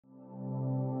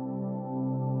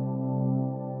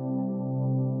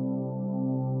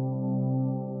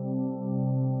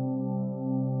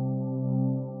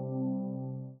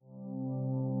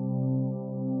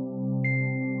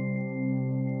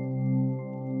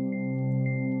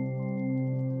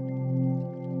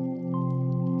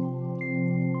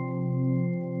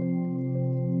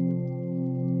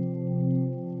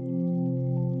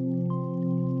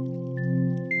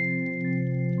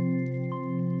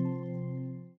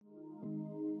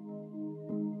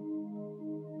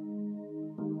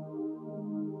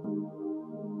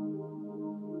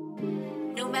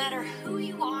matter who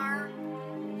you are,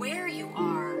 where you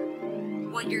are,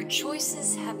 what your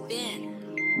choices have been,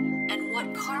 and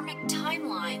what karmic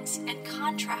timelines and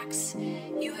contracts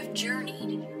you have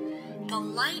journeyed, the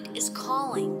light is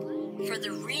calling for the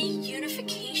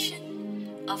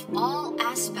reunification of all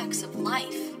aspects of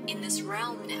life in this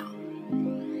realm now.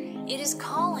 It is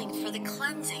calling for the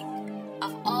cleansing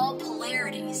of all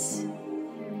polarities.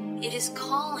 It is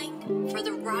calling for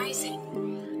the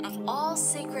rising of all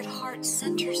sacred heart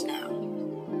centers now.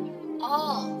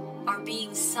 All are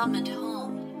being summoned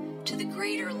home to the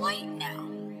greater light now.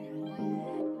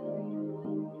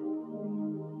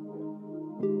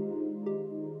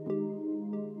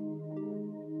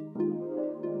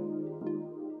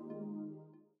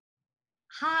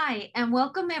 Hi, and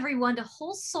welcome everyone to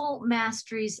Whole Soul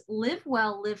Mastery's Live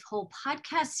Well, Live Whole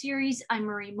podcast series. I'm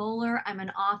Marie Mohler. I'm an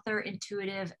author,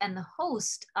 intuitive, and the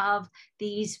host of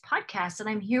these podcasts. And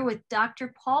I'm here with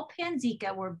Dr. Paul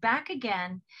Panzica. We're back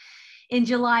again in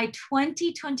July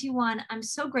 2021. I'm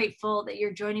so grateful that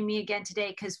you're joining me again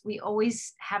today because we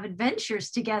always have adventures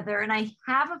together. And I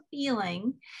have a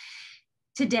feeling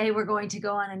today we're going to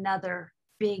go on another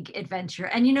big adventure.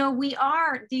 And you know, we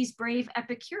are these brave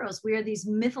epic heroes. We are these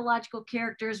mythological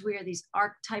characters. We are these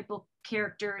archetypal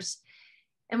characters.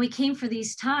 And we came for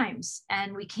these times,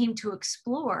 and we came to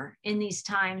explore in these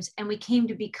times, and we came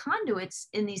to be conduits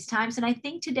in these times. And I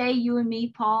think today, you and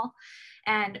me, Paul,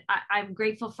 and I'm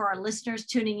grateful for our listeners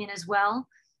tuning in as well,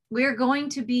 we're going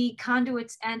to be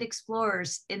conduits and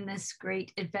explorers in this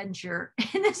great adventure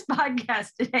in this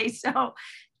podcast today. So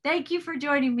thank you for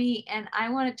joining me. And I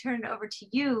want to turn it over to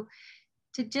you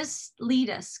to just lead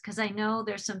us, because I know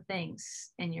there's some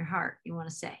things in your heart you want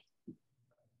to say.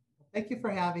 Thank you for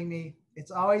having me.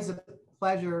 It's always a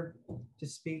pleasure to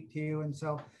speak to you. And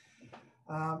so,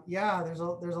 yeah, there's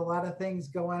a lot of things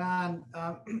going on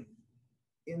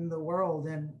in the world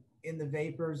and in the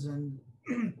vapors and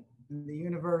in the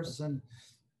universe. And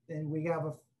we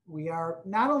are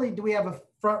not only do we have a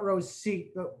front row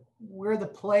seat, but we're the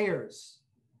players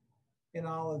in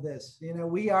all of this. You know,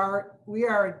 we are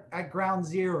at ground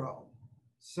zero.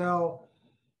 So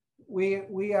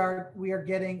we are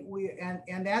getting,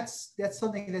 and that's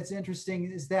something that's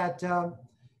interesting, is that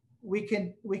we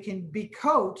can be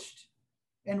coached,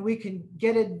 and we can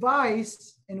get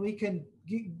advice, and we can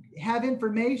have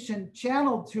information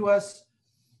channeled to us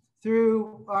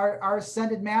through our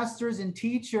ascended masters and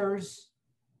teachers,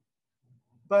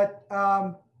 but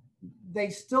they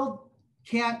still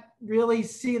can't really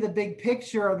see the big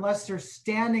picture unless they're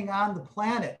standing on the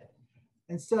planet,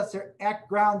 and so they're at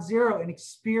ground zero and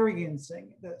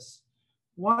experiencing this.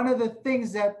 One of the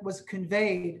things that was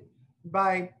conveyed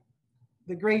by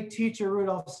the great teacher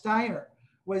Rudolf Steiner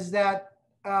was that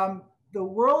the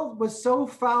world was so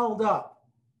fouled up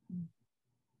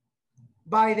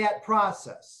by that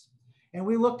process. And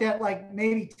we looked at like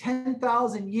maybe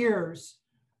 10,000 years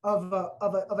of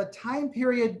a time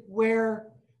period where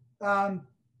the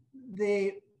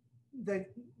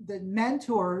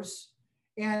mentors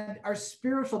and our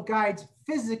spiritual guides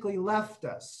physically left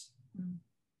us.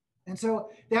 And so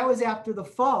that was after the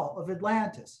fall of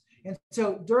Atlantis. And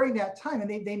so during that time, and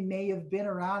they may have been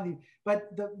around,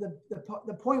 but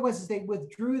the point was is they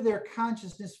withdrew their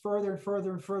consciousness further and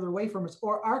further and further away from us,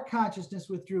 or our consciousness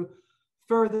withdrew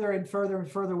further and further and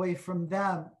further away from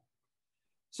them.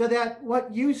 So that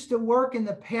what used to work in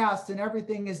the past, and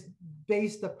everything is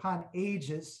based upon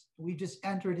ages, we just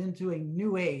entered into a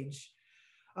new age,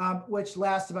 which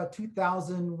lasts about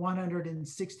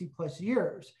 2,160 plus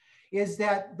years, is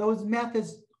that those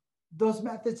methods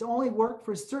only work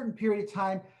for a certain period of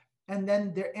time, and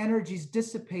then their energies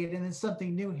dissipate, and then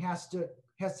something new has to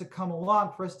come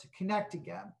along for us to connect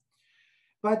again.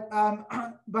 But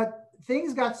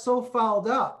things got so fouled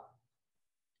up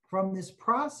from this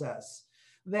process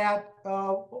that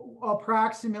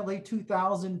approximately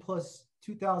 2,000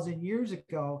 years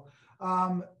ago,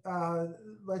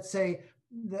 let's say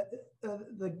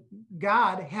the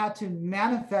God had to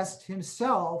manifest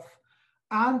himself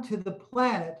onto the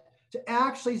planet to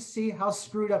actually see how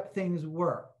screwed up things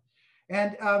were.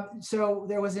 And so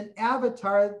there was an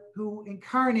avatar who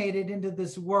incarnated into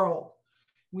this world.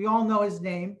 We all know his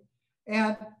name.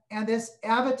 And this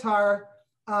avatar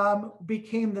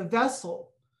became the vessel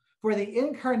for the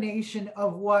incarnation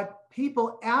of what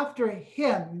people after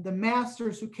him, the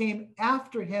masters who came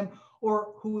after him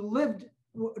or who lived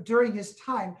during his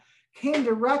time, came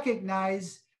to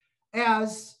recognize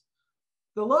as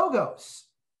the Logos.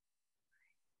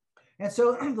 And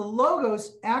so the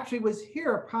Logos actually was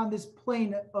here upon this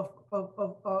plane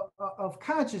of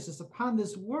consciousness, upon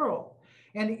this world.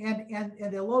 And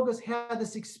the Logos had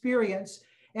this experience,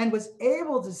 and was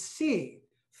able to see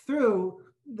through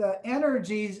the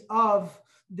energies of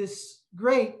this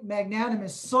great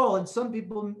magnanimous soul. And some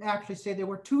people actually say there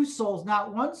were two souls,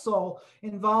 not one soul,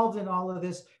 involved in all of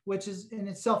this, which is in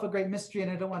itself a great mystery.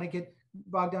 And I don't want to get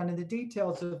bogged down in the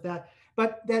details of that.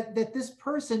 But that this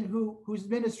person whose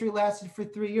ministry lasted for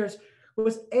 3 years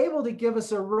was able to give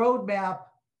us a roadmap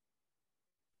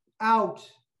out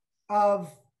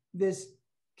of this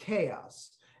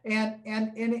chaos. And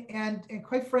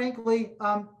quite frankly,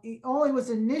 it only was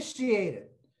initiated.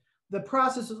 The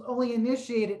process was only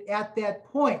initiated at that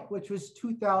point, which was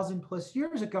 2,000 plus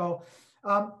years ago.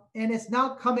 And it's now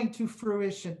coming to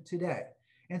fruition today.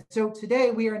 And so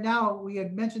today we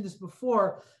had mentioned this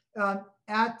before,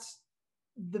 at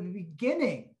the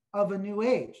beginning of a new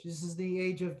age. This is the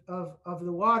age of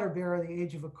the water bearer, the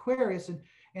age of Aquarius.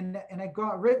 And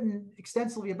I've written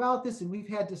extensively about this, and we've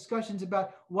had discussions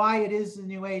about why it is the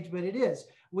new age, but it is.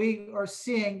 We are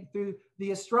seeing through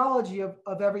the astrology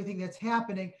of everything that's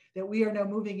happening that we are now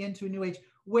moving into a new age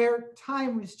where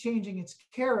time is changing its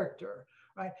character,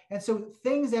 right? And so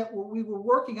things that we were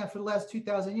working on for the last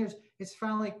 2,000 years, it's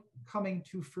finally coming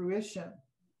to fruition.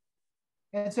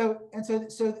 And so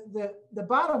the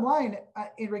bottom line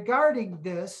in regarding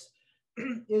this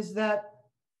is that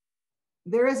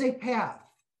there is a path.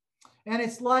 And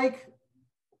it's like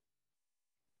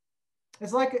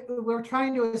we're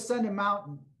trying to ascend a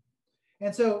mountain.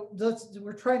 And so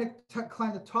we're trying to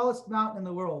climb the tallest mountain in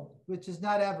the world, which is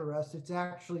not Everest. It's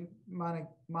actually Mauna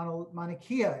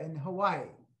Kea in Hawaii.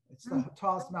 It's the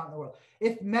tallest mountain in the world.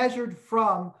 If measured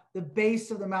from the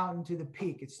base of the mountain to the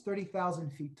peak, it's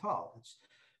 30,000 feet tall.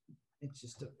 It's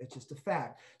just a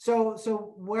fact.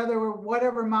 So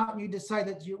whatever mountain you decide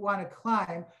that you want to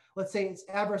climb, let's say it's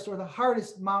Everest or the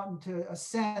hardest mountain to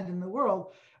ascend in the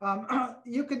world,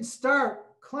 you can start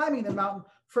climbing the mountain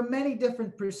from many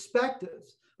different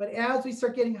perspectives. But as we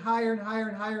start getting higher and higher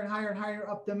and higher and higher and higher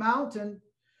up the mountain,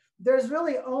 there's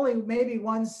really only maybe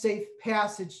one safe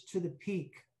passage to the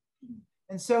peak.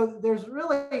 And so there's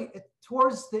really,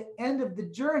 towards the end of the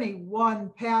journey, one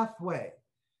pathway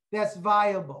that's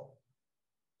viable.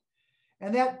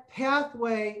 And that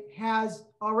pathway has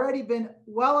already been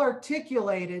well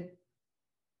articulated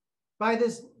by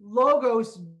this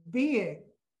Logos being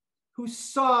who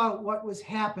saw what was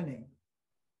happening.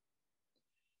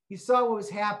 He saw what was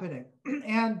happening.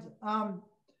 And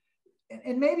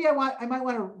maybe I might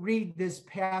want to read this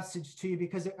passage to you,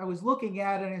 because I was looking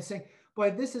at it and I was saying,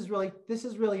 boy, this is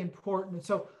really important. And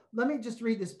so let me just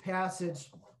read this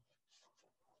passage.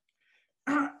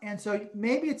 And so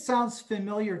maybe it sounds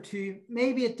familiar to you,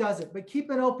 maybe it doesn't, but keep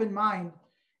an open mind.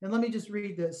 And let me just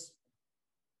read this.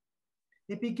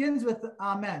 It begins with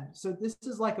Amen. So this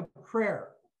is like a prayer.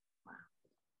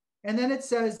 And then it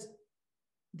says,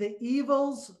 the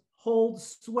evils hold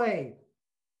sway.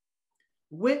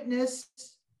 Witness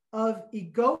of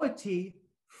egoity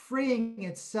freeing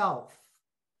itself.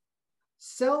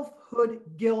 Selfhood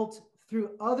guilt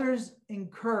through others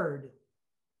incurred.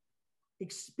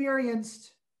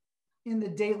 Experienced in the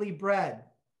daily bread,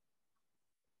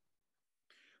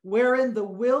 wherein the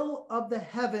will of the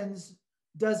heavens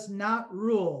does not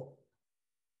rule,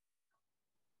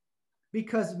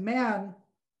 because man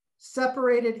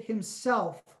separated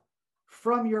himself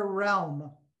from your realm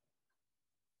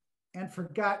and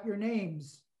forgot your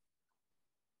names,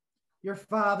 your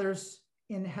fathers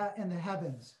in the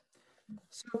heavens.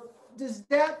 So does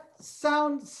that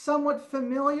sound somewhat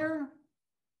familiar?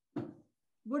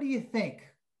 What do you think?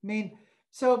 I mean,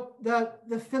 so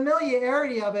the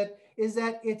familiarity of it is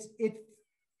that it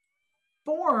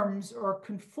forms or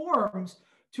conforms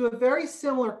to a very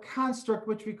similar construct,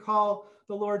 which we call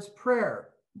the Lord's Prayer,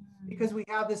 because we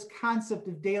have this concept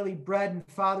of daily bread and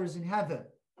fathers in heaven.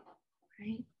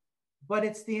 Right. But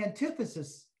it's the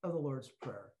antithesis of the Lord's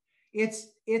Prayer.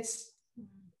 It's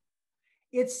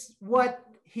what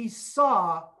he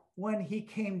saw when he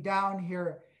came down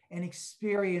here and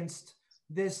experienced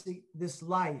this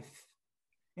life,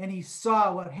 and he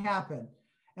saw what happened.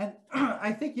 And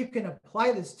I think you can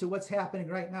apply this to what's happening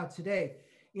right now today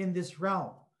in this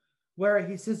realm, where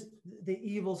he says the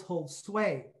evils hold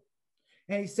sway.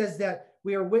 And he says that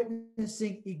we are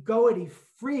witnessing egoity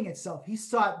freeing itself. He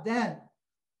saw it then,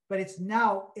 but it's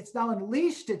now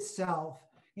unleashed itself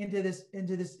into this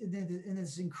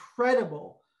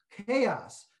incredible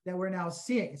chaos that we're now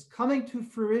seeing. It's coming to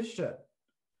fruition.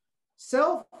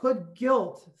 Selfhood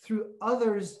guilt through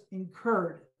others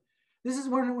incurred. This is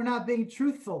when we're not being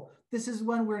truthful. This is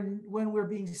when we're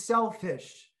being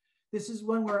selfish. This is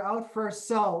when we're out for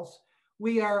ourselves.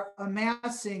 We are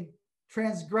amassing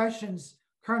transgressions,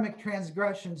 karmic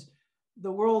transgressions.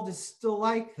 The world is still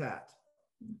like that.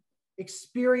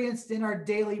 experienced in our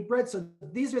daily bread. So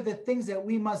these are the things that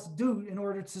we must do in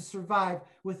order to survive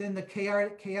within the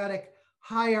chaotic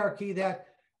hierarchy that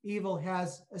evil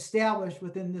has established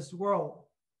within this world.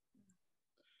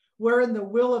 Wherein the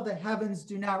will of the heavens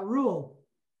do not rule.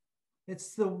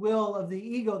 It's the will of the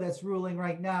ego that's ruling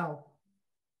right now.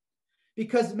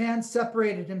 Because man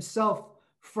separated himself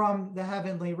from the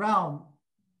heavenly realm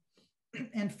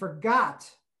and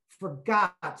forgot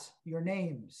your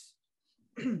names.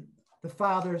 The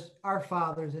fathers, our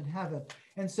fathers in heaven.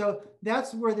 And so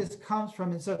that's where this comes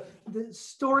from. And so the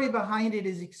story behind it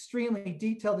is extremely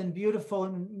detailed and beautiful,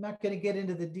 and I'm not going to get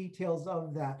into the details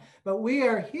of that. But we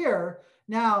are here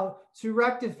now to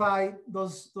rectify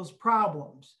those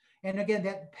problems. And again,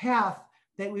 that path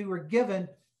that we were given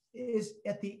is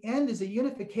at the end is a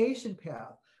unification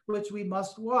path, which we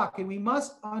must walk. And we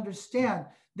must understand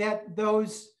that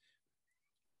those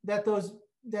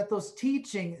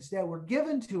teachings that were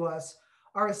given to us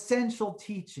are essential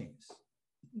teachings.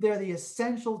 They're the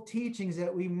essential teachings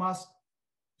that we must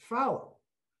follow.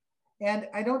 And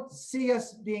I don't see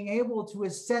us being able to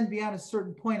ascend beyond a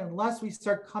certain point unless we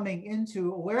start coming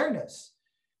into awareness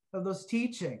of those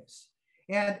teachings.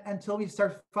 And until we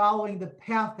start following the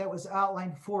path that was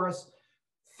outlined for us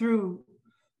through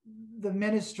the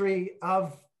ministry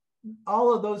of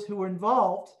all of those who were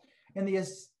involved in the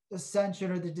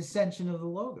ascension or the descension of the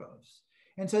Logos.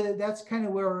 And so that's kind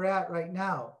of where we're at right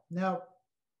now. Now,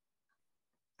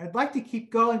 I'd like to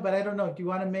keep going, but I don't know. Do you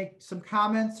want to make some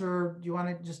comments, or do you want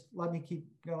to just let me keep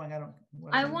going?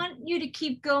 I want you to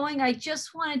keep going. I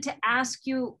just wanted to ask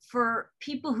you, for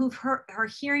people who are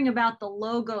hearing about the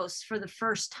Logos for the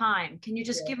first time, can you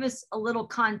just give us a little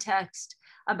context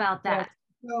about that?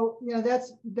 So,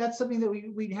 that's something that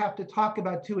we'd have to talk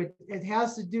about too. It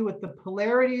has to do with the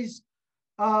polarities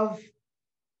of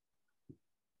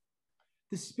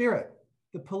the spirit,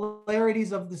 the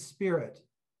polarities of the spirit.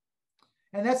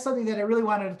 And that's something that I really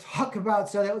wanted to talk about.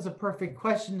 So that was a perfect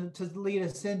question to lead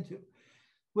us into,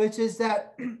 which is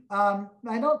that I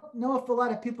don't know if a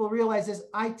lot of people realize this.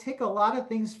 I take a lot of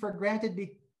things for granted.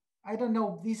 I don't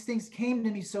know, these things came to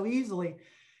me so easily,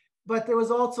 but there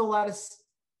was also a lot of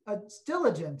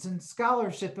diligence and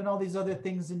scholarship and all these other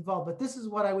things involved. But this is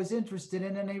what I was interested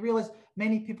in. And I realized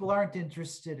many people aren't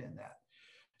interested in that.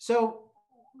 So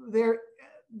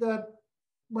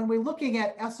when we're looking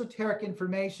at esoteric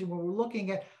information, when we're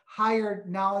looking at higher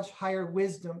knowledge, higher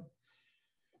wisdom,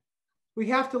 we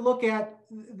have to look at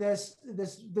this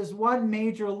one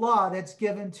major law that's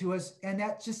given to us, and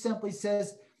that just simply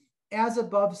says, as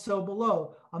above, so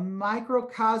below. A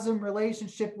microcosm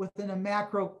relationship within a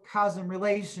macrocosm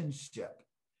relationship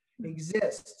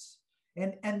exists.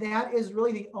 And that is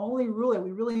really the only rule that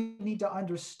we really need to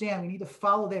understand. We need to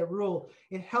follow that rule.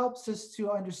 It helps us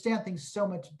to understand things so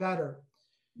much better.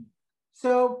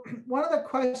 So one of the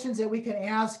questions that we can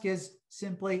ask is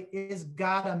simply, is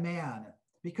God a man?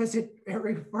 Because it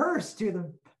refers to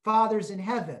the fathers in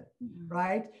heaven,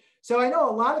 right? So I know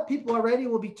a lot of people already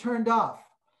will be turned off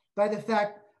by the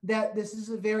fact that this is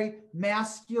a very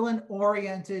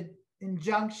masculine-oriented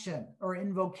injunction or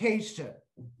invocation.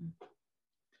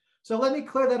 So let me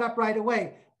clear that up right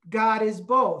away. God is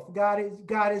both. God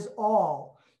is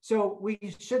all. So we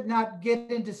should not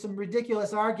get into some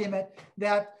ridiculous argument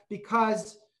that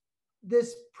because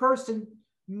this person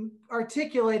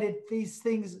articulated these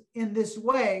things in this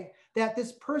way, that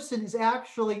this person is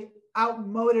actually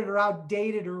outmoded or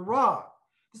outdated or wrong.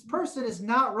 This person is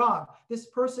not wrong. This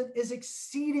person is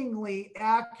exceedingly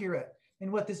accurate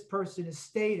in what this person is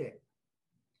stating.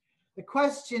 The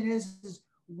question is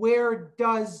where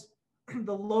does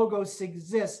the Logos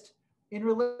exist in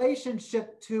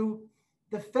relationship to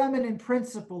the feminine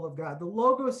principle of God? The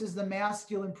Logos is the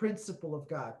masculine principle of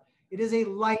God. It is a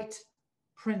light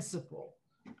principle.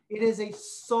 It is a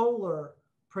solar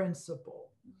principle.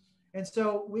 And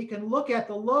so we can look at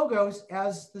the Logos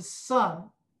as the sun,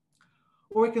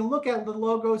 or we can look at the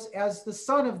Logos as the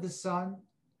son of the sun,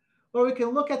 or we can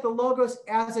look at the Logos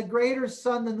as a greater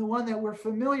sun than the one that we're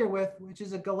familiar with, which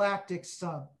is a galactic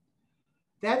sun.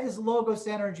 That is Logos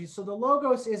energy. So the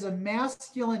Logos is a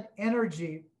masculine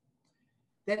energy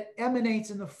that emanates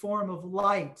in the form of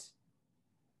light.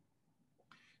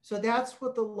 So that's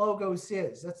what the Logos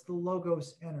is. That's the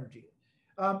Logos energy.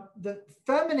 The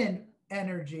feminine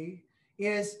energy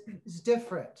is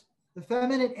different. The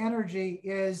feminine energy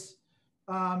is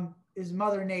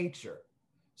Mother Nature.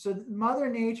 So Mother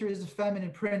Nature is a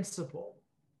feminine principle.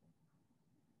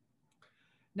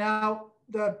 Now,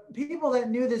 the people that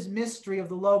knew this mystery of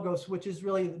the Logos, which is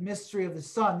really the mystery of the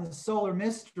sun, the solar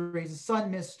mysteries, the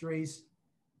sun mysteries,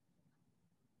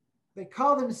 they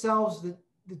call themselves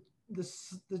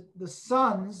the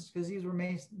sons, because these were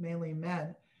mainly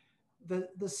men,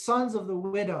 the sons of the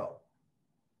widow.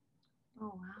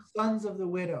 Oh, wow. Sons of the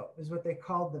widow is what they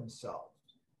called themselves.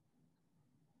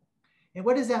 And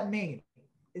what does that mean?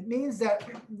 It means that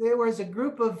there was a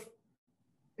group of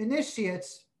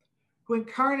initiates who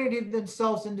incarnated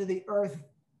themselves into the earth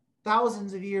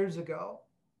thousands of years ago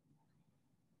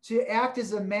to act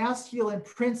as a masculine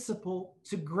principle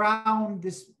to ground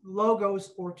this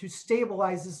logos or to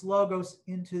stabilize this logos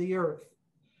into the earth.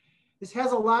 This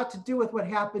has a lot to do with what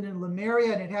happened in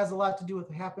Lemuria, and it has a lot to do with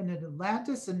what happened in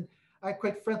Atlantis. And I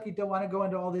quite frankly don't want to go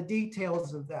into all the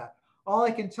details of that. All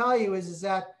I can tell you is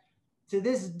that to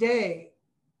this day,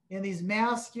 in these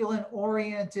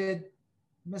masculine-oriented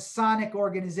Masonic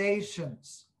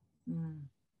organizations,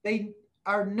 they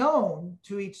are known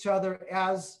to each other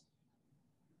as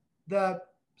the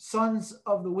sons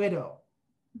of the widow.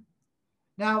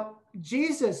 Now,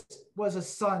 Jesus was a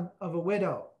son of a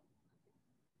widow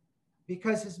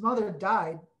because his mother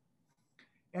died,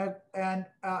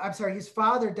 his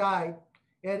father died,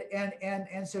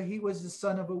 and so he was the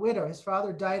son of a widow. His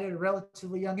father died at a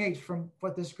relatively young age, from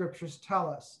what the scriptures tell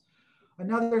us.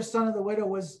 Another son of the widow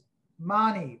was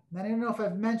Mani. And I don't know if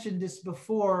I've mentioned this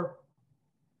before,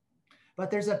 but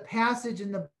there's a passage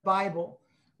in the Bible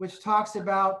which talks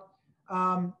about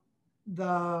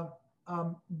the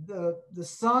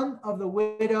son of the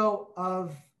widow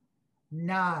of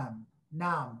Nam,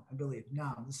 I believe,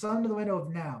 the son of the widow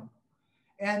of Nam.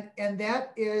 And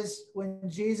that is when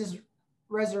Jesus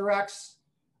resurrects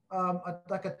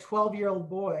like a 12-year-old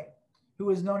boy who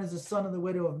is known as the son of the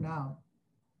widow of Nam.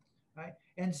 Right?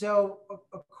 And so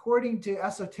according to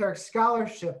esoteric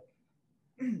scholarship,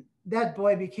 that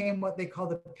boy became what they call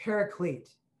the Paraclete,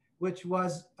 which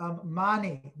was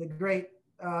Mani, the great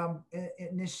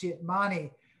initiate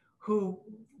Mani, who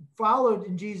followed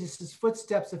in Jesus's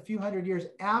footsteps a few hundred years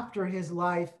after his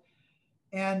life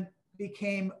and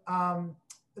became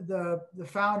the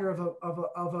founder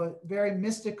of a very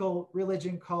mystical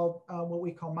religion called what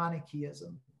we call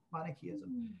Manichaeism.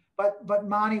 But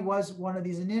Mani was one of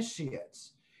these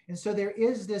initiates, and so there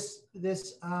is this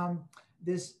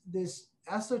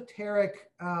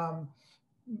esoteric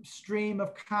stream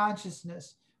of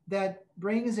consciousness that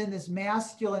brings in this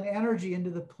masculine energy into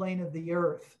the plane of the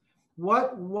earth.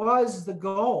 What was the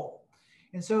goal?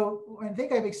 And so I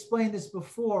think I've explained this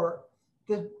before.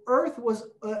 The earth was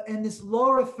in this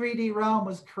lower 3D realm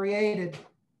was created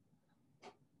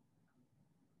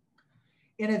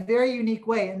in a very unique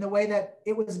way, in the way that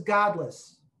it was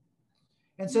godless.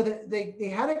 And so they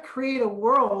had to create a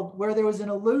world where there was an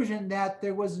illusion that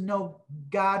there was no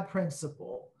God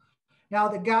principle. Now,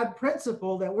 the God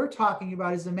principle that we're talking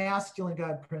about is the masculine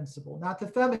God principle, not the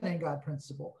feminine God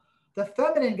principle. The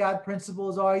feminine God principle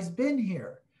has always been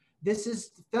here. This is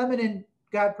the feminine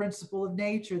God principle of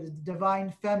nature, the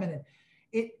divine feminine.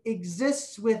 It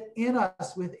exists within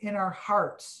us, within our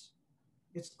hearts.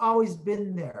 It's always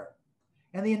been there.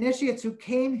 And the initiates who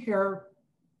came here,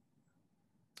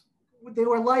 they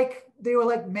were like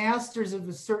masters of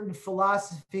a certain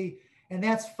philosophy. And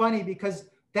that's funny because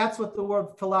that's what the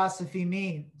word philosophy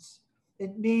means.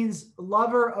 It means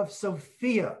lover of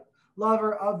Sophia,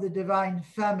 lover of the divine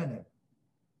feminine.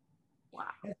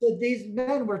 Wow. And so these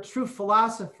men were true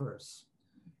philosophers,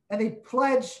 and they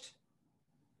pledged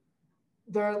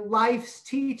their life's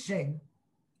teaching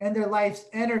and their life's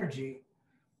energy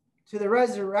to the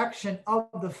resurrection of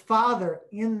the Father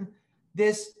in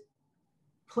this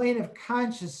plane of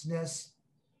consciousness.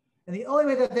 And the only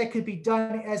way that that could be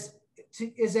done is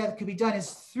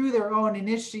through their own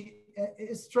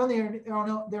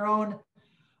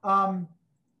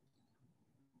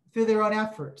through their own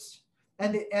efforts.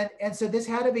 And so this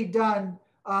had to be done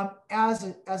as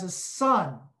a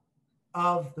son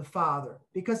of the Father,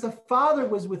 because the Father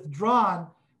was withdrawn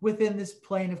within this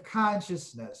plane of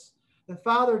consciousness. The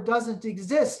Father doesn't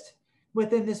exist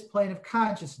within this plane of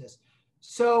consciousness.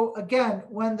 So again,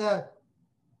 when the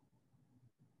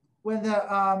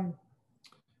philosopher,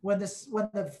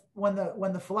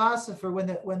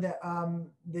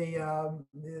 the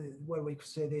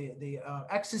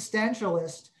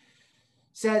existentialist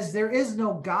says there is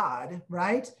no God,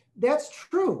 right? That's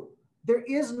true. There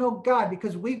is no God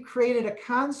because we've created a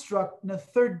construct in a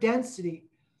third density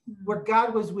where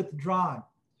God was withdrawn.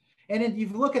 And if you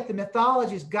look at the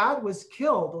mythologies, God was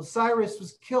killed. Osiris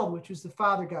was killed, which was the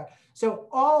father god. So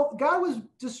God was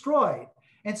destroyed.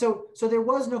 And so there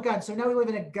was no God. So now we live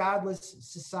in a godless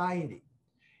society.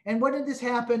 And when did this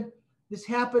happen? This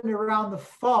happened around the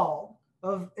fall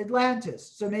of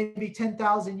Atlantis. So maybe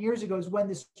 10,000 years ago is when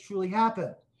this truly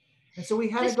happened. And so we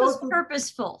had to go through. This was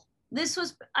purposeful.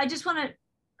 I just want to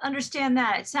understand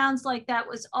that. It sounds like that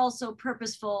was also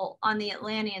purposeful on the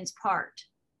Atlanteans' part.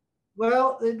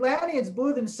 Well, the Atlanteans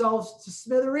blew themselves to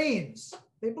smithereens.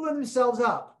 They blew themselves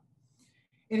up.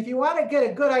 And if you want to get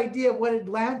a good idea of what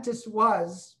Atlantis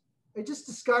was, I just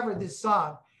discovered this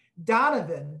song.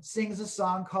 Donovan sings a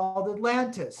song called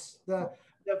Atlantis. The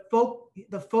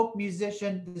folk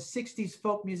musician, the 60s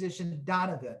folk musician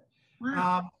Donovan,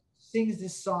 Wow. sings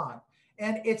this song.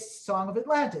 And it's Song of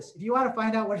Atlantis. If you want to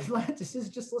find out what Atlantis is,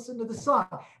 just listen to the song.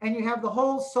 And you have the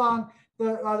whole song.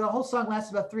 The whole song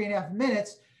lasts about 3.5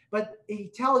 minutes, but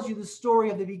he tells you the story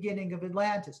of the beginning of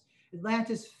Atlantis.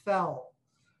 Atlantis fell.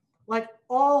 Like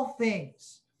all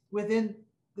things within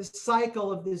the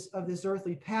cycle of this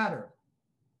earthly pattern.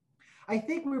 I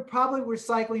think we're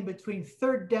cycling between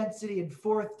third density and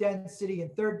fourth density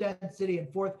and third density and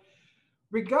fourth.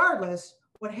 Regardless,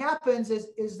 what happens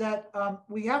is that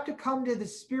we have to come to the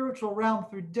spiritual realm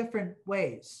through different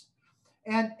ways.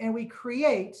 And we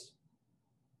create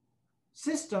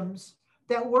systems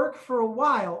that work for a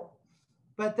while,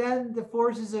 but then the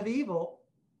forces of evil,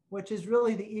 which is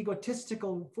really the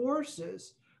egotistical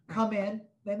forces, come in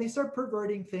and they start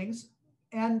perverting things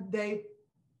and they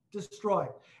destroy.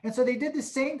 And so they did the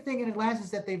same thing in Atlantis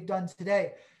that they've done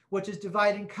today, which is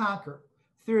divide and conquer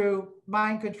through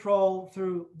mind control,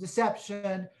 through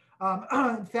deception.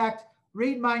 In fact,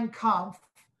 read Mein Kampf,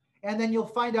 and then you'll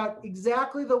find out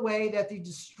exactly the way that they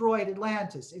destroyed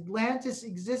Atlantis. Atlantis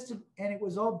existed, and it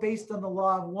was all based on the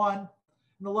law of one, and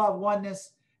the law of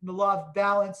oneness, and the law of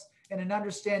balance, and an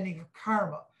understanding of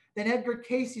karma. Then Edgar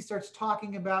Cayce starts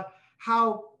talking about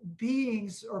how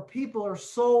beings or people or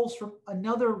souls from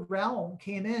another realm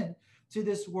came in to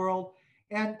this world,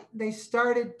 and they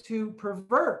started to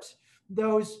pervert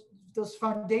those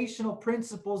foundational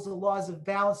principles, the laws of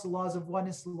balance, the laws of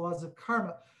oneness, the laws of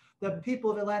karma. The people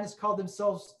of Atlantis called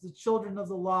themselves the children of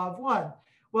the law of one.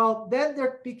 Well, then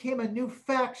there became a new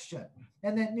faction,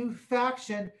 and that new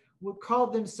faction would call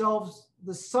themselves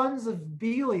the sons of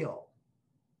Belial.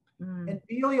 And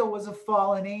Belial was a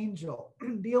fallen angel.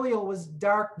 Belial was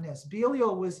darkness.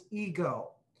 Belial was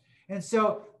ego. And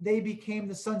so they became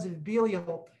the sons of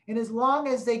Belial. And as long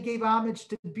as they gave homage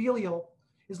to Belial,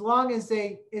 as long as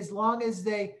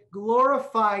they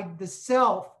glorified the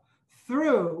self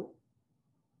through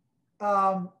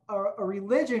a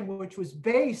religion which was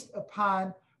based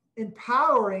upon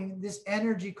empowering this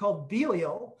energy called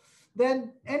Belial,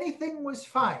 then anything was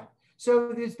fine.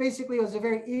 So there's basically, it was a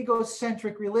very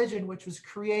egocentric religion which was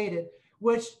created,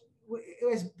 which,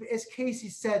 as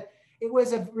Cayce said, it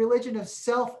was a religion of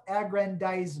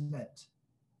self-aggrandizement.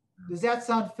 Does that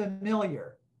sound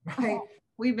familiar? Right?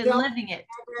 We've been living it.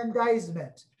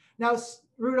 Aggrandizement. Now,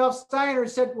 Rudolf Steiner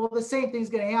said, well, the same thing's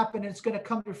going to happen, and it's going to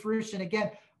come to fruition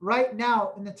again right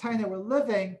now in the time that we're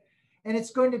living, and it's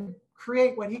going to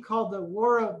create what he called the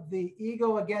war of the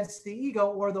ego against the ego,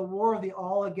 or the war of the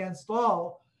all against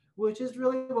all, which is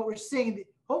really what we're seeing,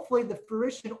 hopefully the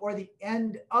fruition or the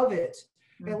end of it,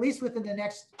 at least within the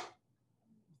next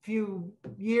few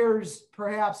years,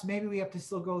 perhaps. Maybe we have to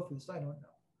still go through this, I don't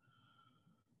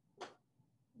know.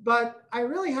 But I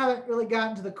really haven't really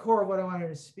gotten to the core of what I wanted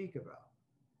to speak about.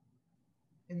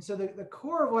 And so the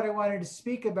core of what I wanted to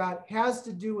speak about has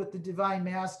to do with the divine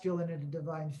masculine and the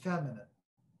divine feminine.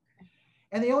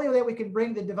 And the only way that we can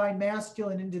bring the divine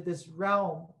masculine into this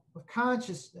realm of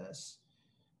consciousness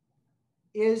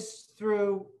is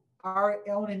through our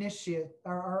own initiation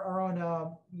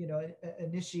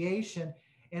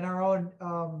and our own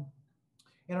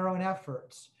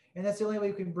efforts. And that's the only way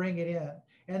we can bring it in.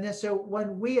 And then so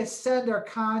when we ascend our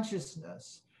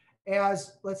consciousness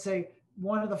as, let's say,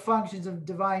 one of the functions of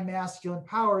divine masculine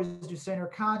power is to ascend our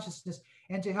consciousness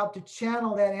and to help to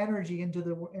channel that energy into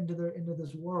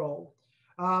this world,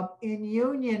 in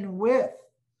union with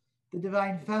the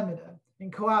divine feminine,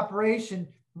 in cooperation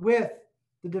with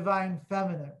the divine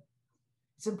feminine.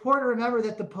 It's important to remember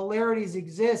that the polarities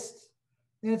exist.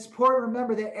 And it's important to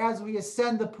remember that as we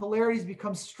ascend, the polarities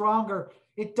become stronger.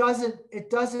 It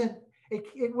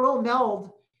will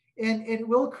meld and it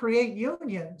will create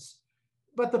unions,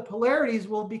 but the polarities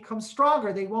will become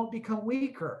stronger. They won't become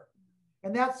weaker.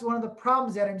 And that's one of the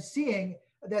problems that I'm seeing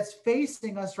that's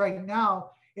facing us right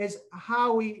now, is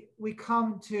how we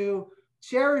come to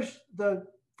cherish the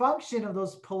function of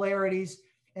those polarities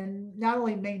and not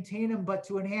only maintain them, but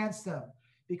to enhance them.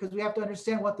 Because we have to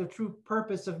understand what the true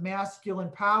purpose of masculine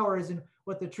power is and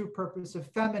what the true purpose of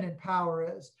feminine power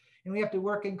is. And we have to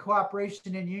work in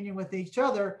cooperation and union with each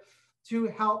other to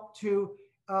help to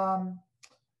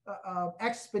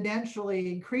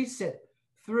exponentially increase it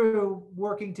through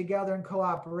working together in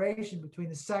cooperation between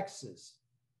the sexes.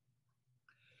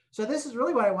 So this is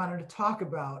really what I wanted to talk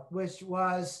about, which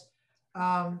was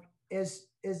is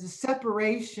the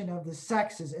separation of the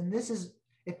sexes. And this is,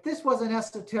 if this wasn't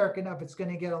esoteric enough, it's going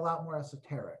to get a lot more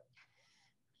esoteric.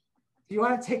 Do you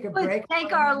want to take a break?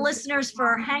 Thank our listeners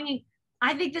for hanging.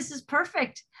 I think this is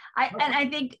perfect. And I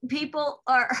think people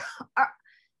are,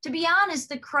 to be honest,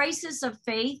 the crisis of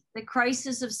faith, the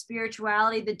crisis of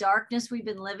spirituality, the darkness we've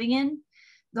been living in,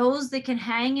 those that can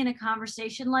hang in a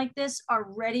conversation like this are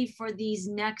ready for these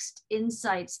next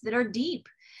insights that are deep.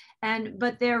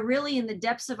 But they're really in the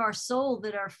depths of our soul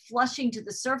that are flushing to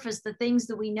the surface the things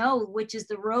that we know, which is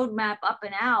the roadmap up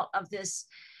and out of this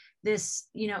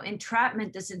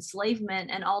entrapment, this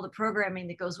enslavement, and all the programming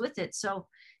that goes with it. So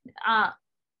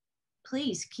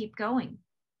please keep going.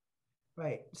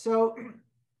 Right. So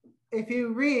if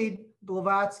you read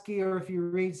Blvd, or if you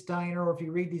read Steiner, or if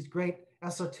you read these great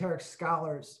esoteric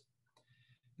scholars,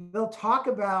 they'll talk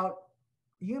about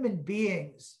human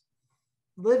beings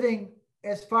living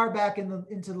as far back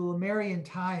into the Lemurian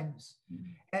times,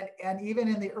 and even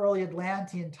in the early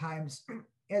Atlantean times,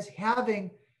 as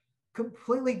having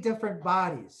completely different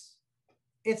bodies.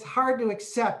 It's hard to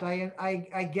accept.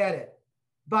 I get it.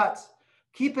 But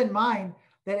keep in mind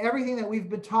that everything that we've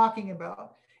been talking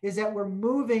about is that we're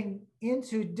moving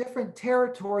into different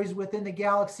territories within the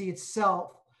galaxy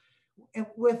itself, and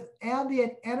with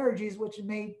ambient energies which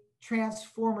may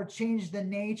transform or change the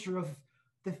nature of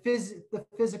the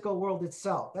physical world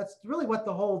itself. That's really what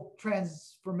the whole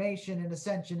transformation and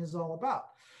ascension is all about.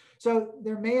 So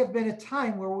there may have been a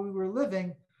time where we were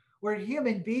living where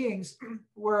human beings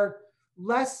were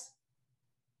less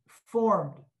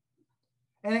formed.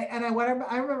 And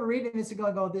I remember reading this and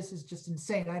going, oh, this is just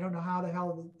insane. I don't know how the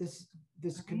hell this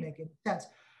could make any sense.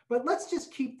 But let's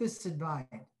just keep this in mind,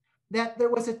 that there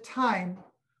was a time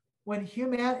when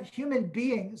human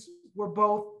beings were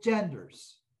both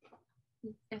genders.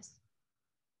 Yes.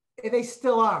 They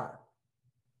still are.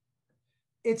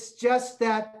 It's just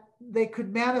that they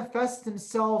could manifest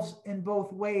themselves in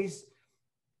both ways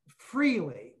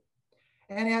freely.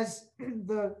 And as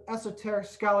the esoteric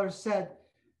scholars said,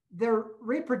 their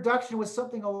reproduction was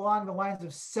something along the lines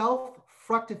of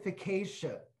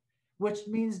self-fructification, which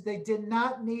means they did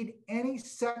not need any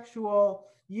sexual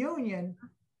union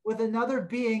with another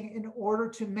being in order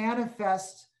to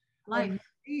manifest life. A new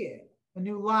being, a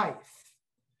new life.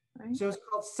 Right. So it's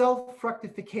called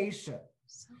self-fructification.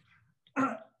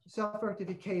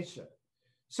 Self-fructification.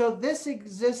 So this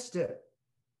existed.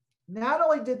 Not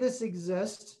only did this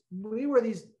exist, we were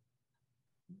these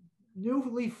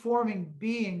newly forming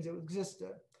beings that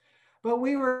existed, but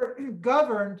we were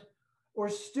governed or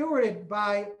stewarded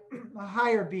by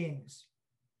higher beings.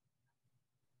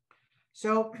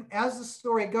 So as the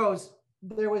story goes,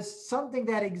 there was something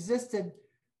that existed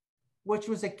which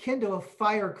was akin to a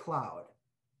fire cloud.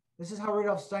 This is how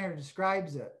Rudolf Steiner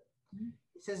describes it.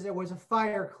 He says there was a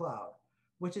fire cloud,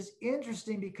 which is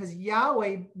interesting because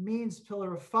Yahweh means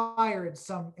pillar of fire in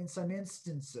some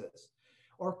instances,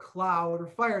 or cloud or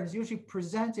fire. It's usually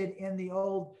presented in the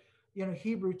old,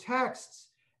 Hebrew texts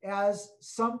as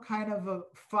some kind of a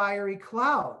fiery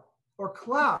cloud or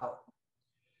cloud.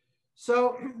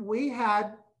 So we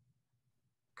had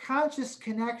conscious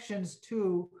connections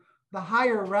to the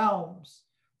higher realms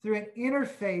through an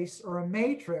interface or a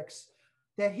matrix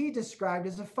that he described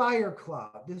as a fire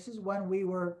cloud. This is when we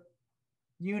were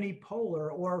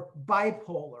unipolar or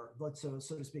bipolar,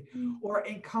 so to speak, or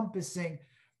encompassing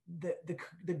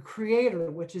the creator,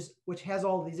 which has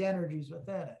all these energies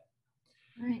within it.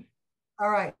 Right. All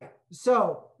right.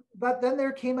 So, but then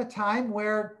there came a time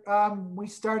where we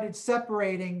started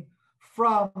separating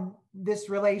from this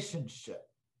relationship.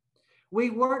 We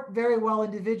weren't very well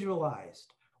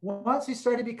individualized. Once we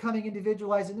started becoming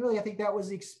individualized, and really I think that was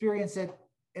the experience that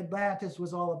Atlantis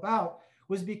was all about,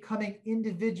 was becoming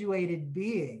individuated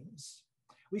beings.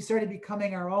 We started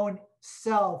becoming our own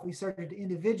self. We started to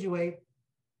individuate.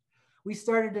 We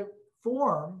started to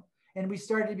form, and we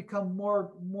started to become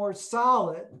more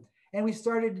solid, and we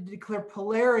started to declare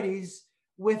polarities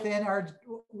within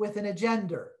a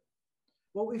gender.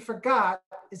 What we forgot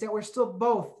is that we're still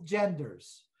both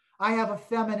genders. I have a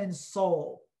feminine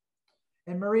soul,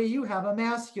 and Marie, you have a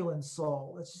masculine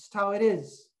soul. That's just how it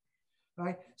is,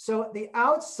 right? So the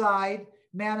outside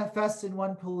manifests in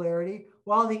one polarity,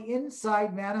 while the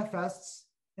inside manifests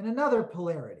in another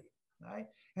polarity, right?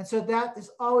 And so that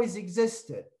has always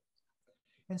existed.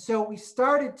 And so we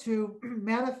started to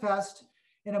manifest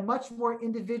in a much more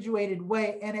individuated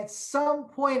way. And at some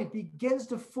point, it begins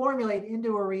to formulate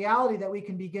into a reality that we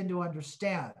can begin to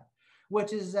understand,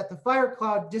 which is that the fire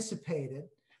cloud dissipated.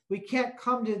 We can't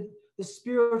come to the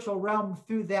spiritual realm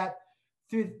through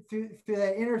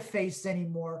that interface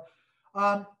anymore.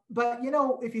 But you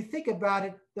know, if you think about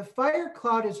it, the fire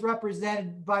cloud is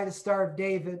represented by the Star of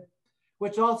David,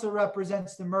 which also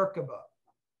represents the Merkaba.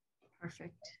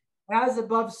 Perfect. As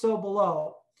above, so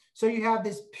below. So you have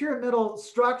this pyramidal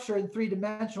structure in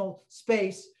three-dimensional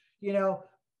space, you know,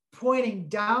 pointing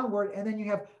downward, and then you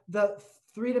have the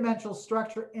three-dimensional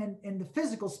structure in the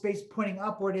physical space pointing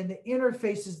upward, and the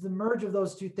interface is the merge of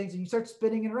those two things, and you start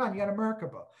spinning it around. You got a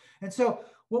Merkaba. And so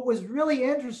what was really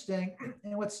interesting,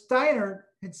 and what Steiner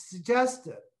had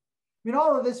suggested, I mean,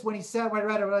 all of this, when he said, when I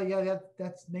read it, yeah,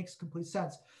 that makes complete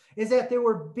sense, is that there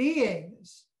were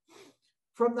beings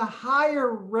from the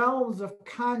higher realms of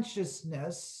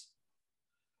consciousness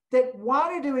that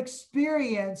wanted to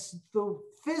experience the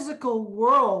physical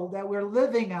world that we're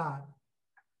living on.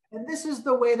 And this is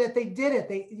the way that they did it.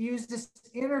 They used this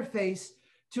interface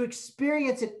to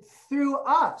experience it through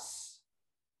us.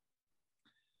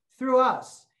 Through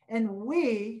us. And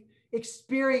we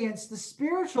experience the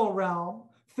spiritual realm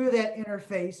through that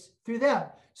interface through them.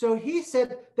 So he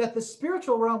said that the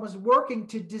spiritual realm was working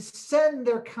to descend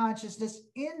their consciousness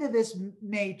into this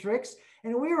matrix,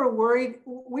 and we were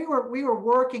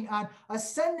working on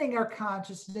ascending our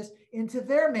consciousness into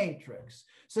their matrix.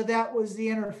 So that was the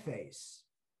interface.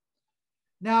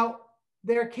 Now,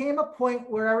 there came a point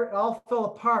where it all fell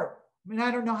apart. I mean,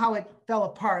 I don't know how it fell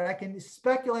apart. I can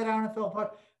speculate on how it fell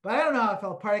apart, but I don't know how it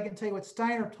fell apart. I can tell you what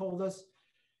Steiner told us.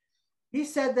 He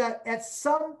said that at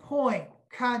some point,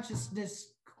 consciousness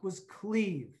was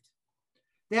cleaved.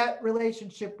 That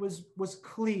relationship was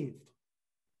cleaved.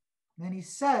 And he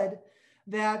said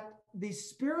that the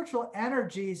spiritual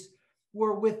energies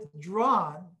were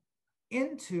withdrawn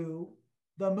into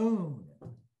the moon.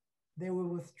 They were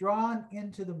withdrawn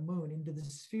into the moon, into the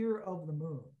sphere of the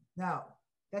moon. Now,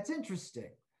 that's interesting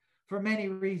for many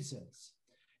reasons.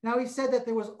 Now, he said that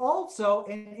there was also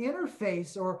an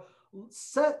interface or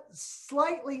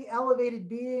slightly elevated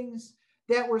beings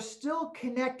that were still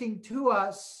connecting to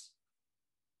us,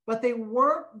 but they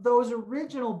weren't those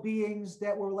original beings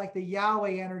that were like the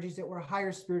Yahweh energies that were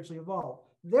higher spiritually evolved.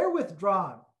 They're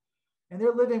withdrawn, and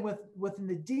they're living within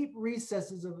the deep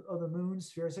recesses of the moon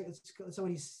sphere. That's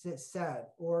what he said.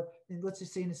 Or let's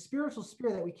just say in a spiritual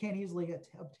sphere that we can't easily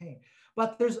obtain.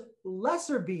 But there's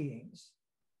lesser beings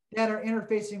that are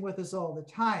interfacing with us all the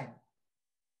time.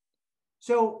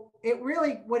 So it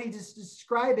really, what he's just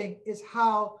describing is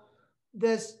how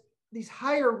these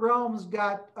higher realms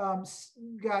got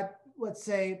let's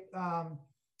say,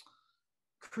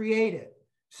 created.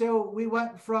 So we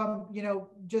went from, you know,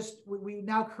 we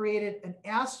now created an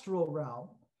astral realm,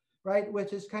 right?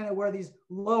 Which is kind of where these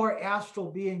lower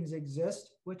astral beings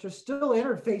exist, which are still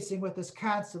interfacing with us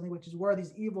constantly, which is where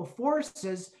these evil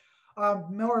forces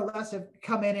more or less have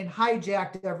come in and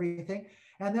hijacked everything.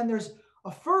 And then there's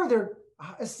a further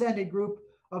ascended group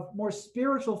of more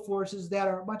spiritual forces that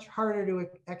are much harder to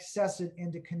access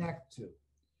and to connect to.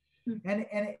 And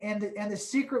the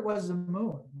secret was the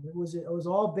moon. It was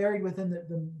all buried within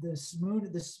the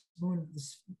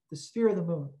sphere of the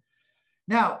moon.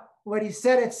 Now, what he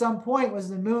said at some point was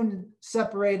the moon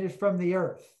separated from the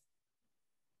earth.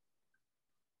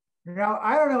 Now,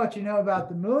 I don't know what you know about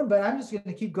the moon, but I'm just going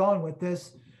to keep going with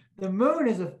this. The moon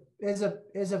is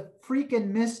a freaking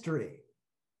mystery.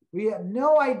 We have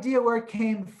no idea where it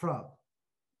came from.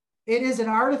 It is an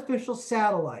artificial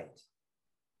satellite.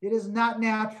 It is not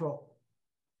natural.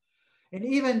 And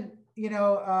even, you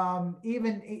know,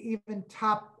 even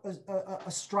top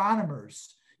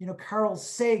astronomers, you know, Carl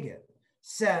Sagan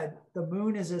said the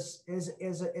moon is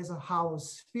a hollow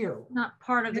sphere. Not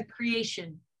part of the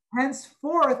creation.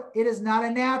 Henceforth, it is not a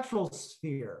natural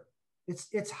sphere.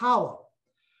 It's hollow.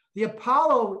 The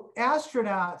Apollo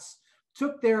astronauts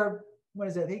took their, what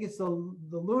is it? I think it's the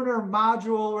lunar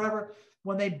module or whatever.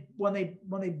 When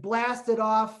they blasted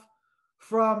off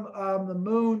from the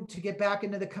moon to get back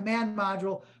into the command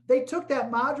module, they took that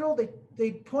module,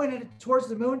 they pointed it towards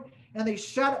the moon, and they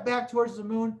shot it back towards the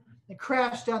moon and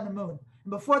crashed on the moon.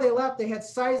 And before they left, they had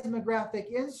seismographic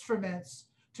instruments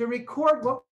to record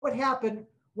what would happen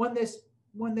when this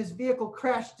vehicle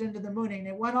crashed into the moon, and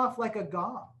it went off like a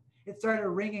gong. It started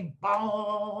ringing,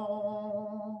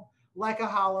 boom, like a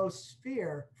hollow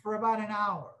sphere for about an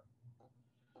hour.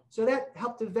 So that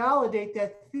helped to validate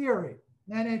that theory.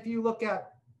 And if you look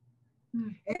at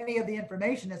any of the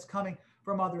information that's coming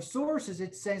from other sources,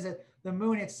 it says that the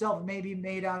moon itself may be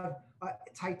made out of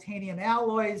titanium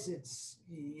alloys. It's,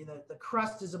 you know, the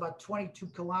crust is about 22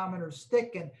 kilometers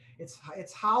thick, and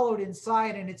it's hollowed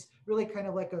inside, and it's really kind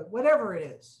of like a, whatever it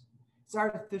is, it's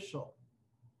artificial.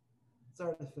 It's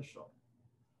artificial.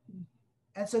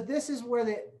 And so this is where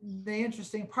the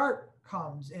interesting part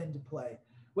comes into play,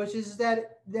 which is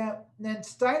that then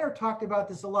Steiner talked about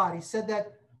this a lot. He said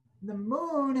that the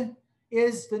moon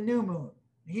is the new moon.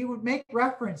 He would make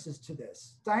references to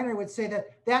this. Steiner would say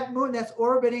that that moon that's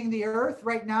orbiting the Earth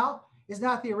right now is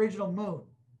not the original moon.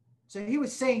 So he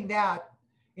was saying that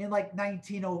in like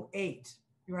 1908,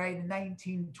 right, in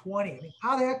 1920. I mean,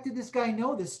 how the heck did this guy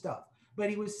know this stuff? But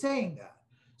he was saying that.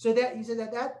 So that he said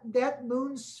that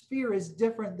moon sphere is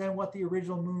different than what the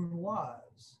original moon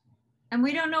was. And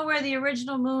we don't know where the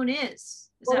original moon is.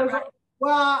 Is that right?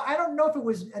 Well, I don't know if it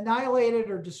was annihilated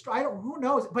or destroyed. Who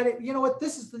knows? But you know what?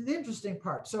 This is the interesting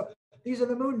part. So these are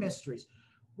the moon mysteries.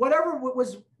 Whatever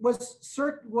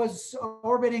was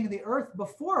orbiting the Earth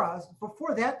before us,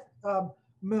 before that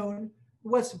moon,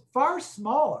 was far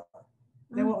smaller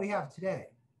than what we have today.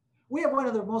 We have one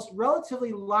of the most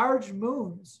relatively large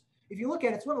moons. If you look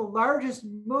at it, it's one of the largest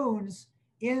moons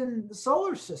in the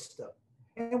solar system,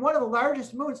 and one of the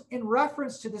largest moons in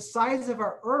reference to the size of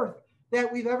our Earth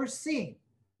that we've ever seen.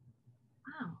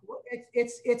 Wow.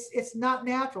 It's not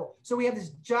natural. So we have this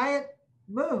giant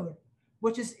moon,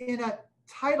 which is in a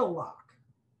tidal lock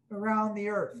around the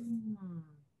Earth.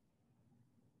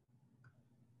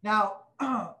 Now,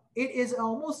 it is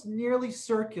almost nearly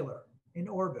circular in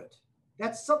orbit.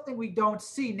 That's something we don't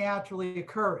see naturally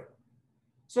occurring.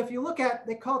 So if you look at,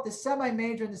 they call it the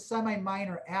semi-major and the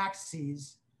semi-minor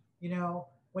axes, you know,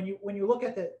 when you look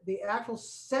at the actual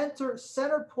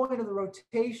center point of the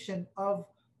rotation of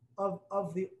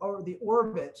the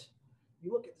orbit,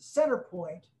 you look at the center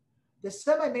point, the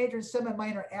semi-major and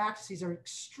semi-minor axes are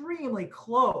extremely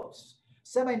close.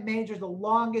 Semi-major is the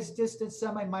longest distance,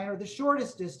 semi-minor the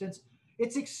shortest distance.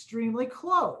 It's extremely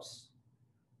close.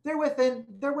 They're within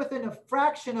a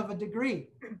fraction of a degree.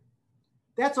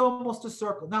 That's almost a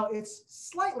circle. Now it's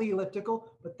slightly elliptical,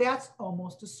 but that's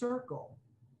almost a circle.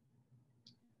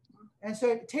 And so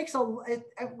it takes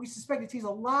we suspect it takes a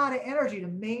lot of energy to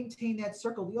maintain that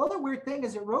circle. The other weird thing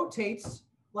is it rotates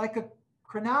like a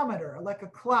chronometer, like a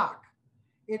clock.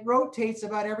 It rotates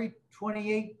about every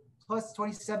 28 plus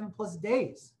 27 plus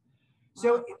days.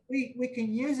 So we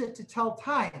can use it to tell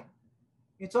time.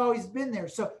 It's always been there.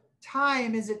 So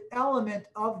time is an element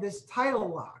of this tidal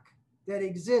lock that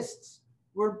exists.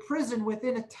 We're imprisoned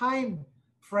within a time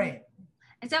frame.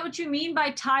 Is that what you mean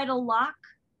by tidal lock?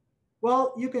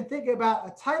 Well, you can think about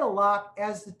a tidal lock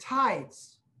as the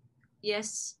tides.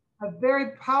 Yes. A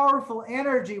very powerful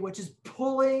energy, which is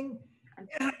pulling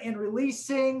and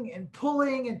releasing and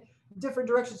pulling in different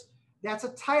directions. That's a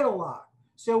tidal lock.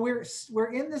 So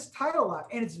we're in this tidal lock,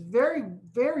 and it's very,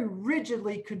 very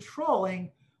rigidly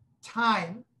controlling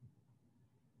time.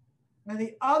 And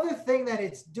the other thing that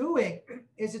it's doing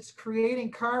is it's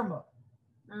creating karma.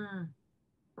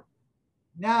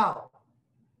 Now,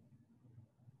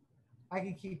 I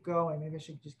can keep going. Maybe I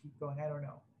should just keep going. I don't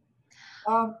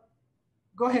know.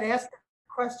 Go ahead, ask a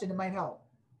question. It might help.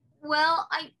 Well,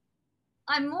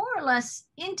 I'm more or less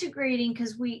integrating,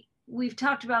 because we've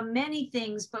talked about many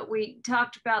things, but we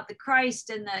talked about the Christ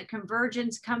and the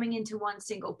convergence coming into one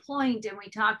single point, and we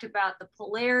talked about the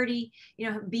polarity, you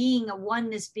know, being a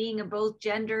oneness, being of both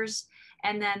genders,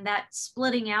 and then that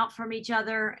splitting out from each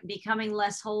other, becoming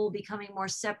less whole, becoming more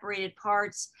separated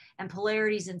parts, and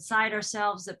polarities inside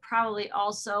ourselves that probably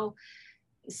also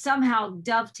somehow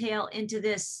dovetail into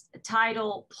this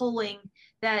tidal pulling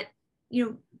that, you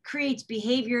know, creates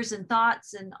behaviors and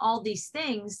thoughts and all these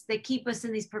things that keep us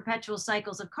in these perpetual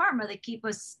cycles of karma, that keep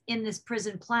us in this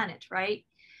prison planet, right?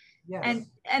 Yes.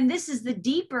 And this is the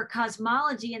deeper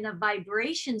cosmology and the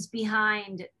vibrations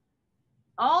behind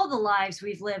all the lives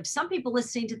we've lived. Some people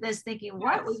listening to this thinking,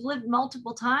 what? Yes. We've lived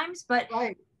multiple times, but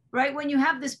right, when you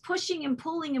have this pushing and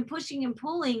pulling and pushing and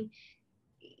pulling,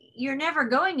 you're never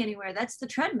going anywhere. That's the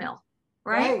treadmill,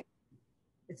 right?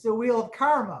 It's the wheel of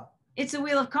karma. It's a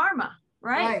wheel of karma,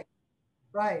 right?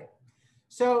 Right.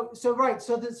 So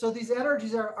these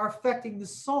energies are affecting the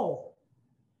soul.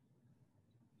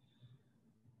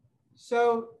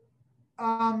 So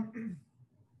the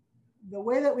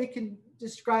way that we can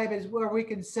describe it is where we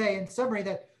can say in summary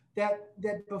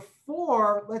that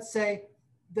before, let's say,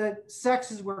 the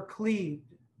sexes were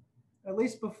cleaved, at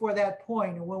least before that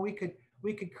point, and when we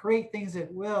could create things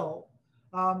at will,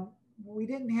 we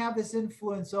didn't have this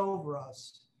influence over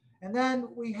us. And then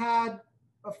we had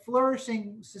a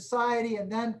flourishing society,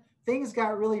 and then things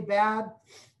got really bad,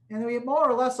 and we more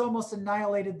or less almost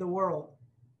annihilated the world.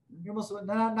 We almost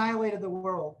annihilated the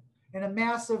world in a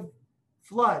massive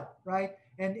flood, right?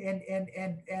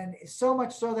 And so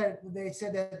much so that they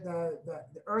said that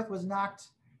the earth was knocked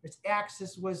its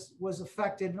axis was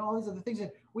affected, and all these other things.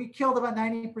 And we killed about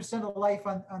 90% of life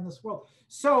on this world.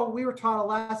 So we were taught a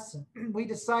lesson. We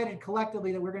decided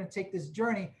collectively that we're going to take this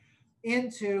journey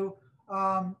into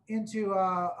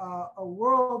a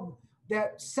world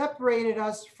that separated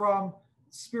us from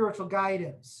spiritual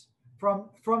guidance, from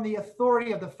the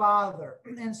authority of the Father.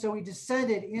 And so we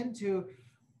descended into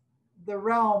the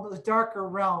realm, the darker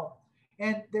realm.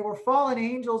 And there were fallen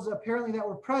angels apparently that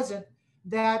were present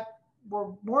that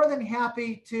were more than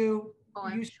happy to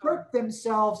usurp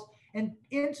themselves and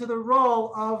into the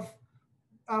role of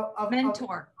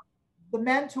mentor, the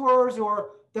mentors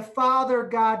or the Father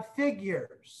God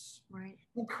figures, right?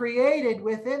 And created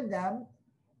within them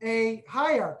a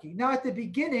hierarchy. Now, at the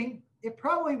beginning, it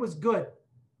probably was good.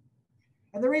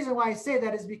 And the reason why I say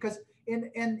that is because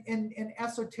in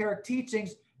esoteric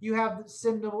teachings, you have the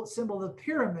symbol of the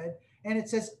pyramid, and it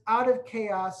says, out of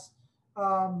chaos,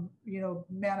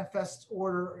 manifests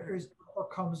order or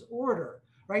comes order,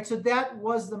 right? So that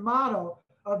was the motto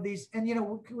of these. And,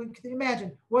 we can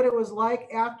imagine what it was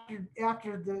like after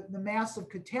the massive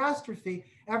catastrophe.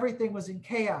 Everything was in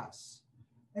chaos.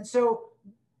 And so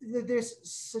this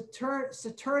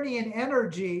Saturnian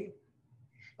energy,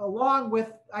 along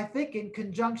with, I think, in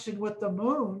conjunction with the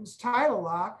moon's tidal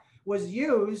lock, was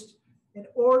used in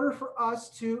order for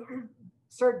us to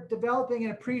start developing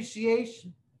an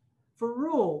appreciation for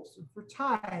rules and for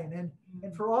time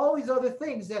and for all these other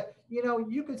things that,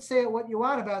 you could say what you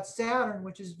want about Saturn,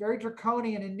 which is very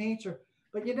draconian in nature,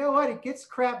 but you know what? It gets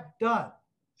crap done.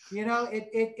 It's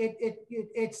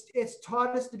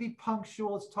taught us to be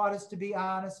punctual. It's taught us to be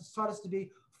honest. It's taught us to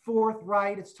be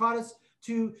forthright. It's taught us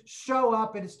to show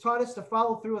up, and it's taught us to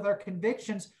follow through with our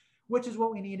convictions, which is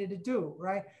what we needed to do,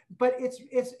 right? But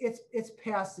it's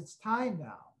past its time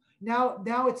now.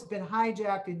 Now it's been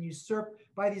hijacked and usurped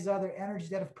by these other energies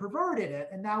that have perverted it,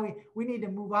 and now we need to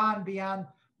move on beyond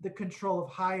the control of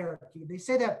hierarchy. They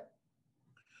say that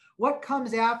what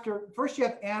comes after, first you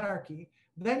have anarchy,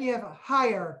 then you have a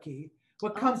hierarchy.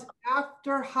 What comes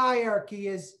after hierarchy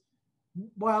is,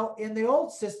 well, in the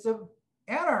old system,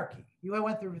 anarchy. You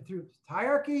went through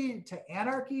hierarchy to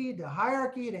anarchy to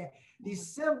hierarchy to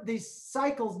these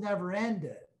cycles never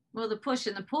ended. Well, the push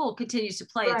and the pull continues to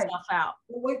play itself out.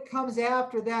 What comes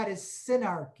after that is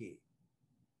synarchy.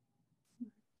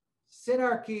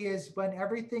 Synarchy is when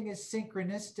everything is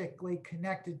synchronistically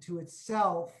connected to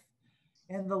itself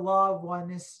and the law of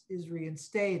oneness is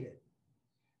reinstated.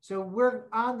 So we're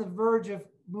on the verge of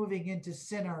moving into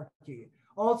synarchy.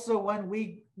 Also, when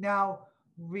we now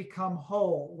become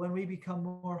whole, when we become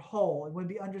more whole, and when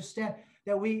we understand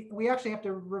that we actually have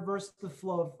to reverse the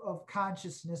flow of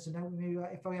consciousness, and maybe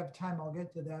if I have time, I'll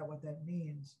get to that, what that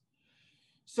means.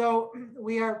 So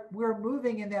we're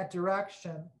moving in that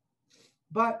direction.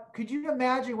 But could you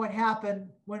imagine what happened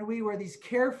when we were these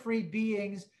carefree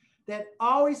beings that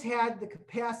always had the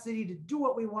capacity to do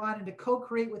what we wanted, to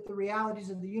co-create with the realities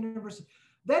of the universe?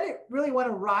 Then it really went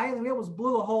awry, and we almost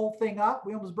blew the whole thing up.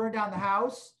 We almost burned down the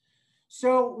house.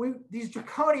 So these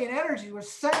draconian energies were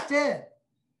sent in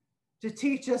to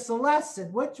teach us a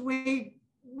lesson, which we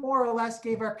more or less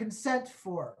gave our consent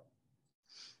for.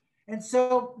 And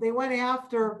so they went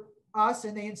after us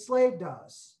and they enslaved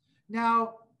us.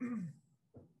 Now,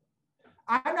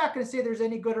 I'm not going to say there's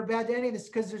any good or bad to any of this,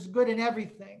 because there's good in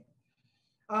everything.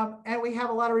 And we have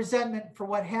a lot of resentment for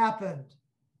what happened.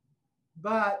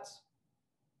 But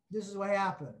this is what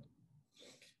happened.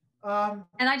 And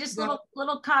I just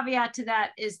little caveat to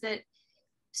that is that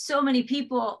so many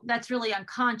people, that's really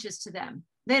unconscious to them.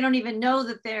 They don't even know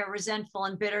that they're resentful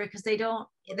and bitter because they've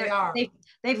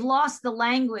lost the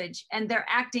language, and they're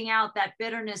acting out that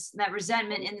bitterness, that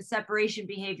resentment in the separation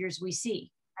behaviors we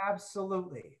see.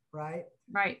 Absolutely. Right.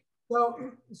 Right.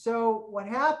 So what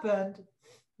happened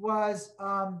was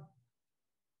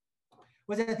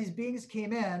that these beings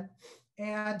came in,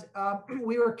 and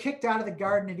we were kicked out of the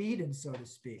Garden of Eden, so to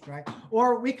speak, right?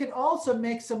 Or we could also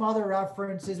make some other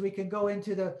references. We can go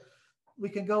into the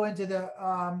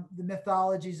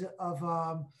mythologies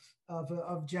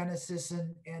of Genesis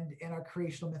and our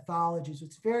creational mythologies.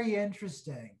 What's very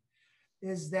interesting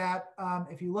is that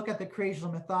if you look at the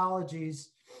creational mythologies,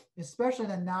 especially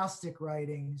the Gnostic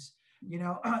writings,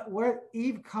 where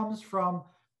Eve comes from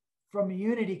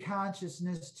unity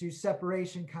consciousness to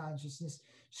separation consciousness.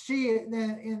 She,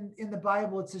 in the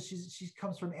Bible, it says she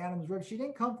comes from Adam's rib. She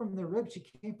didn't come from the rib. She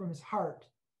came from his heart.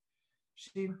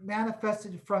 She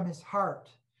manifested from his heart.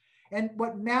 And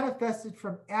what manifested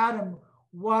from Adam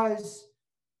was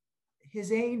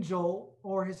his angel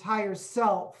or his higher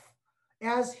self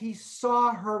as he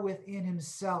saw her within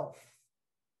himself.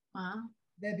 Wow.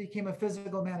 That became a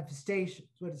physical manifestation,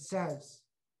 is what it says.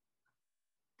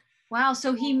 Wow.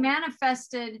 So he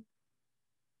manifested.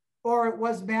 Or it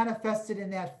was manifested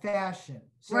in that fashion.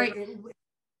 So Right.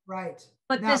 Right.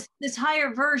 But now, this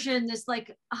higher version, this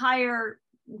like higher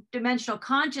dimensional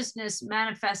consciousness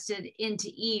manifested into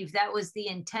Eve. That was the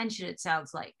intention, it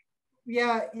sounds like.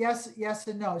 Yeah, yes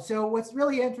and no. So what's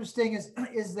really interesting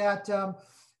is that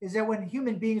when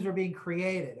human beings were being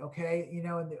created, okay,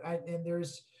 and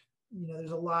there's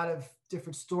there's a lot of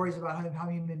different stories about how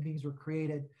human beings were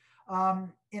created.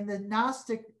 In the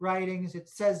Gnostic writings, it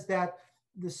says that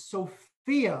the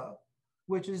Sophia,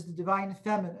 which is the divine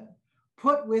feminine,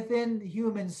 put within the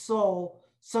human soul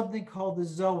something called the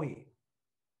Zoe,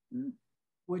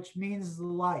 which means the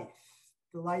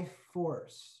life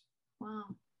force.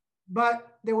 Wow.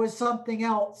 But there was something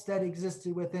else that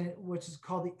existed within it, which is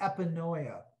called the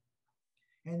epinoia.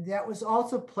 And that was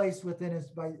also placed within us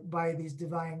by these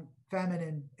divine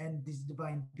feminine and these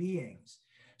divine beings.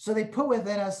 So they put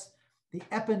within us the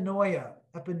epinoia.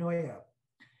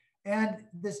 And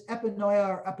this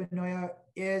epinoia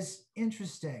is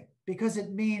interesting because it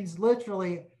means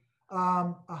literally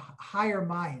a higher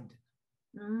mind.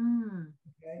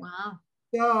 Okay. Wow.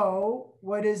 So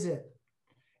what is it?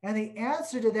 And the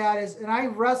answer to that is, and I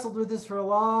wrestled with this for a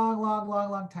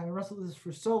long time. I wrestled with this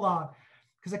for so long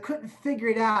because I couldn't figure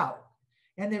it out.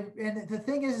 And the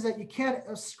thing is that you can't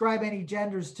ascribe any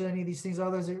genders to any of these things,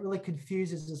 otherwise it really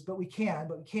confuses us, but we can't.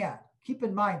 Keep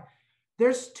in mind,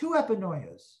 there's two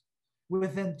epinoias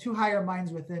within, two higher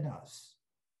minds within us.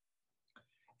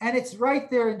 And it's right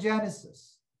there in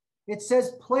Genesis. It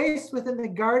says, placed within the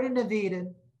Garden of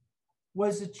Eden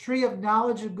was the tree of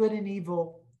knowledge of good and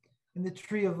evil, and the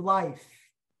tree of life.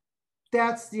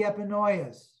 That's the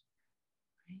epinoias.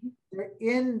 They're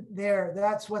in there.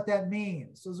 That's what that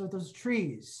means. Those are those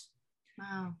trees.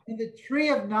 Wow. And the tree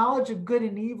of knowledge of good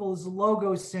and evil is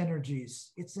logos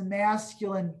synergies. It's the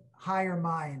masculine higher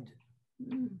mind.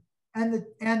 And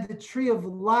the tree of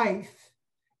life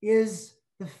is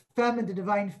the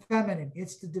divine feminine.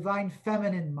 It's the divine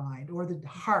feminine mind, or the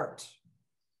heart,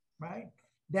 right?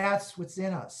 That's what's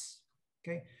in us.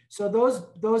 Okay, so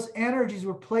those energies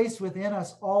were placed within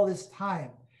us all this time.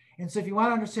 And so if you want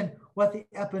to understand what the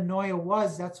epinoia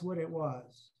was, that's what it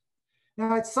was.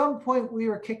 Now, at some point, we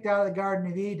were kicked out of the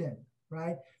Garden of Eden,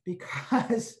 right?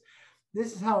 Because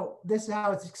this is how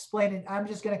it's explained. And I'm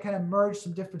just going to kind of merge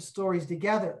some different stories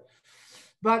together.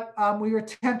 But we were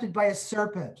tempted by a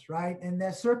serpent, right? And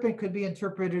that serpent could be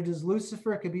interpreted as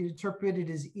Lucifer. It could be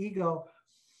interpreted as ego.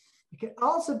 It could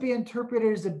also be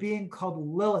interpreted as a being called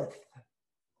Lilith.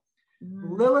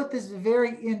 Lilith is a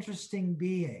very interesting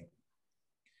being.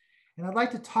 And I'd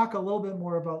like to talk a little bit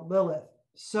more about Lilith.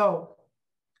 So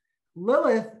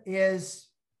Lilith is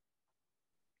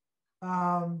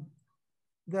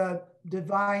the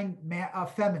divine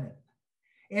feminine.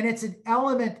 And it's an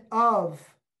element of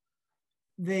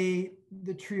the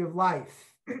tree of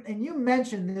life. And you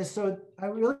mentioned this, so I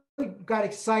really got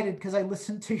excited because I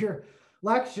listened to your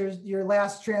lectures, your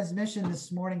last transmission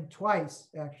this morning twice,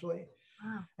 actually.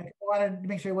 Wow. I wanted to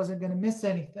make sure I wasn't going to miss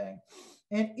anything.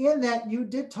 And in that, you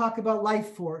did talk about life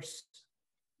force.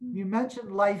 You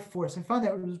mentioned life force. I found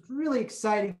that it was really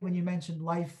exciting when you mentioned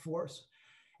life force.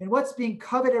 And what's being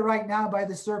coveted right now by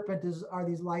the serpent are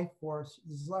these life force.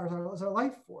 This is our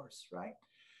life force, right?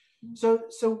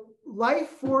 So life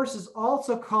force is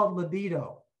also called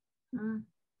libido.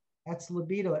 That's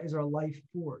libido, is our life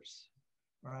force,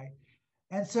 right?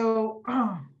 And so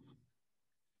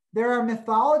there are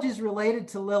mythologies related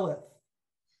to Lilith.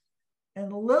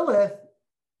 And Lilith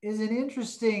is an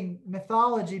interesting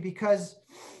mythology because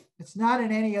it's not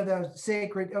in any of the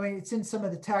sacred, it's in some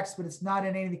of the texts, but it's not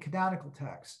in any of the canonical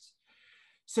texts.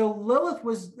 So Lilith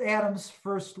was Adam's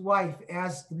first wife,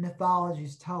 as the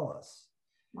mythologies tell us.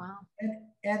 Wow.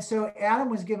 And so Adam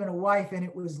was given a wife, and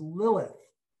it was Lilith.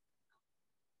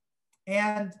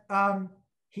 And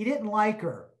he didn't like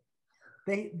her.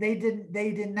 They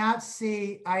did not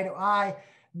see eye to eye.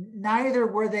 Neither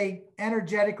were they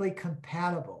energetically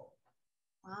compatible.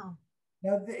 Wow.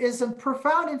 Now, there is some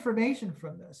profound information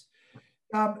from this.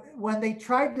 When they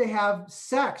tried to have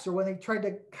sex, or when they tried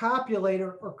to copulate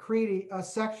or create a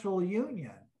sexual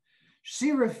union,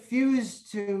 she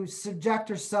refused to subject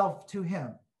herself to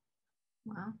him.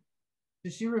 Wow.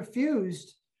 She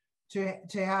refused to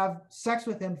have sex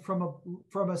with him from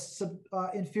a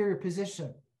inferior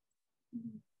position.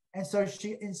 And so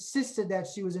she insisted that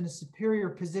she was in a superior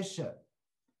position.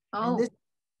 Oh. And this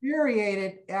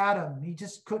infuriated Adam. He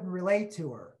just couldn't relate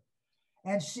to her.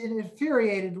 And it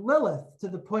infuriated Lilith to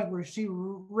the point where she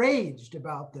raged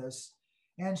about this,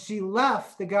 and she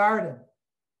left the garden.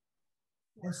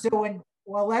 And so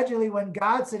allegedly when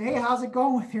God said, "Hey, how's it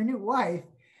going with your new wife?"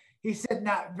 He said,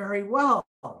 not very well.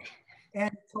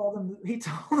 And he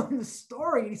told him the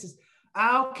story. And he says,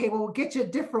 okay, well, we'll get you a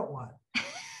different one.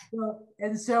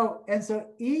 So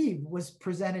Eve was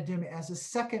presented to him as a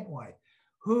second wife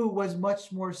who was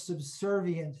much more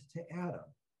subservient to Adam.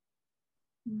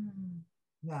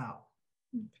 Now,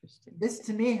 interesting. This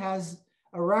to me has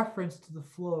a reference to the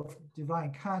flow of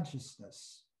divine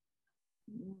consciousness.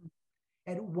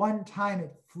 At one time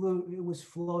it was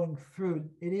flowing through,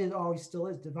 always still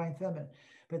is divine feminine,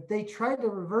 but they tried to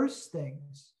reverse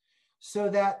things so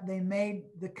that they made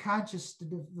the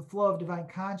flow of divine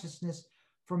consciousness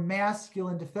from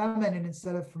masculine to feminine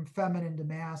instead of from feminine to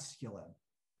masculine.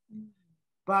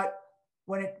 But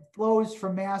when it flows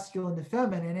from masculine to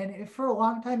feminine, and for a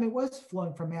long time it was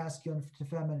flowing from masculine to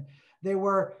feminine, there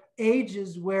were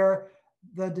ages where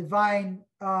the divine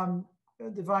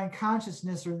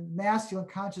consciousness or masculine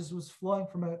consciousness was flowing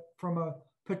from a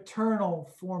paternal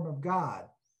form of God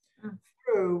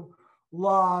through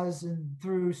laws and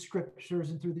through scriptures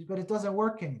and through these, but it doesn't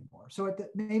work anymore. So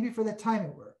maybe for the time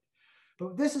it worked.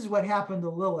 But this is what happened to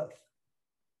Lilith.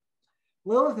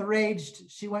 Lilith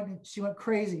raged. She went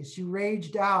crazy. She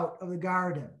raged out of the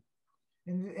garden,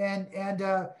 and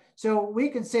so we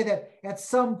can say that at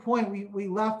some point we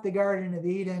left the Garden of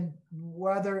Eden,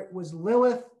 whether it was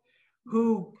Lilith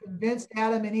who convinced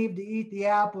Adam and Eve to eat the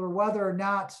apple, or whether or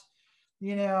not,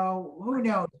 who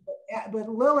knows? But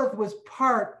Lilith was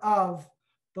part of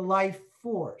the life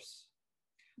force.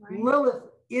 Right. Lilith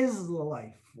is the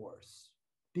life force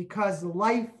because the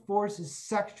life force is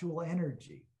sexual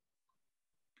energy.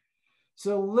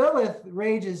 So Lilith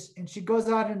rages and she goes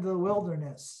out into the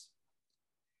wilderness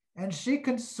and she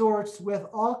consorts with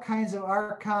all kinds of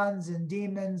archons and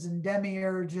demons and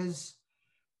demiurges,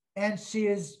 and she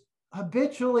is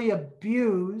habitually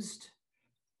abused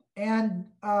and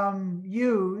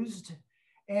used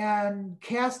and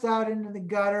cast out into the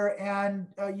gutter and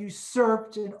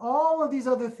usurped and all of these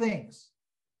other things.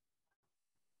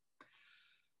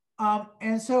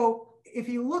 And so if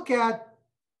you look at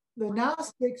the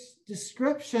Gnostics'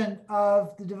 description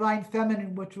of the divine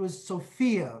feminine, which was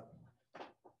Sophia,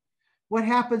 what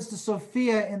happens to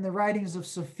Sophia in the writings of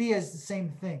Sophia is the same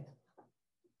thing.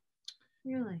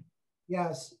 Really?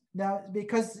 Yes. Now,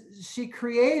 because she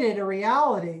created a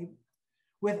reality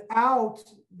without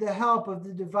the help of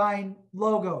the divine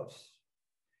logos.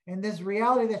 And this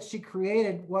reality that she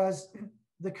created was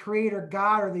the creator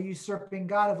God, or the usurping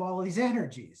God of all of these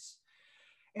energies.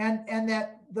 And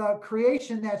that the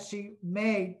creation that she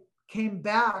made came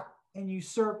back and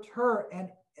usurped her and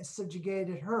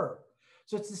subjugated her.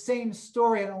 So it's the same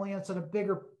story, and only it's on a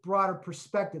bigger, broader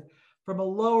perspective. From a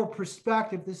lower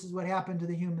perspective, this is what happened to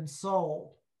the human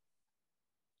soul.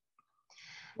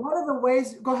 One of the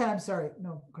ways, go ahead, I'm sorry.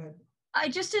 No, go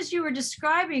ahead. Just as you were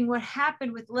describing what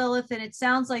happened with Lilith, and it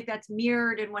sounds like that's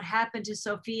mirrored in what happened to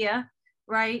Sophia,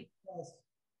 right? Yes.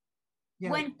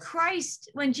 Yes.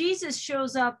 When Jesus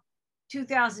shows up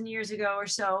 2,000 years ago or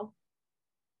so,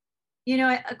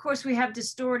 of course we have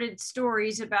distorted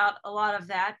stories about a lot of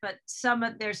that, but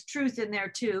there's truth in there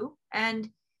too. And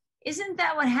isn't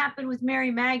that what happened with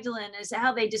Mary Magdalene, is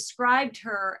how they described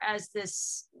her as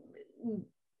this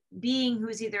being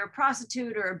who's either a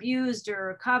prostitute or abused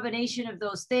or a combination of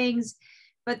those things,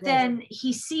 but then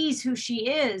he sees who she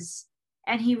is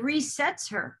and he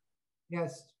resets her.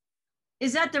 Yes.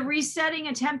 Is that the resetting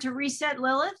attempt to reset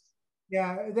Lilith?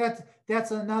 Yeah,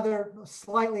 that's another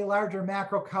slightly larger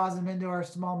macrocosm into our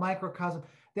small microcosm.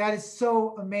 That is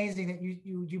so amazing that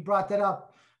you brought that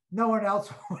up. No one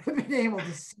else would have been able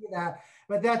to see that,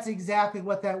 but that's exactly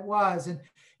what that was. And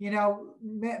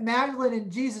Magdalene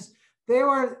and Jesus,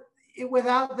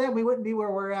 without them, we wouldn't be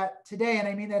where we're at today. And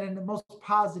I mean that in the most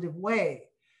positive way.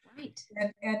 Right.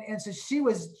 And so she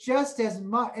was just as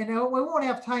much, and we won't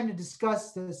have time to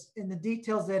discuss this in the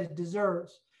details that it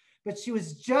deserves, but she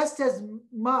was just as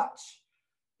much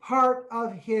part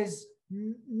of his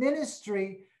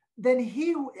ministry than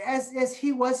as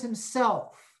he was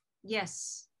himself.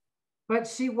 Yes. But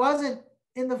she wasn't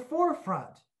in the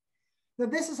forefront. Now,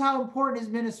 this is how important his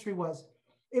ministry was.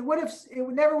 It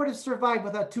never would have survived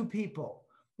without two people.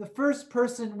 The first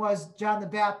person was John the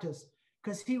Baptist,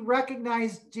 because he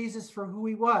recognized Jesus for who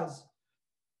he was.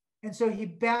 And so he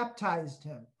baptized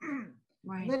him.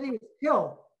 Right. And then he was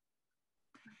killed.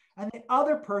 And the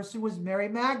other person was Mary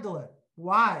Magdalene.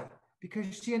 Why? Because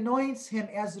she anoints him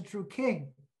as the true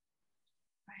king.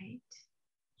 Right.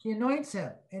 She anoints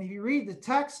him. And if you read the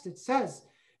text, it says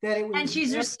that it was... And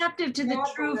she's receptive to the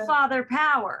true Father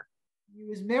power. It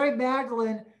was Mary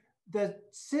Magdalene, the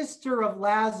sister of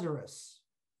Lazarus,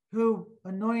 who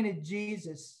anointed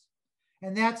Jesus.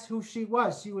 And that's who she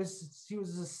was. She was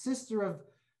a sister of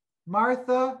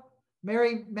Martha,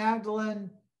 Mary Magdalene,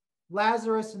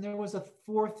 Lazarus, and there was a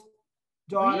fourth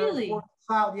daughter, Really? fourth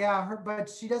child. Yeah, but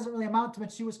she doesn't really amount to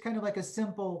much. She was kind of like a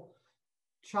simple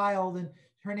child, and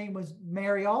her name was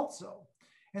Mary also.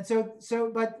 And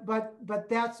but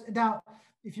that's, now,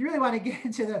 if you really want to get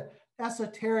into the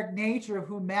esoteric nature of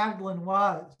who Magdalene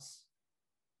was,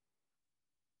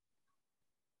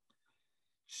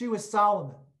 she was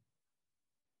Solomon.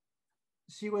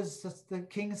 She was the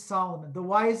King Solomon, the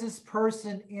wisest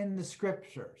person in the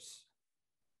scriptures.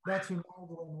 That's who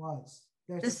Magdalene was.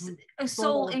 A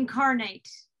soul incarnate.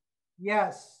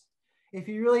 Yes. If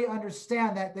you really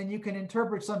understand that, then you can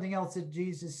interpret something else that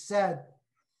Jesus said.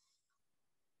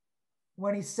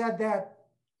 When he said that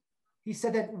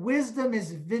wisdom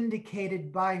is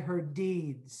vindicated by her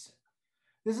deeds.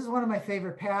 This is one of my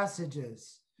favorite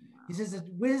passages. He says that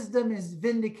wisdom is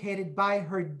vindicated by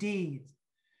her deeds.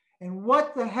 And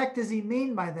what the heck does he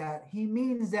mean by that? He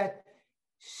means that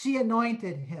she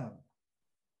anointed him.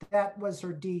 That was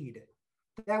her deed.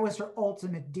 That was her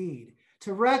ultimate deed,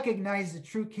 to recognize the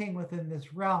true king within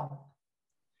this realm.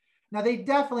 Now, they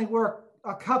definitely were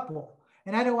a couple,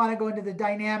 and I don't want to go into the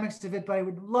dynamics of it, but I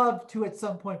would love to at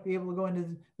some point be able to go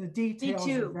into the details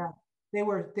of that. They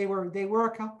were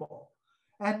a couple,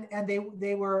 and they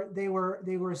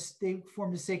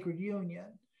formed a sacred union.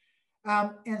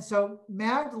 And so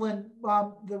Magdalene,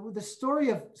 the story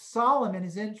of Solomon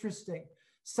is interesting.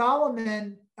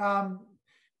 Solomon,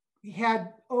 he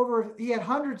had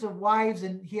hundreds of wives,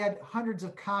 and he had hundreds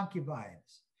of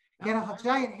concubines. He had a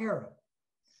giant harem,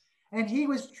 and he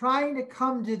was trying to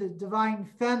come to the divine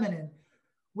feminine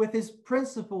with his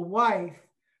principal wife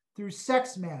through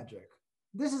sex magic.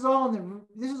 This is all in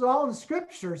the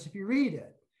scriptures if you read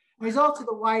it. And he's also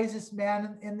the wisest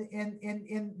man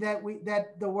in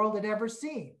that the world had ever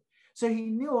seen. So he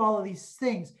knew all of these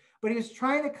things, but he was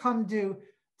trying to come to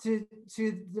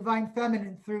divine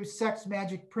feminine through sex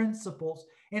magic principles.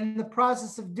 And in the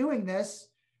process of doing this,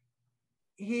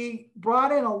 he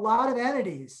brought in a lot of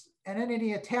entities and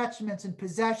entity attachments and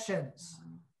possessions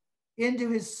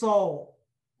into his soul.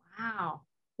 Wow.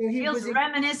 So he feels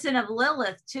reminiscent of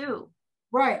Lilith too.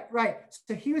 Right.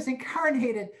 So he was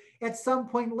incarnated at some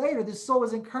point later. The soul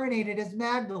was incarnated as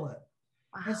Magdalene.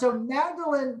 Wow. And so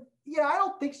Magdalene, I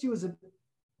don't think she was a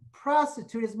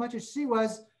prostitute as much as she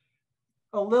was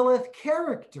a Lilith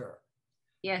character.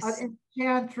 Yes. An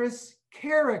enchantress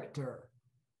character.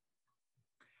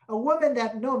 A woman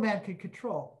that no man could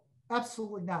control.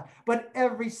 Absolutely not. But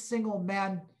every single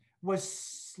man was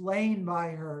slain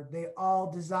by her. They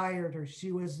all desired her.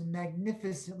 She was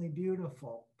magnificently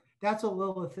beautiful. That's what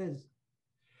Lilith is.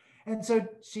 And so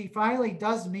she finally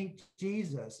does meet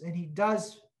Jesus, and he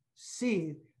does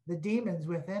see the demons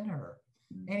within her.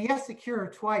 And he has to cure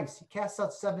her twice. He casts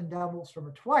out 7 devils from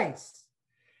her twice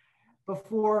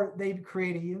before they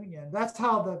create a union. That's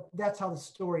how the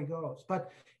story goes.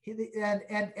 But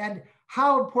and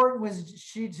how important was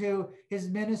she to his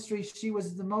ministry? She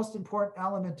was the most important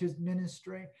element to his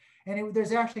ministry. And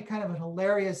there's actually kind of a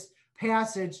hilarious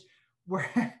passage where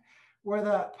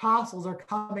the apostles are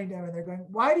coming to him and they're going,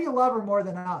 "Why do you love her more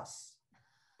than us?"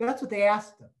 That's what they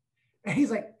asked him. And he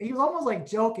was almost like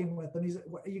joking with them. He's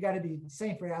like, "You got to be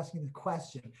insane for asking the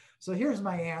question." So here's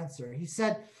my answer. He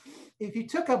said, if you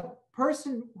took a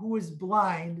person who was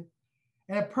blind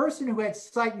and a person who had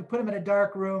sight, you put them in a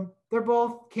dark room, they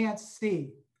both can't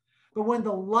see. But when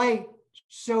the light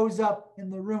shows up in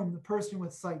the room, the person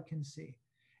with sight can see.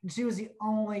 And she was the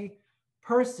only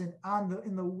person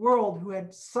in the world who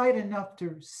had sight enough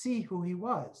to see who he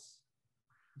was.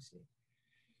 You see.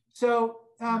 So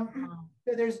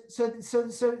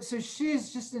so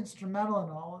she's just instrumental in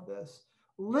all of this.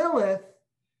 Lilith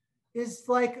is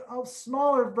like a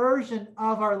smaller version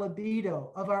of our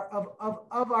libido, of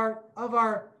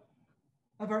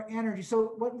our energy.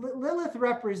 So what Lilith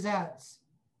represents,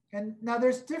 and now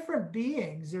there's different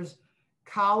beings. There's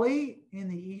Kali in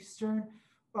the Eastern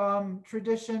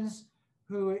traditions,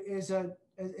 who is an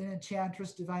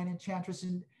enchantress, divine enchantress,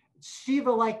 and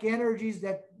Shiva-like energies.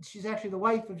 That she's actually the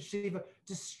wife of Shiva.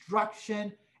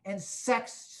 Destruction and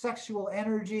sexual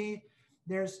energy.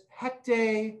 There's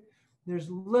Hecate. There's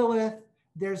Lilith.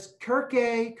 There's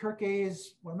Kirke. Kirke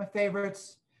is one of my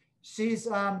favorites. She's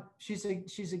a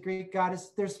Greek goddess.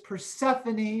 There's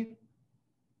Persephone,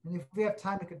 and if we have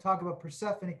time, we can talk about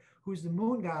Persephone, who's the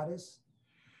moon goddess.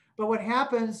 But what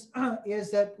happens is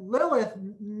that Lilith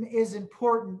is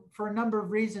important for a number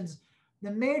of reasons. The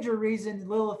major reason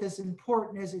Lilith is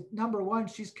important is, number one,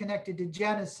 she's connected to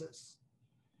Genesis.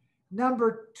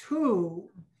 Number two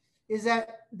is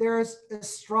that there's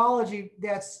astrology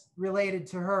that's related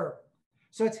to her.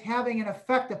 So it's having an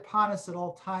effect upon us at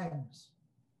all times.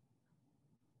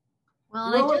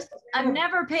 Well, I've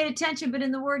never paid attention, but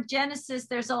in the word Genesis,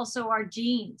 there's also our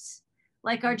genes.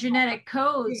 Like our genetic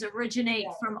codes originate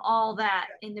from all that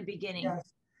in the beginning. Yes.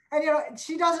 And, you know,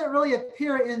 she doesn't really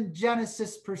appear in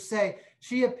Genesis per se.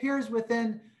 She appears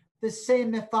within the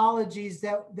same mythologies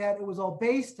that it was all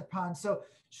based upon. So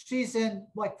she's in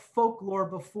like folklore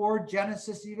before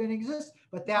Genesis even exists,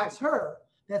 but that's her.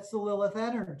 That's the Lilith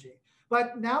energy.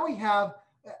 But now we have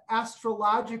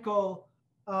astrological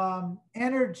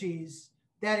energies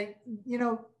that, you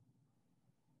know,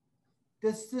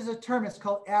 this is a term, it's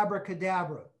called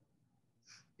abracadabra.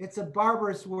 It's a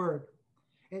barbarous word.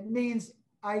 It means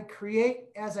I create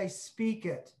as I speak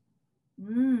it.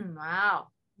 Wow.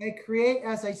 I create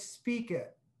as I speak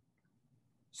it.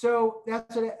 So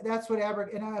that's what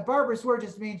and a barbarous word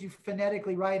just means you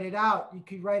phonetically write it out. You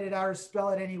can write it out or spell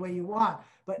it any way you want.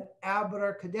 But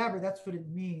abracadabra, that's what it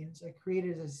means. I create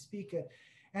it as I speak it.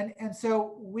 And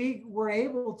so we were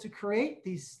able to create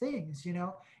these things, you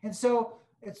know. And so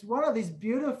it's one of these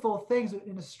beautiful things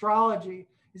in astrology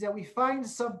is that we find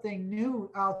something new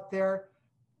out there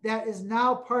that is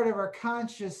now part of our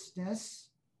consciousness,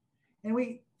 and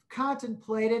we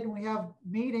contemplate it, and we have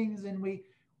meetings, and we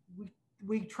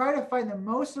try to find the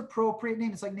most appropriate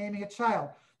name. It's like naming a child,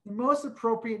 the most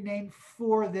appropriate name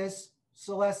for this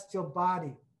celestial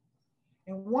body.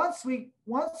 And once we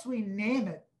name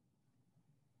it,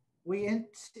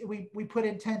 we put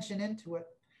intention into it.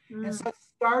 And so it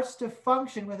starts to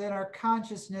function within our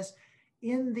consciousness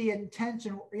in the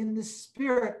intention, in the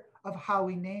spirit of how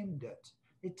we named it.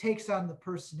 It takes on the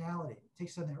personality, it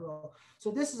takes on that role. So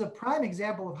this is a prime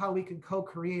example of how we can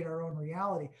co-create our own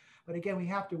reality. But again, we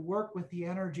have to work with the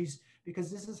energies, because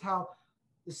this is how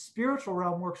the spiritual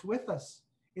realm works with us.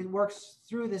 It works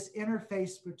through this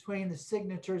interface between the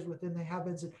signatures within the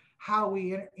heavens and how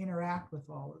we interact with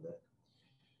all of it.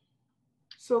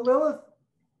 So Lilith,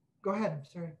 go ahead,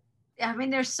 sorry. I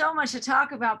mean, there's so much to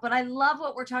talk about, but I love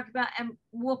what we're talking about, and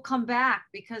we'll come back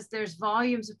because there's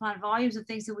volumes upon volumes of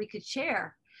things that we could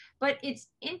share. But it's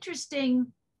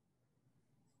interesting.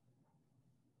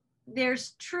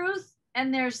 There's truth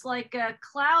and there's like a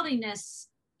cloudiness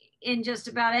in just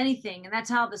about anything. And that's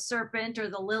how the serpent or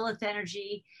the Lilith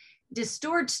energy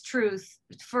distorts truth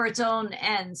for its own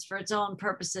ends, for its own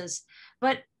purposes.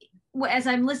 But as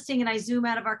I'm listening and I zoom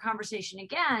out of our conversation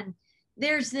again,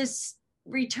 there's this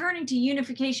returning to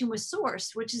unification with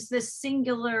source, which is this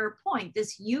singular point,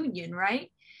 this union,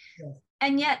 right? Yes.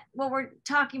 And yet what we're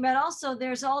talking about also,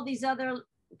 there's all these other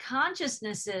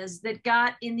consciousnesses that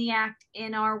got in the act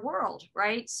in our world,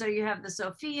 right? So you have the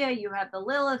Sophia, you have the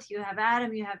Lilith, you have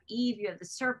Adam, you have Eve, you have the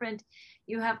serpent,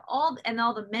 you have all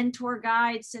the mentor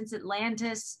guides since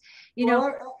Atlantis, you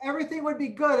know. Everything would be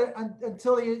good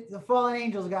until the fallen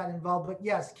angels got involved, but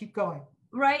yes, keep going.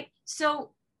 Right. So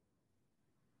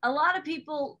a lot of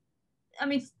people, I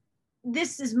mean,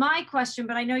 this is my question,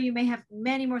 but I know you may have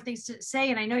many more things to say.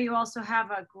 And I know you also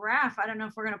have a graph. I don't know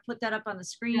if we're going to put that up on the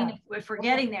screen if we're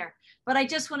getting there. But I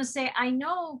just want to say, I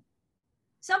know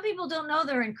some people don't know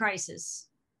they're in crisis.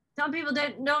 Some people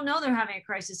don't know they're having a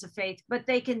crisis of faith, but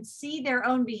they can see their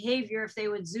own behavior if they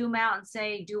would zoom out and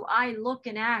say, do I look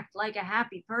and act like a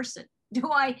happy person? Do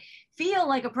I feel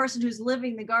like a person who's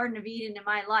living the Garden of Eden in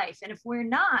my life? And if we're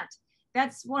not,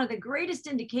 that's one of the greatest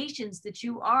indications that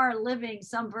you are living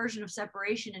some version of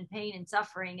separation and pain and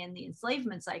suffering and the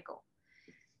enslavement cycle.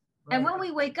 Right. And when we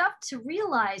wake up to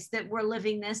realize that we're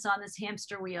living this on this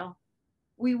hamster wheel,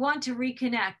 we want to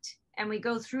reconnect, and we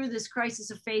go through this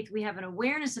crisis of faith. We have an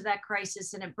awareness of that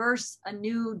crisis, and it bursts a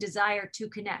new desire to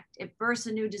connect. It bursts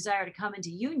a new desire to come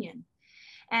into union.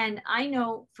 And I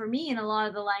know for me, in a lot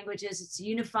of the languages, it's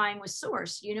unifying with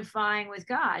source, unifying with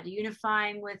God,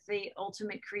 unifying with the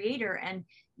ultimate creator, and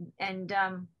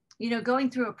you know, going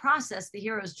through a process, the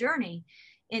hero's journey,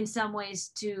 in some ways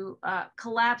to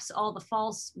collapse all the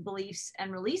false beliefs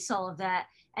and release all of that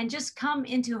and just come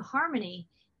into harmony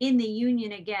in the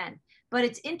union again. But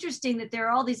it's interesting that there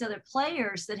are all these other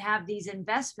players that have these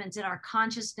investments in our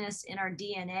consciousness, in our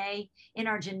DNA, in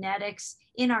our genetics,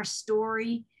 in our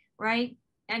story, right?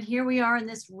 And here we are in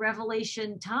this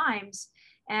revelation times.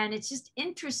 And it's just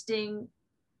interesting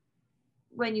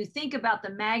when you think about the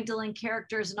Magdalene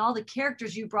characters and all the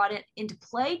characters you brought into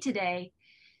play today.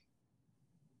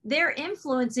 They're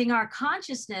influencing our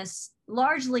consciousness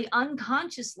largely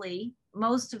unconsciously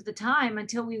most of the time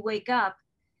until we wake up.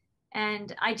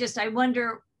 And I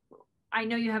wonder, I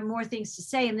know you have more things to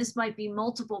say, and this might be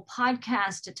multiple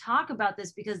podcasts to talk about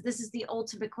this, because this is the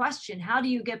ultimate question. How do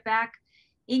you get back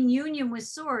in union with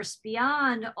source,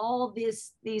 beyond all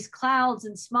these clouds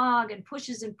and smog and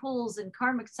pushes and pulls and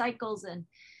karmic cycles. And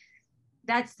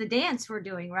that's the dance we're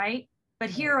doing, right? But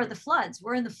here are the floods.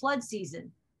 We're in the flood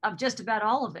season of just about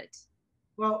all of it.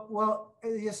 Well,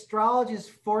 the astrology is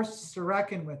forced us to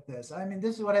reckon with this. I mean,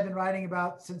 this is what I've been writing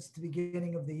about since the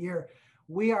beginning of the year.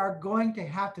 We are going to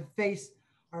have to face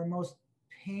our most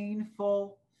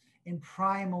painful and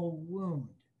primal wound,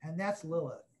 and that's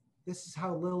Lilith. This is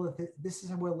how Lilith, this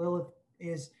is where Lilith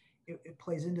is, it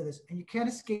plays into this, and you can't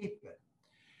escape it.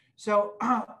 So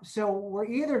we're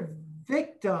either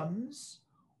victims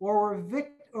or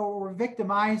we're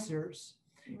victimizers.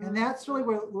 And that's really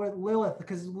where Lilith,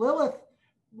 because Lilith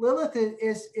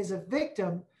is a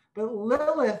victim, but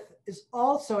Lilith is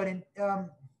also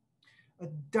a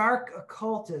dark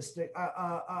occultist.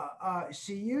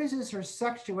 She uses her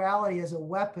sexuality as a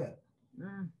weapon.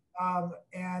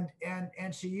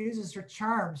 And she uses her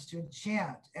charms to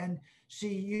enchant, and she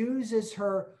uses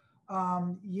her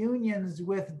unions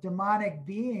with demonic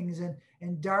beings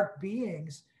and dark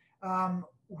beings,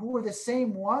 who are the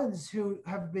same ones who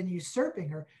have been usurping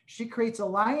her. She creates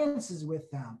alliances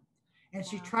with them, and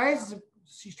she tries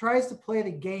to play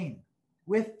the game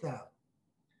with them.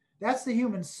 That's the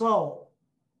human soul.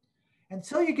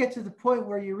 Until you get to the point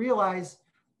where you realize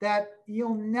that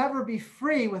you'll never be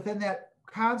free within that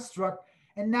construct,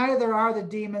 and neither are the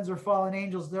demons or fallen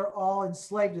angels. They're all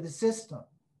enslaved to the system.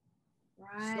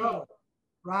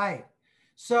 Right.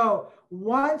 So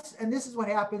once, and this is what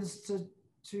happens to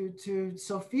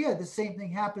Sophia. The same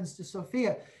thing happens to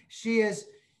Sophia. She is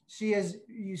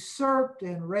usurped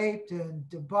and raped and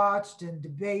debauched and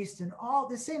debased, and all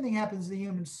the same thing happens to the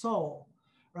human soul,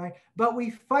 right? But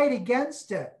we fight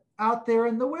against it out there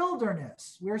in the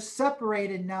wilderness. We're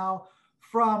separated now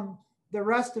from the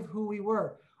rest of who we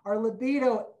were. Our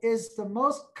libido is the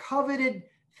most coveted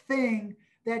thing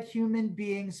that human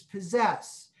beings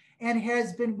possess, and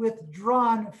has been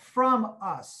withdrawn from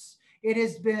us. It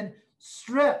has been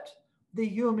stripped, the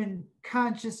human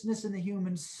consciousness and the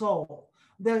human soul.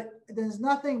 There's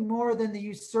nothing more than the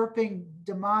usurping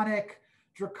demonic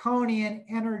draconian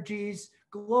energies,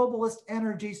 globalist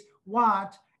energies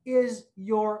want is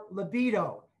your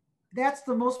libido. That's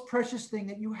the most precious thing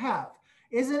that you have.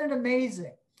 Isn't it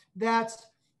amazing that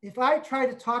if I try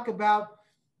to talk about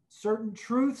certain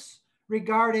truths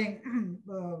regarding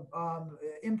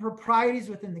improprieties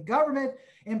within the government,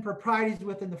 improprieties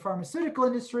within the pharmaceutical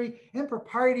industry,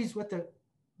 improprieties with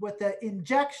the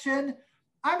injection,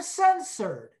 I'm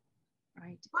censored.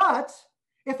 Right. But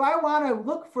if I want to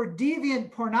look for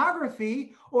deviant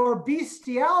pornography or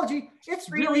bestiality, it's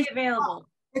freely available.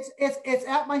 It's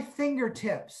at my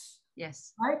fingertips.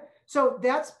 Yes. Right. So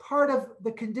that's part of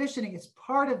the conditioning. It's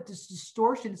part of this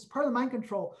distortion. It's part of the mind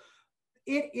control.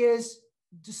 It is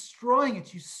destroying,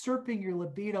 it's usurping your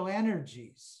libido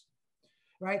energies,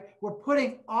 right? We're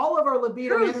putting all of our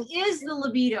libido truth is the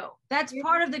libido. That's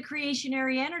part of the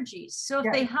creationary energies. So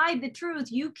if they hide the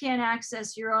truth, you can't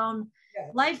access your own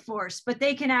life force, but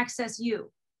they can access you.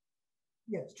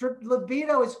 Yes,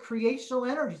 libido is creational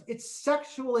energies. It's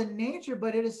sexual in nature,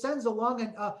 but it ascends along,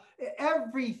 and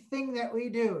everything that we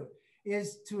do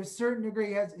is to a certain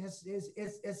degree has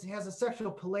a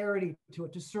sexual polarity to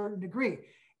it to a certain degree.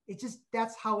 It just,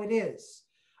 that's how it is.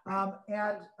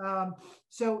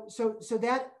 So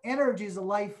that energy is a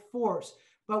life force.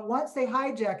 But once they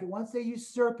hijack it, once they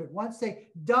usurp it, once they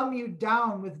dumb you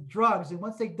down with drugs, and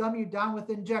once they dumb you down with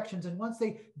injections, and once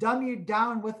they dumb you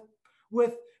down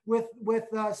with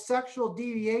sexual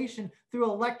deviation through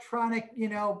electronic,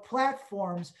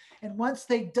 platforms, and once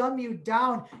they dumb you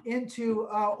down into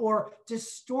or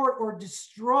distort or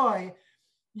destroy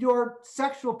your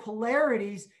sexual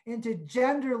polarities into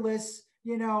genderless,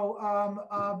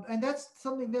 and that's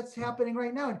something that's happening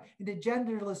right now, into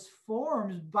genderless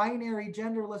forms, binary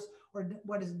genderless, or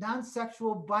what is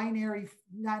non-sexual binary,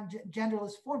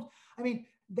 non-genderless forms. I mean,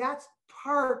 that's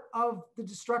part of the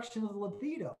destruction of the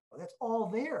libido. That's all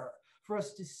there for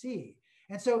us to see.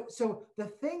 And so the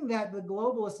thing that the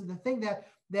globalists and the thing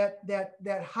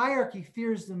that hierarchy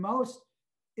fears the most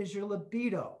is your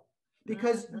libido,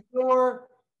 because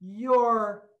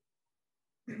your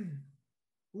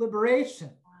liberation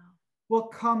will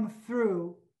come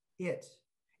through it.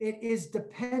 It is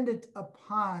dependent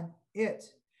upon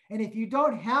it. And if you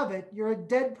don't have it, you're a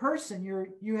dead person.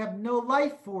 You have no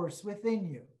life force within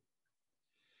you.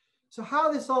 So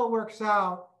how this all works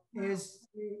out is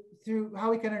through, how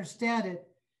we can understand it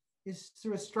is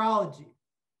through astrology.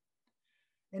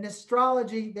 In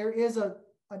astrology, there is an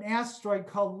asteroid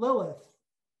called Lilith.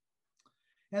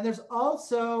 And there's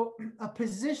also a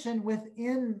position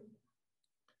within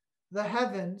the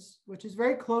heavens, which is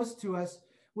very close to us,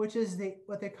 which is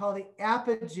what they call the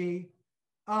apogee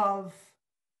of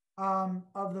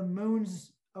the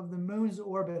moon's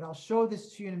orbit. I'll show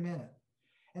this to you in a minute.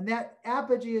 And that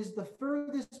apogee is the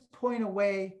furthest point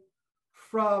away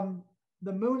from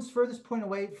the moon's furthest point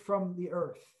away from the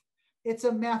Earth. It's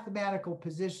a mathematical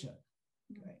position,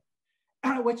 okay,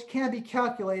 which can be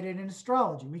calculated in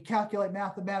astrology. We calculate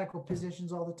mathematical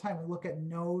positions all the time. We look at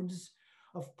nodes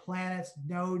of planets,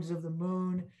 nodes of the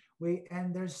moon.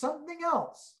 And there's something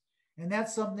else, and that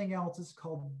something else is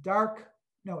called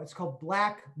it's called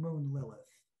black moon Lilith.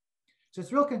 So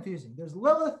it's real confusing. There's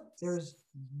Lilith, there's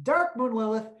dark moon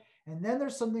Lilith, and then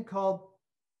there's something called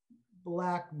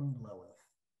black moon Lilith.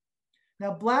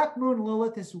 Now, black moon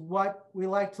Lilith is what we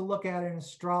like to look at in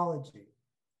astrology,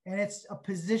 and it's a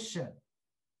position,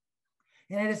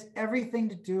 and it has everything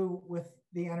to do with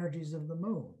the energies of the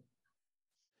moon.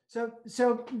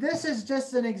 So this is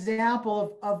just an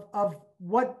example of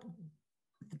what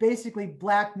basically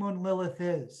black moon Lilith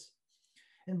is.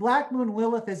 And black moon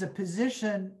Lilith is a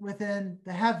position within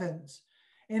the heavens,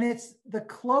 and it's the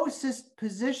closest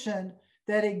position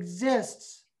that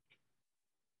exists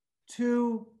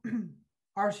to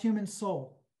our human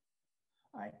soul.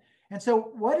 Right? And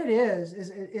so what it is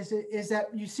that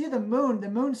you see the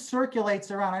moon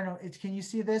circulates around. I don't know, can you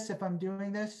see this if I'm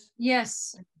doing this?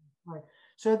 Yes. Right.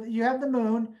 So you have the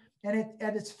moon, and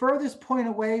at its furthest point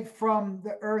away from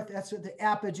the Earth, that's what the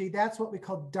apogee, that's what we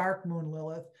call dark moon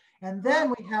Lilith. And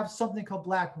then we have something called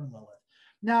black moon Lilith.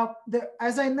 Now,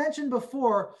 as I mentioned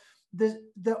before,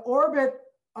 the orbit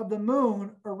of the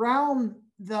moon around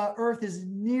the Earth is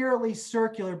nearly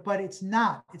circular, but it's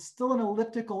not. It's still an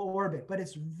elliptical orbit, but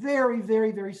it's very,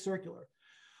 very, very circular.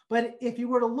 But if you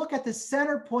were to look at the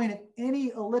center point of any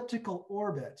elliptical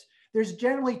orbit, there's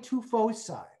generally two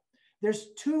foci.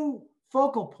 There's two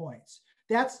focal points.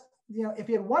 That's, if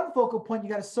you had one focal point, you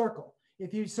got a circle.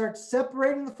 If you start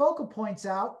separating the focal points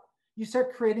out, you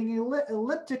start creating an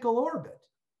elliptical orbit.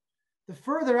 The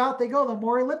further out they go, the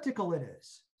more elliptical it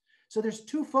is. So there's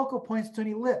two focal points to an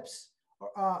ellipse,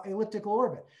 elliptical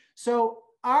orbit. So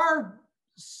our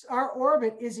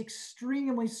orbit is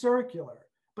extremely circular,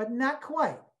 but not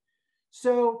quite.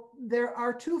 So there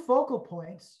are two focal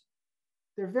points.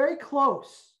 They're very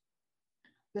close.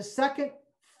 The second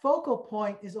focal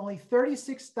point is only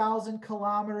 36,000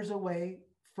 kilometers away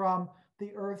from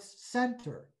the Earth's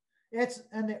center.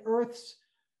 And the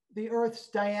Earth's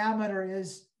diameter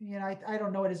is, I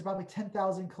don't know, it is probably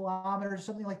 10,000 kilometers,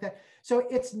 something like that. So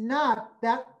it's not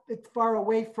that far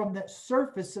away from the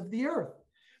surface of the Earth.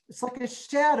 It's like a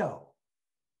shadow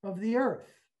of the Earth.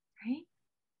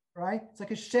 Right? It's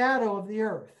like a shadow of the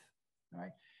Earth.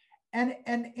 Right? And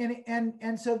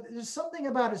so there's something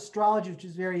about astrology which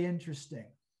is very interesting.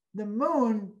 The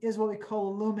moon is what we call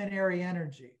a luminary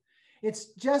energy. It's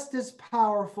just as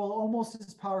powerful, almost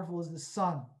as powerful as the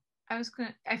sun.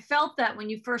 I felt that when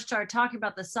you first started talking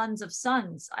about the sons of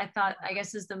suns. I thought, I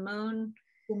guess, is the moon.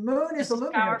 The moon is a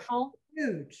luminary. Powerful.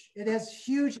 Huge. It has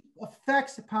huge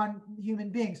effects upon human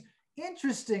beings.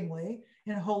 Interestingly,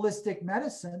 in holistic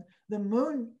medicine, the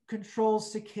moon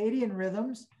controls circadian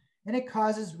rhythms, and it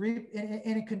causes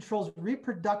it controls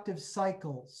reproductive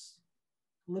cycles,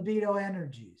 libido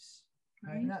energies.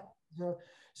 Right?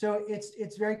 So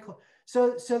it's very close.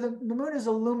 So the moon is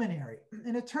a luminary,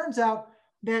 and it turns out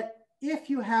that if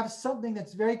you have something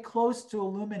that's very close to a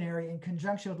luminary in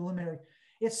conjunction with a luminary,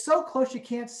 it's so close you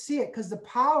can't see it because the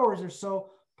powers are so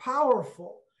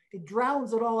powerful. It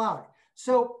drowns it all out.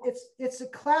 So it's a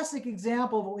classic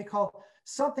example of what we call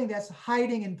something that's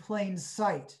hiding in plain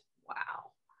sight.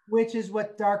 Wow. Which is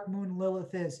what dark moon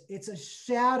Lilith is. It's a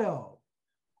shadow.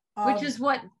 Which is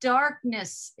what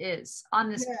darkness is on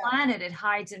this planet. It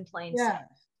hides in plain sight.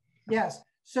 Yes.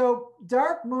 So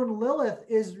dark moon Lilith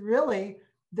is really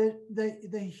the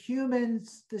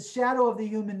shadow of the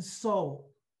human soul,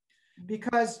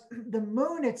 because the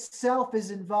moon itself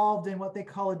is involved in what they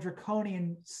call a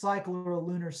draconian cycle or a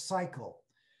lunar cycle.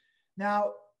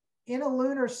 Now, in a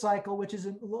lunar cycle, which is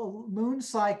a lunar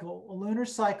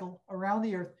cycle around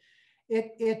the Earth,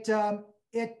 it's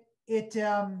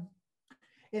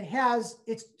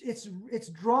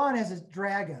drawn as a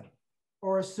dragon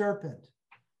or a serpent,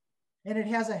 and it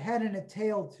has a head and a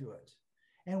tail to it.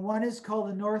 And one is called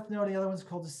the north node, the other one's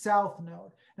called the south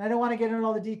node. And I don't want to get into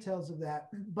all the details of that,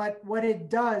 but what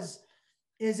it does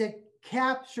is it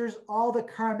captures all the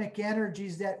karmic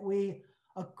energies that we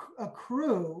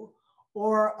accrue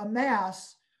or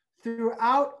amass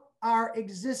throughout our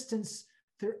existence,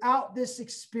 throughout this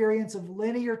experience of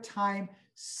linear time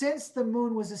since the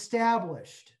moon was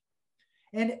established.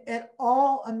 And it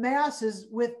all amasses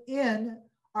within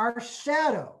our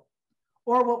shadow,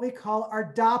 or what we call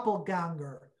our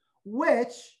doppelganger,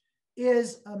 which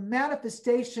is a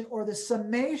manifestation or the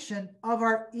summation of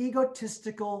our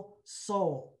egotistical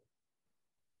soul.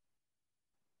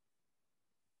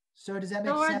 So does that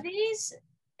make sense? So are these,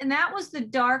 and that was the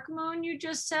dark moon you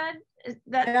just said?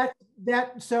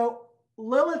 So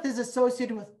Lilith is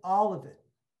associated with all of it.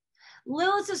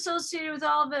 Lilith's associated with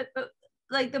all of it, but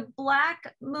like the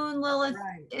black moon Lilith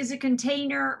is a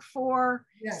container for,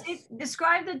 yes.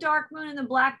 Describe the dark moon and the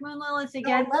black moon Lilith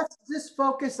again. No, let's just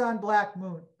focus on black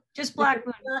moon. Just black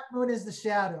moon. Black moon is the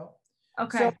shadow.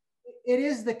 Okay. So it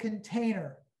is the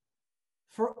container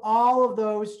for all of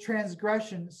those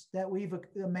transgressions that we've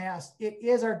amassed. It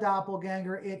is our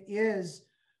doppelganger. It is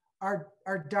our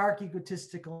dark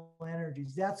egotistical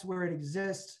energies. That's where it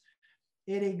exists.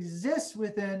 It exists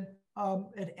within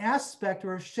an aspect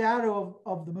or a shadow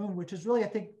of the moon, which is really, I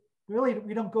think, really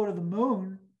we don't go to the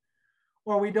moon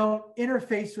or we don't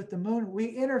interface with the moon.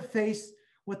 We interface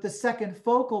with the second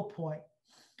focal point.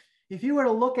 If you were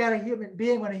to look at a human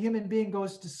being when a human being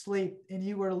goes to sleep, and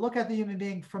you were to look at the human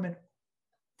being from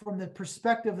the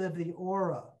perspective of the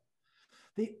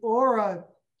aura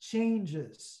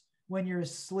changes when you're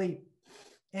asleep,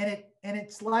 and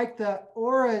it's like the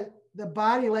aura, the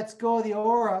body lets go of the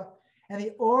aura, and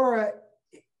the aura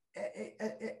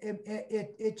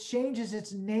it changes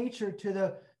its nature to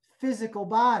the physical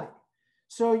body.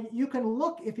 So you can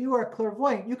look, if you are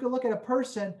clairvoyant, you can look at a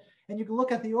person and you can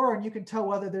look at the aura and you can tell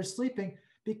whether they're sleeping,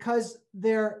 because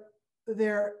their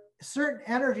certain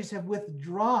energies have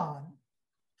withdrawn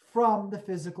from the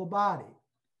physical body.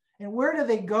 And where do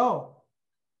they go?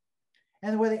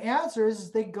 And where the answer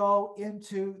is they go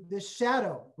into the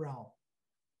shadow realm.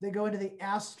 They go into the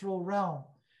astral realm,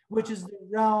 which is the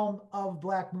realm of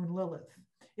Black Moon Lilith.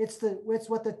 It's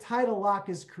what the tidal lock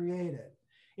has created.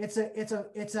 It's an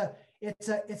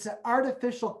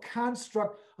artificial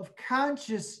construct of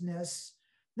consciousness,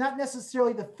 not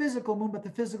necessarily the physical moon, but the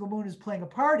physical moon is playing a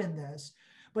part in this,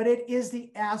 but it is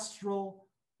the astral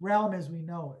realm as we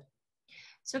know it.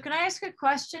 So can I ask a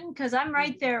question? Because I'm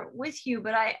right there with you,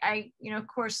 but I of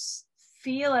course,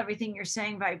 feel everything you're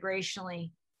saying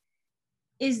vibrationally.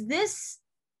 Is this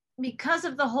because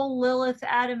of the whole Lilith,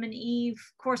 Adam and Eve?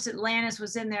 Of course, Atlantis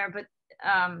was in there, but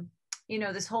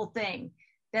this whole thing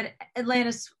that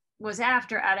Atlantis was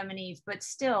after Adam and Eve, but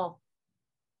still,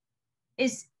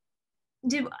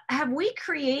 have we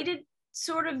created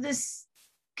sort of this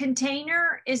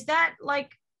container? Is that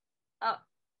like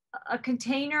a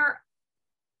container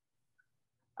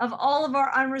of all of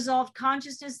our unresolved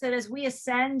consciousness that as we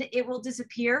ascend, it will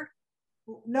disappear?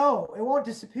 No, it won't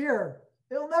disappear.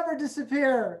 It'll never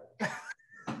disappear.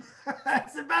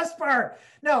 That's the best part.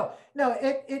 No,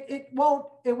 it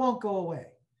won't go away.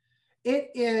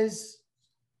 It is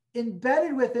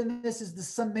embedded within this is the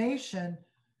summation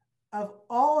of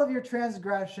all of your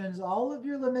transgressions, all of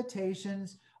your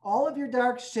limitations, all of your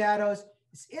dark shadows.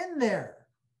 It's in there.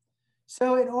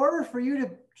 So in order for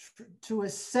you to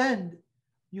ascend,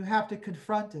 you have to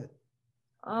confront it.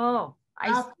 Oh,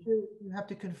 you have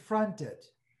to confront it.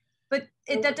 But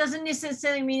that doesn't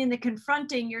necessarily mean in the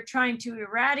confronting you're trying to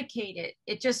eradicate it.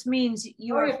 It just means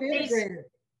you have to integrate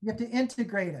it. You have to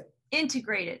integrate it.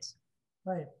 Integrate it.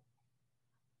 Right.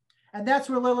 And that's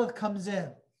where Lilith comes in.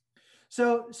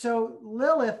 So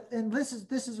Lilith, and this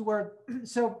is where,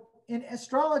 so in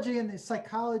astrology and the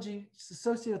psychology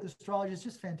associated with astrology is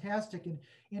just fantastic and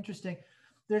interesting.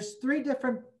 There's 3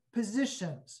 different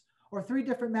positions or 3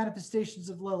 different manifestations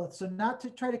of Lilith. So not to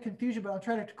try to confuse you, but I'll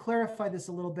try to clarify this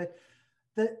a little bit.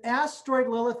 The asteroid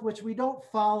Lilith, which we don't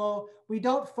follow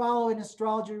in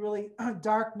astrology really,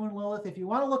 dark moon Lilith. If you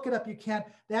want to look it up, you can.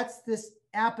 That's this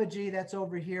apogee that's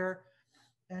over here.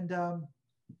 And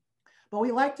but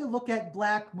we like to look at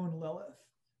Black Moon Lilith.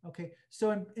 Okay,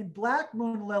 so in Black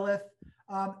Moon Lilith,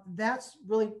 that's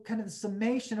really kind of the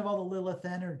summation of all the Lilith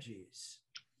energies.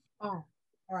 Oh.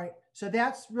 All right, so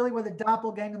that's really where the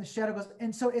doppelganger and the shadow goes.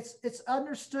 And so it's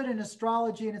understood in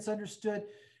astrology, and it's understood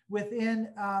within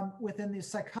the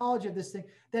psychology of this thing,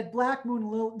 that Black Moon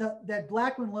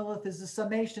Lilith is the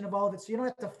summation of all of it. So you don't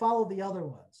have to follow the other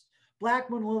ones. Black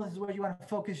Moon Lilith is where you want to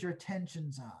focus your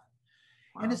attentions on.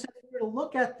 Wow. And so if we were to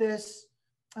look at this,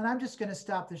 and I'm just going to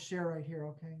stop the share right here,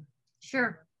 okay?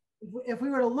 Sure. If we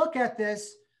were to look at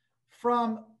this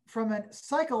from a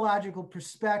psychological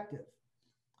perspective,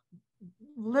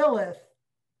 Lilith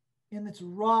in its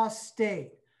raw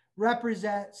state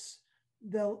represents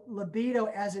the libido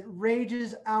as it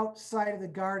rages outside of the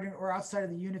garden or outside of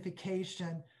the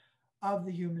unification of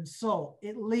the human soul.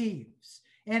 It leaves,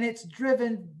 and it's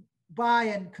driven by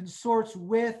and consorts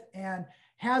with and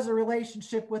has a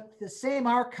relationship with the same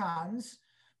archons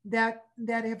that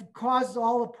have caused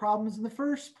all the problems in the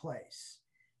first place,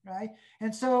 right?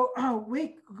 And so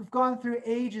we've gone through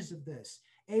ages of this,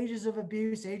 ages of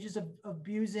abuse, ages of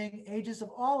abusing, ages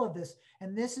of all of this.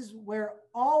 And this is where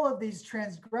all of these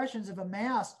transgressions have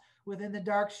amassed within the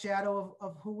dark shadow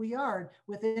of who we are,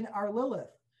 within our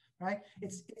Lilith, right?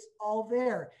 It's all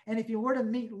there. And if you were to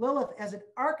meet Lilith as an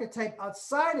archetype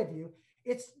outside of you,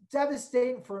 it's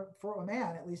devastating for a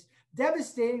man, at least,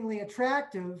 devastatingly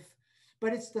attractive,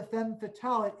 but it's the femme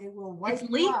fatale. It will wipe It's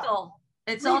you out. lethal.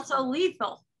 It's also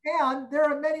lethal. And there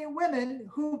are many women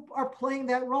who are playing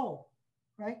that role,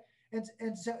 right?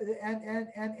 And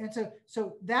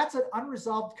so that's an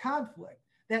unresolved conflict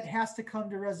that has to come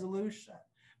to resolution.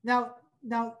 Now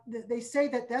they say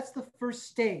that that's the first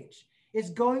stage, is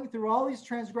going through all these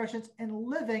transgressions and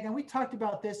living. And we talked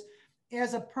about this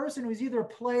as a person who's either a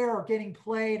player or getting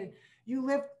played. And you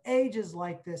live ages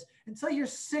like this until you're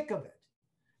sick of it.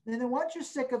 And then once you're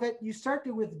sick of it, you start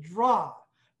to withdraw.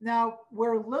 Now,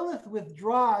 where Lilith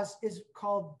withdraws is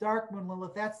called Dark Moon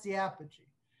Lilith. That's the apogee.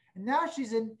 And now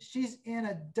she's in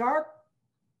a dark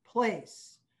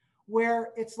place where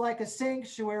it's like a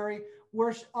sanctuary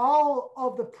where all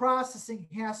of the processing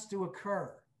has to occur.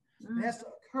 It has to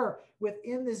occur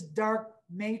within this dark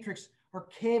matrix or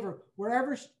cave or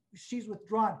wherever she's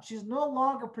withdrawn. She's no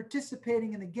longer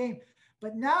participating in the game,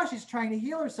 but now she's trying to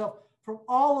heal herself from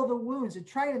all of the wounds and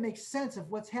trying to make sense of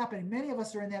what's happening. Many of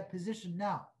us are in that position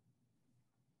now,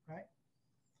 right?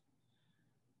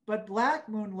 But Black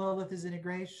Moon Lilith is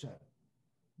integration.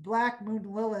 Black Moon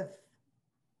Lilith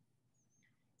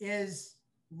is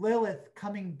Lilith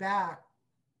coming back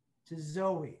to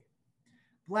Zoe.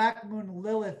 Black Moon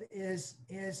Lilith is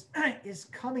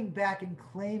coming back and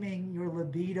claiming your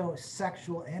libido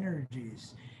sexual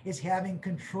energies. It's having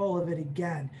control of it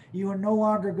again. You are no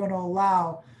longer going to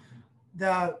allow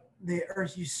the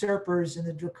earth usurpers and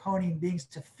the draconian beings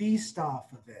to feast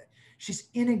off of it. She's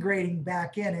integrating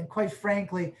back in, and quite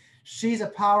frankly, she's a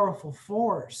powerful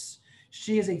force.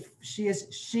 She is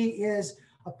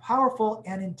a powerful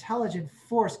and intelligent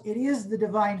force. It is the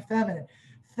divine feminine.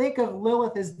 Think of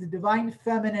Lilith as the divine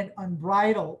feminine,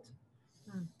 unbridled,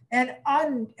 and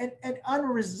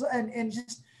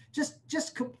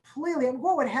just completely. And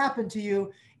what would happen to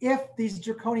you if these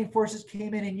draconian forces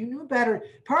came in and you knew better?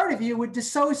 Part of you would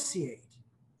dissociate,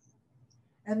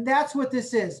 and that's what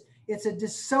this is. It's a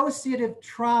dissociative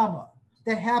trauma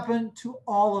that happened to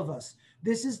all of us.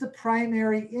 This is the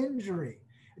primary injury,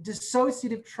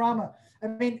 dissociative trauma. I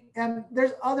mean, and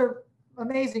there's other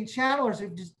amazing channelers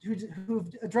who've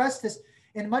addressed this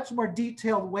in much more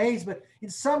detailed ways, but in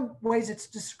some ways it's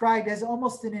described as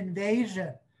almost an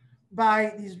invasion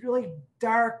by these really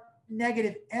dark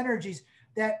negative energies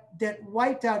that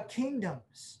wiped out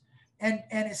kingdoms and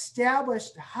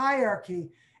established hierarchy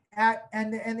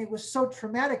and it was so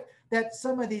traumatic that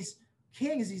some of these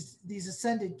kings, these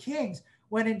ascended kings,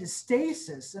 went into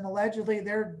stasis, and allegedly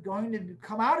they're going to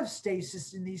come out of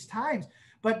stasis in these times.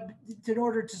 But in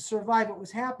order to survive what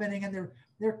was happening, and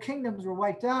their kingdoms were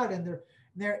wiped out, and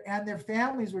their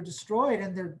families were destroyed,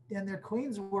 and their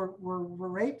queens were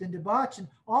raped and debauched, and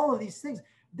all of these things.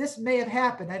 This may have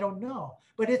happened. I don't know,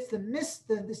 but it's the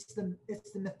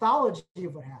mythology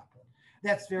of what happened.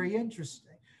 That's very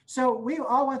interesting. So we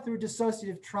all went through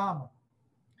dissociative trauma,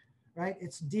 right?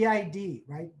 It's DID,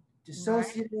 right?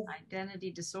 Dissociative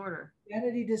identity disorder.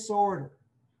 Identity disorder,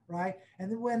 right?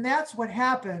 And when that's what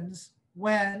happens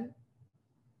when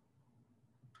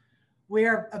we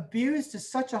are abused to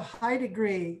such a high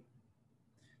degree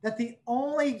that the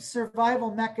only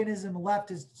survival mechanism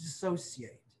left is to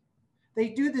dissociate. They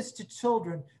do this to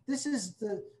children. This is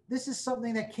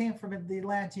something that came from the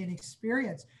Atlantean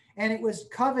experience, and it was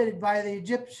coveted by the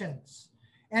Egyptians,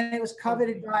 and it was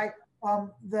coveted by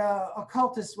the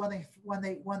occultists when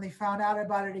they found out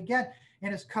about it again,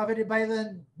 and it's coveted by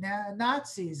the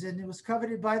Nazis, and it was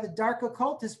coveted by the dark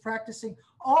occultists practicing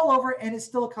all over, and it's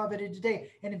still coveted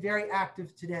today and very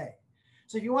active today.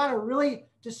 So if you want to really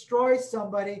destroy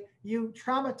somebody, you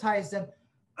traumatize them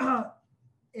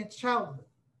in childhood.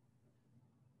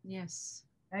 Yes.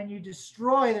 And you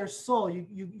destroy their soul.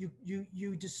 You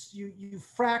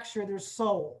fracture their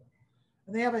soul,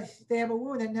 and they have a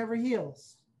wound that never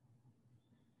heals.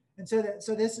 And so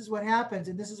this is what happens,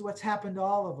 and this is what's happened to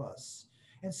all of us.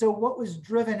 And so what was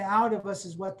driven out of us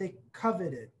is what they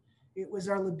coveted. It was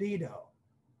our libido.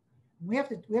 We have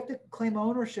to claim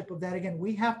ownership of that again.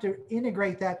 We have to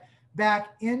integrate that back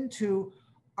into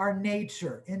our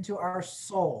nature, into our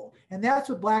soul. And that's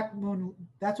what Black Moon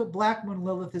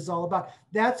Lilith is all about.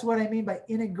 That's what I mean by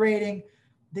integrating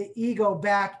the ego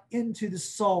back into the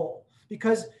soul.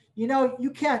 because you know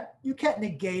you can't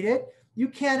negate it. You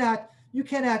cannot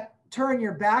turn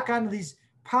your back on these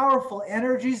powerful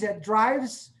energies that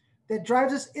drives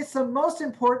us. It's the most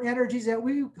important energies that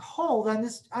we hold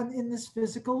in this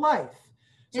physical life.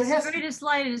 So it's the greatest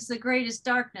light is the greatest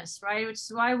darkness, right? Which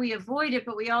is why we avoid it,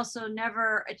 but we also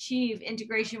never achieve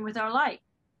integration with our light.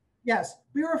 Yes,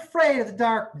 we were afraid of the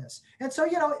darkness. And so,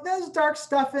 you know, there's dark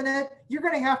stuff in it. You're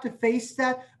going to have to face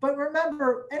that. But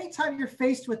remember, anytime you're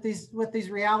faced with these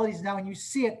realities now and you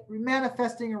see it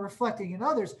manifesting or reflecting in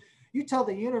others, you tell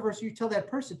the universe, you tell that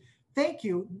person, thank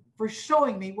you for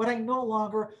showing me what I no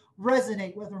longer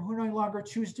resonate with or who no longer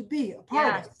choose to be a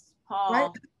part of. Paul, right?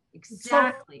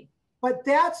 Exactly. So, but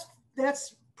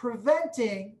that's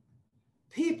preventing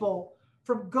people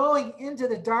from going into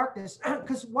the darkness.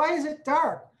 Because why is it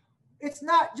dark? It's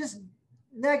not just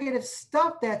negative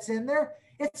stuff that's in there.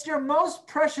 It's your most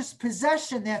precious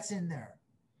possession that's in there.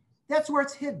 That's where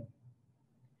it's hidden.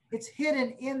 It's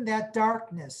hidden in that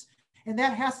darkness. And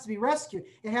that has to be rescued.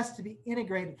 It has to be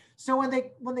integrated. So when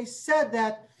they said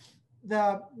that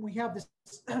we have this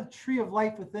tree of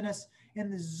life within us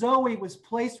and the Zoe was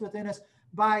placed within us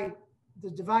by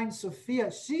the divine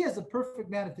Sophia, she is a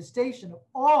perfect manifestation of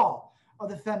all of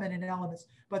the feminine elements.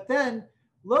 But then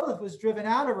Lilith was driven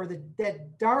out of her.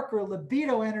 That darker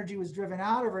libido energy was driven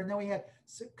out of her. And then we had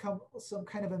some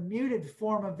kind of a muted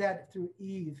form of that through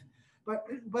Eve.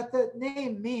 But the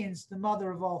name means the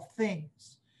mother of all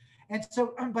things. And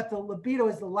so, but the libido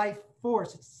is the life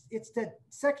force. It's that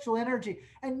sexual energy.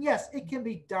 And yes, it can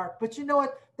be dark, but you know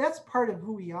what? That's part of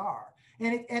who we are.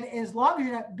 And as long as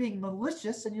you're not being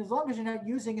malicious and as long as you're not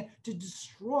using it to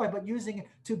destroy, but using it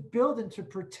to build and to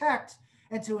protect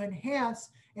and to enhance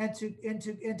and to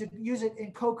use it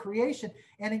in co-creation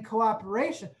and in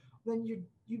cooperation, then you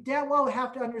damn well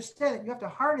have to understand it. You have to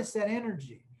harness that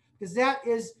energy because that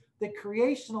is the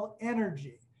creational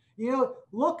energy. You know,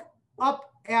 look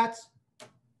up at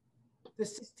the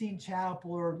Sistine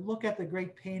Chapel or look at the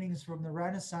great paintings from the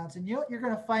Renaissance, and you know what you're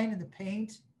going to find in the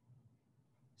paint?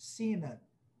 Semen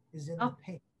is in the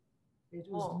paint. It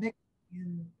was mixed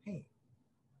in paint.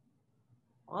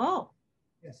 Oh,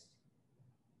 yes,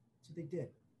 that's what they did.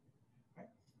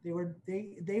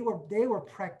 They were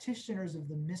practitioners of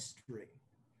the mystery.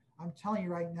 I'm telling you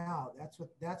right now, that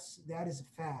is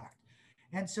a fact.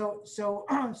 And so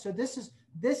this is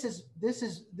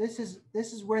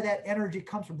where that energy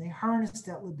comes from. They harness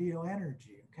that libido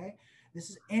energy. Okay,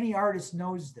 any artist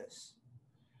knows this,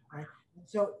 right?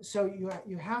 So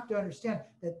you have to understand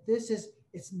that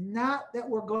it's not that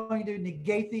we're going to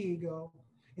negate the ego.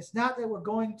 It's not that we're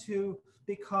going to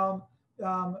become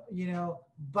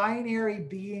binary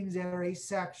beings that are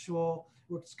asexual.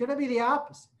 It's going to be the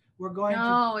opposite. We're going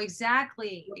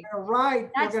exactly. We're gonna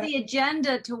That's the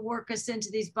agenda, to work us into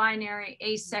these binary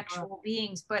asexual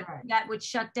beings, but that would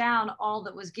shut down all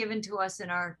that was given to us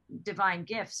in our divine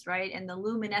gifts, right? And the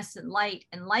luminescent light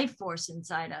and life force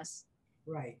inside us.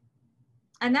 Right.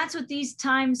 And that's what these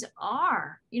times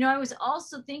are. You know, I was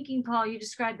also thinking, Paul, you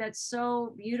described that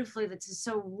so beautifully. That's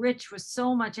so rich with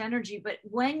so much energy. But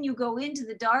when you go into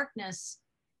the darkness,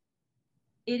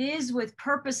 it is with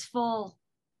purposeful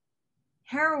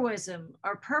heroism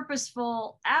or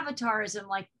purposeful avatarism.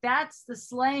 Like that's the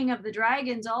slaying of the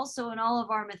dragons also in all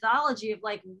of our mythology of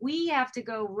like, we have to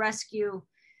go rescue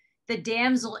the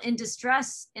damsel in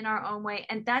distress in our own way.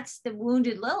 And that's the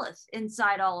wounded Lilith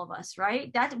inside all of us,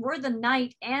 right? That we're the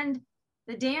knight and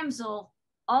the damsel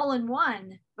all in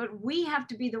one, but we have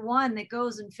to be the one that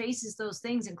goes and faces those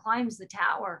things and climbs the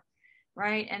tower,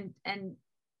 right? And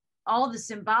all the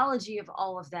symbology of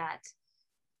all of that.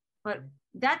 But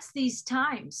that's these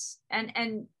times,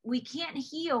 and we can't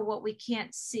heal what we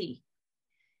can't see.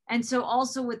 And so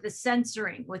also with the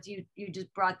censoring, what you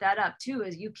just brought that up too,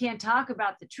 is you can't talk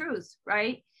about the truth,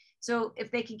 right? So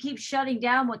if they can keep shutting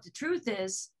down what the truth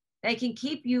is, they can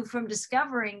keep you from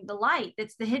discovering the light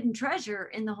that's the hidden treasure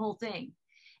in the whole thing.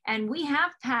 And we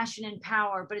have passion and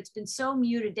power, but it's been so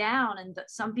muted down. And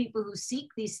some people who seek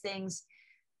these things,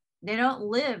 they don't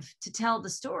live to tell the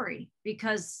story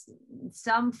because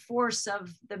some force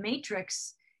of the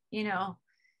matrix,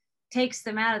 takes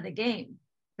them out of the game,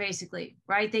 basically,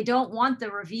 right? They don't want the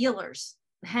revealers,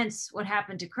 hence what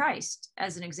happened to Christ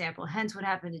as an example, hence what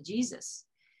happened to Jesus.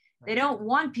 They don't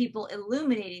want people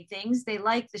illuminating things. They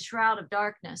like the shroud of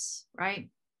darkness, right?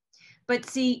 But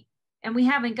see, and we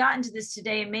haven't gotten to this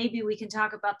today, and maybe we can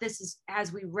talk about this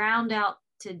as we round out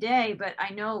today, but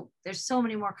I know there's so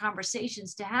many more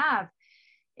conversations to have,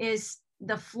 is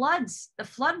the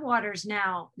floodwaters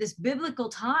now, this biblical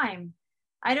time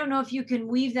I don't know if you can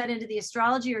weave that into the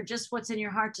astrology or just what's in your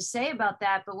heart to say about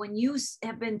that. But when you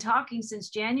have been talking since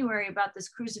January about this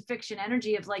crucifixion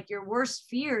energy of like your worst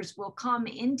fears will come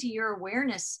into your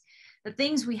awareness, the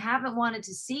things we haven't wanted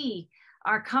to see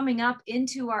are coming up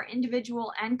into our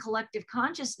individual and collective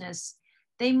consciousness.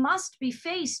 They must be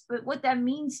faced. But what that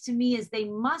means to me is they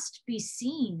must be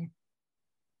seen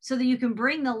so that you can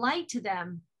bring the light to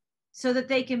them so that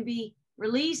they can be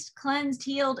released, cleansed,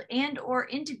 healed, and or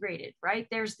integrated, right?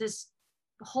 There's this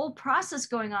whole process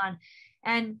going on.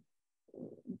 And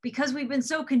because we've been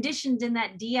so conditioned in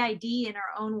that DID in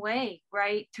our own way,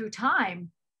 right, through time,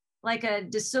 like a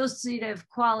dissociative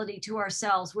quality to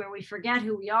ourselves where we forget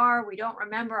who we are, we don't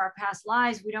remember our past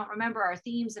lives, we don't remember our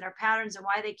themes and our patterns and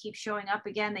why they keep showing up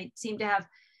again.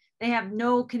 They have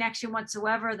no connection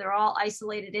whatsoever. They're all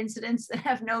isolated incidents that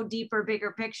have no deeper,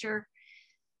 bigger picture.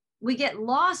 We get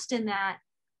lost in that.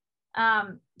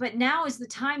 But now is the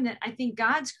time that I think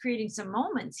God's creating some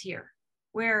moments here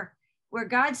where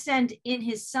God sent in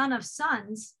his Son of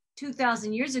Sons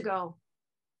 2,000 years ago.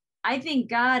 I think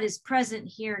God is present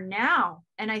here now.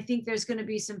 And I think there's going to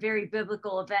be some very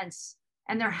biblical events,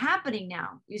 and they're happening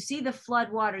now. You see the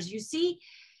flood waters. You see,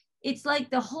 it's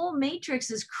like the whole matrix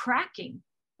is cracking,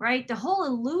 right? The whole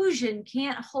illusion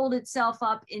can't hold itself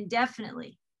up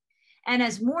indefinitely. And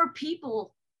as more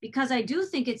people, because I do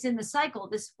think it's in the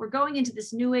cycle, we're going into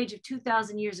this new age of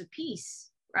 2,000 years of peace,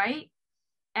 right?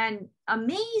 And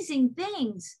amazing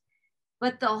things,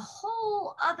 but the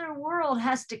whole other world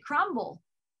has to crumble.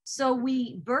 So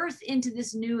we birth into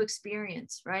this new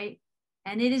experience, right?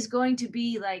 And it is going to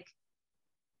be like,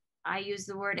 I use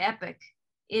the word epic.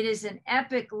 It is an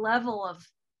epic level of,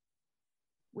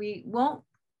 we won't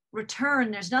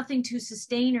return. There's nothing to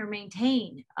sustain or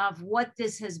maintain of what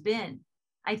this has been.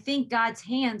 I think God's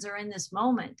hands are in this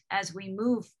moment as we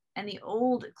move and the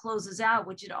old closes out,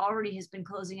 which it already has been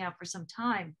closing out for some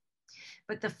time.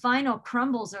 But the final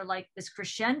crumbles are like this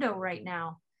crescendo right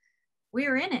now.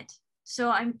 We're in it. So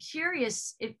I'm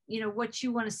curious if, what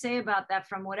you want to say about that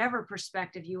from whatever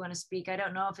perspective you want to speak. I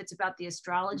don't know if it's about the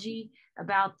astrology,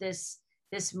 about this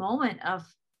moment of,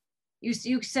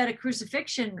 you said a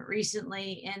crucifixion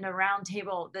recently in a round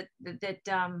table that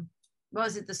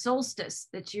was it the solstice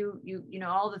that you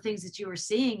all the things that you were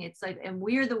seeing, it's like, and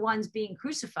we're the ones being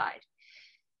crucified.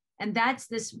 And that's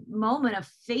this moment of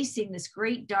facing this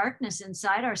great darkness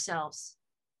inside ourselves,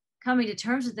 coming to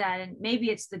terms with that. And maybe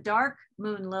it's the dark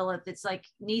moon Lilith that's like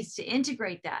needs to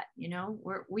integrate that,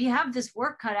 we have this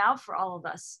work cut out for all of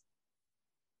us.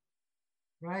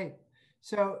 Right.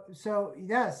 So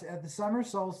yes, at the summer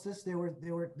solstice, there were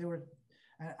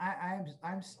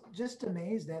I'm just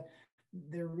amazed that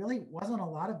there really wasn't a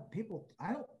lot of people.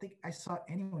 I don't think I saw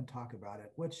anyone talk about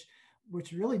it, which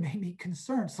really made me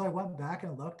concerned. So I went back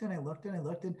and looked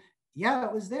and yeah,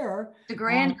 it was there. The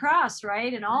Grand Cross,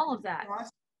 right? And all of that.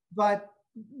 But,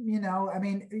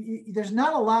 there's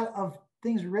not a lot of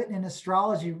things written in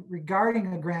astrology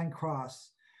regarding a Grand Cross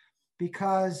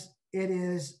because it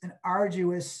is an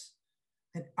arduous,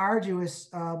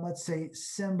 let's say,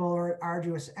 symbol or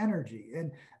arduous energy.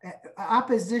 And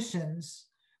oppositions,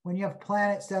 when you have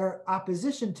planets that are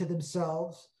opposition to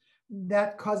themselves,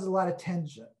 that causes a lot of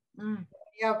tension. Mm.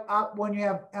 When you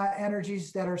have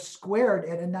energies that are squared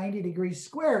at a 90-degree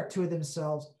square to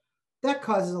themselves, that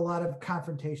causes a lot of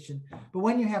confrontation. But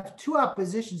when you have two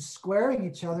oppositions squaring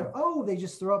each other, they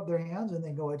just throw up their hands and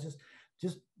they go,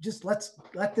 just let's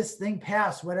let this thing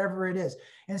pass, whatever it is.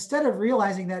 Instead of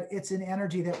realizing that it's an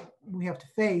energy that we have to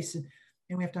face and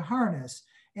we have to harness.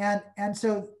 And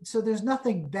so there's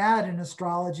nothing bad in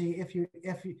astrology if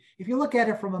you look at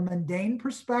it from a mundane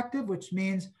perspective, which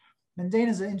means mundane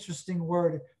is an interesting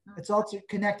word. It's also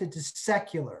connected to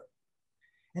secular,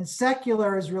 and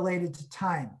secular is related to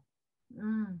time.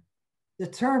 Mm. The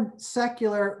term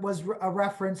secular was a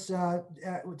reference to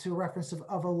a reference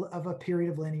of a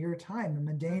period of linear time, and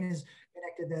mundane is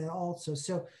connected to that also.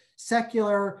 So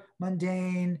secular,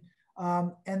 mundane.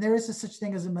 And there is a such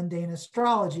thing as a mundane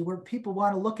astrology where people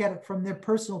want to look at it from their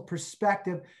personal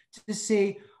perspective to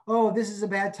see, this is a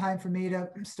bad time for me to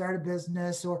start a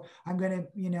business, or I'm going to,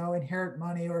 inherit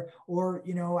money, or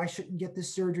I shouldn't get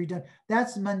this surgery done.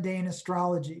 That's mundane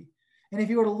astrology. And if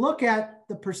you were to look at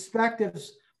the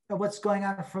perspectives of what's going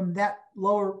on from that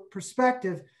lower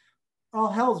perspective, all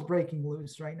hell's breaking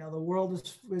loose right now. The world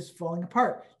is falling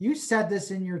apart. You said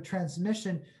this in your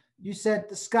transmission. You said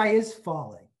the sky is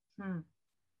falling.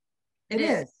 It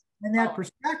is. In that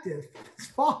perspective, it's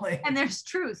falling. And there's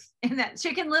truth in that.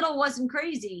 Chicken Little wasn't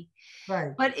crazy.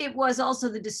 Right. But it was also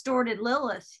the distorted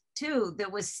Lilith, too,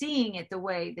 that was seeing it the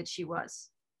way that she was.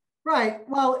 Right.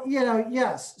 Well,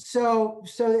 yes.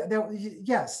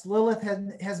 Yes, Lilith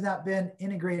has not been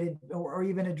integrated or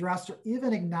even addressed or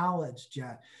even acknowledged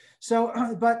yet.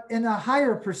 So, but in a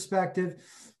higher perspective,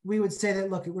 we would say that,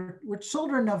 look, we're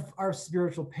children of our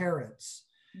spiritual parents,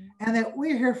 and that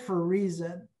we're here for a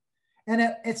reason.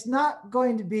 And it's not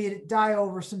going to be to die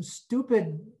over some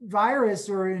stupid virus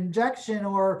or injection,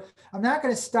 or I'm not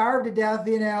going to starve to death,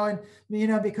 and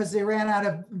because they ran out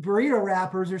of burrito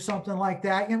wrappers or something like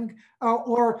that,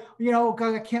 or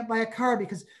I can't buy a car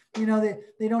because they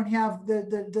don't have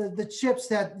the chips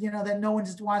that that no one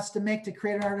just wants to make to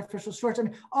create an artificial shortage. I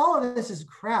mean, all of this is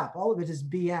crap. All of it is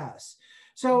BS.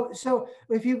 So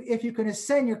if you can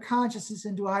ascend your consciousness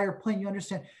into a higher plane, you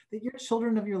understand that you're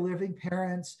children of your living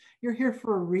parents. You're here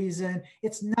for a reason.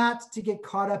 It's not to get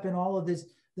caught up in all of this,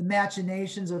 the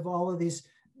machinations of all of these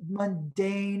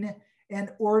mundane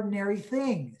and ordinary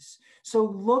things. So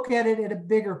look at it at a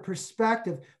bigger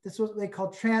perspective. That's what they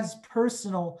call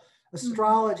transpersonal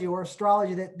astrology, or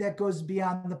astrology that goes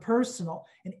beyond the personal,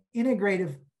 an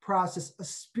integrative process, a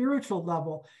spiritual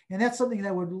level. And that's something that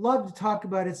I would love to talk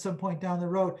about at some point down the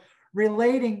road,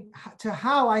 relating to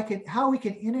how we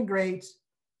can integrate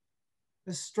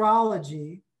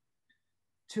astrology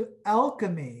to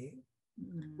alchemy,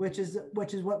 which is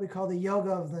what we call the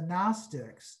yoga of the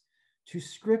Gnostics, to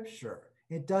scripture.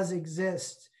 It does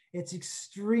exist. It's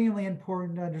extremely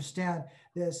important to understand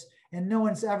this, and no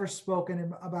one's ever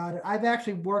spoken about it. I've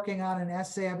actually working on an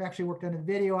essay. I've actually worked on a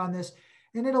video on this,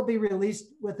 and it'll be released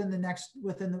within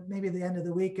maybe the end of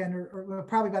the weekend, or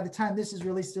probably by the time this is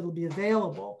released, it'll be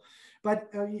available. But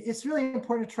it's really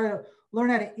important to try to learn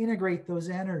how to integrate those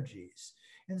energies.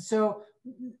 And so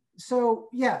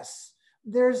yes,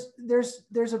 there's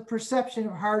a perception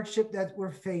of hardship that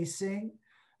we're facing,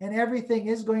 and everything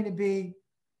is going to be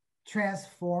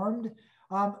transformed,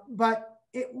 but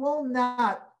it will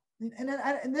not.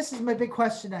 And this is my big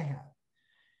question I have,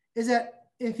 is that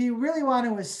if you really want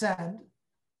to ascend,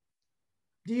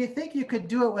 do you think you could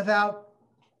do it without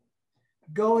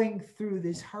going through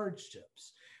these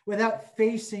hardships, without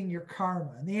facing your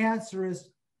karma? And the answer is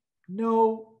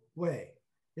no way.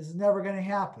 It's never going to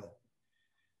happen.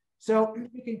 So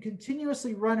you can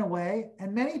continuously run away,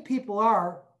 and many people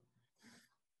are,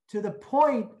 to the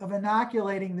point of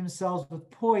inoculating themselves with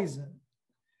poison,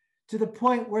 to the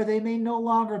point where they may no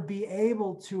longer be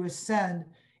able to ascend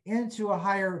into a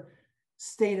higher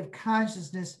state of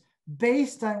consciousness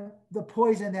based on the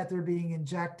poison that they're being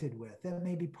injected with. That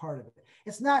may be part of it.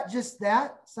 It's not just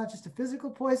that. It's not just a physical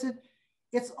poison.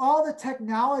 It's all the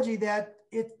technology that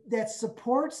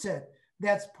supports it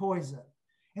that's poison.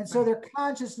 And so their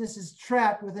consciousness is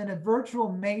trapped within a virtual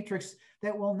matrix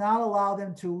that will not allow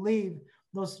them to leave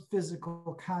those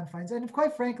physical confines. And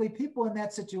quite frankly, people in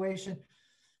that situation,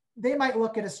 they might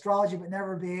look at astrology but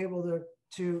never be able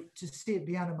to see it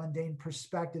beyond a mundane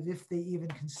perspective, if they even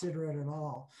consider it at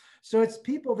all. So it's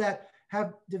people that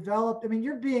have developed,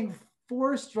 you're being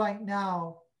forced right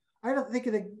now. I don't think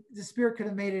the spirit could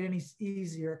have made it any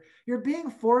easier. You're being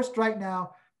forced right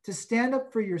now to stand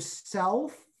up for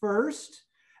yourself first,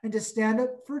 and to stand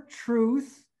up for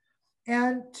truth,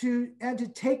 and to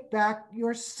take back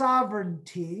your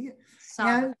sovereignty.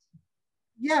 And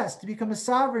yes, to become a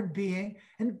sovereign being.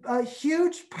 And a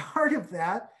huge part of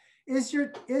that is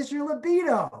your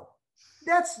libido.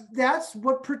 That's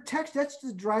what protects, that's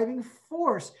the driving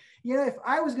force. If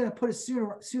I was going to put a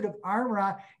suit of armor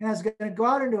on and I was going to go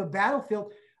out into a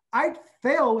battlefield, I'd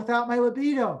fail without my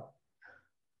libido.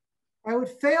 I would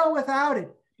fail without it,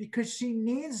 because she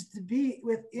needs to be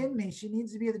within me. She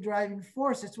needs to be the driving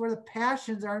force. It's where the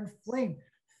passions are inflamed,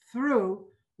 through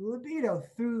libido,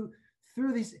 through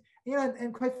these,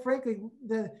 and quite frankly,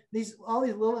 all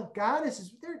these little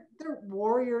goddesses, they're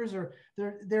warriors, or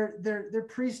they're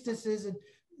priestesses, and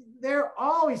they're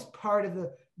always part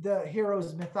of the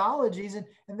heroes' mythologies, and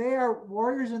they are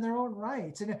warriors in their own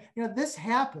rights. And this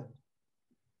happened.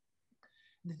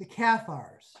 The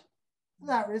Cathars.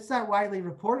 It's not widely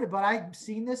reported, but I've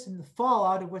seen this in the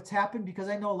fallout of what's happened, because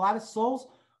I know a lot of souls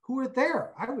who were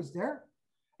there. I was there.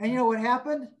 And you know what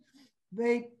happened?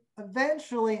 They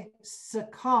eventually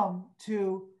succumbed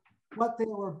to what they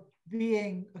were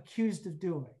being accused of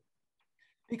doing.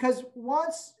 Because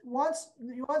once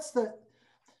the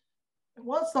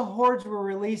hordes were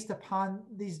released upon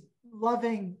these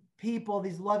loving people,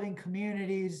 these loving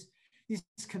communities, these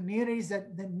communities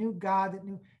that knew God, that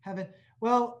knew heaven,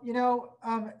 well,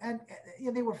 and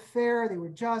they were fair, they were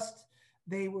just,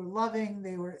 they were loving,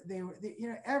 they were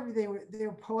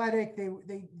poetic,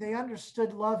 they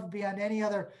understood love beyond any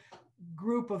other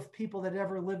group of people that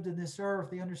ever lived in this earth.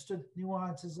 They understood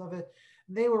nuances of it.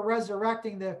 They were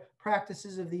resurrecting the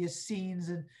practices of the Essenes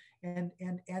and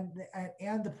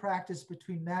the practice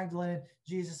between Magdalene and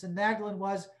Jesus. And Magdalene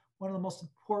was one of the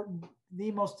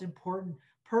most important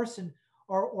person,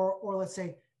 or let's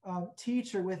say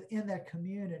teacher within that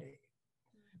community.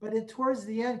 But towards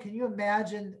the end, can you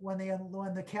imagine when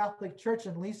the Catholic Church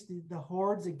unleashed the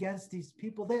hordes against these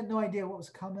people? They had no idea what was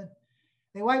coming.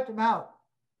 They wiped them out.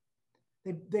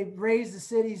 They razed the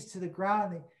cities to the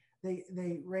ground.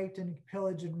 They raped and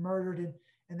pillaged and murdered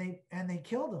and they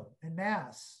killed them en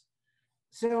masse.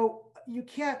 So you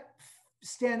can't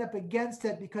stand up against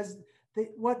it, because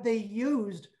what they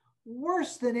used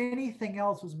worse than anything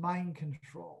else was mind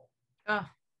control.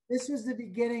 This was the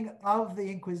beginning of the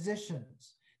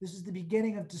Inquisitions. This is the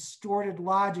beginning of distorted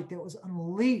logic that was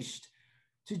unleashed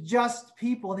to just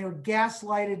people, and they were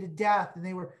gaslighted to death and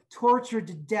they were tortured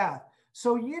to death.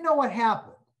 So you know what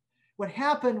happened? What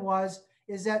happened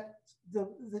is that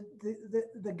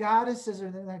the goddesses,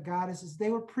 or not goddesses, they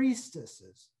were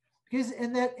priestesses, because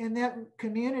in that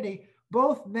community,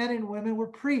 both men and women were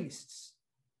priests.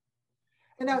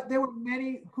 And now there were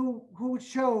many who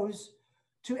chose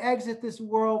to exit this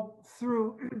world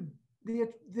through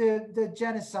the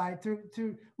genocide,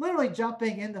 through literally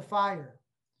jumping in the fire,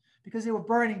 because they were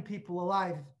burning people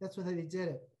alive. That's what they did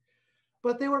it.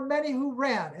 But there were many who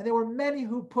ran, and there were many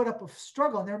who put up a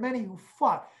struggle, and there were many who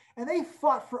fought, and they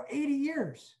fought for 80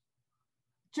 years.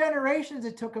 Generations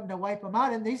it took them to wipe them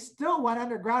out, and they still went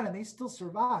underground and they still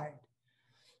survived.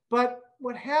 But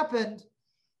what happened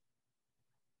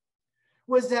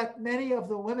was that many of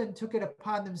the women took it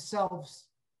upon themselves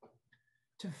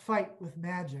to fight with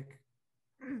magic.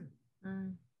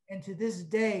 And to this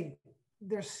day,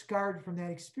 they're scarred from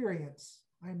that experience.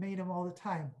 I meet them all the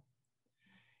time.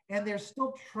 And they're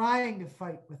still trying to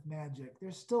fight with magic.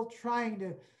 They're still trying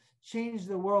to change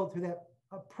the world through that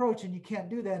approach, and you can't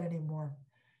do that anymore.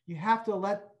 You have to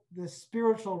let the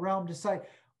spiritual realm decide.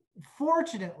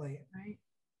 Fortunately, right,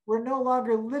 we're no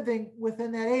longer living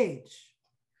within that age.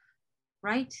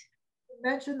 Right. You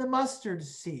mentioned the mustard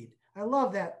seed. I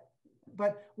love that.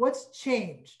 But what's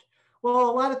changed? Well,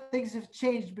 a lot of things have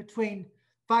changed between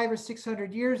 500 or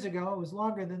 600 years ago. It was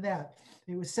longer than that.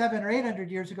 It was 700 or 800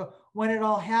 years ago when it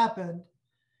all happened.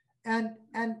 And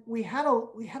we had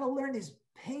to learn these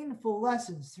painful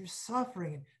lessons through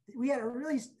suffering. We had to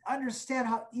really understand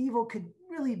how evil could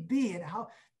really be, and how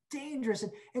dangerous,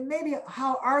 and maybe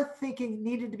how our thinking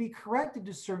needed to be corrected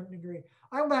to a certain degree.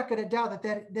 I'm not going to doubt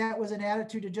that was an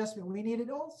attitude adjustment we needed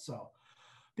also,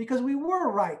 because we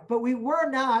were right, but we were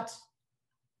not,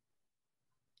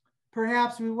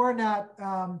 perhaps we were not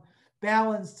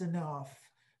balanced enough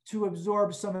to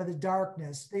absorb some of the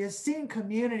darkness. The Essene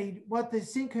community, what the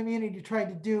Essene community tried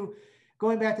to do,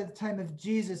 going back to the time of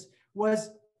Jesus,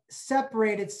 was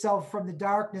separate itself from the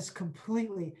darkness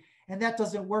completely. And that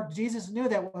doesn't work. Jesus knew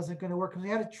that wasn't going to work, because we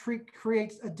had to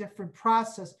create a different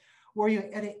process where you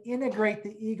had to integrate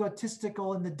the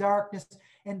egotistical and the darkness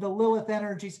and the Lilith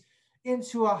energies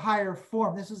into a higher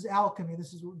form. This is alchemy.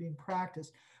 This is what was being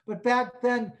practiced. But back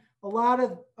then, a lot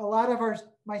of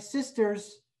my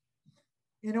sisters,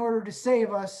 in order to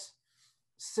save us,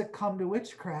 succumbed to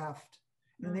witchcraft.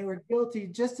 And they were guilty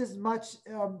just as much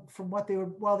from what they were,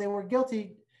 while they were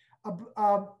guilty of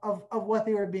what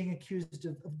they were being accused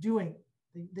of doing.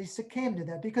 They succumbed to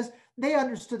that because they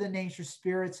understood the nature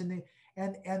spirits and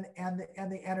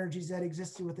the energies that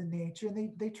existed within nature,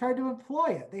 and they tried to employ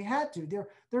it. They had to.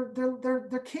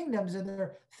 Their kingdoms and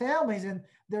their families and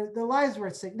their lives were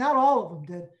at stake. Not all of them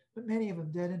did, but many of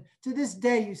them did. And to this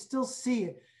day, you still see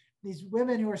it. These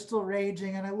women who are still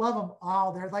raging, and I love them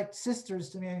all. They're like sisters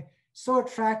to me. I'm so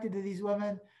attracted to these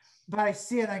women, but I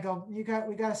see it and I go, we got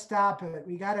to stop it.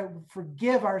 We got to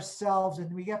forgive ourselves,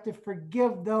 and we have to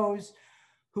forgive those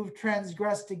who've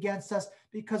transgressed against us,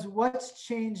 because what's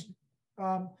changed,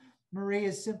 Marie,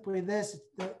 is simply this: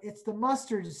 it's the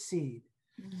mustard seed.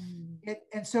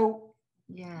 And so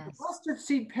yes, the mustard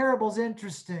seed parable is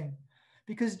interesting,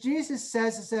 because Jesus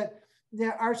says is that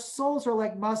our souls are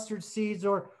like mustard seeds,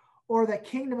 or the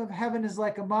kingdom of heaven is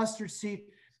like a mustard seed,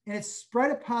 and it's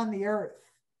spread upon the earth.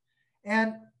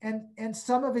 And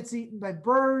some of it's eaten by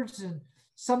birds, and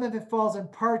some of it falls on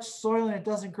parched soil and it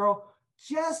doesn't grow.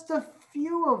 Just a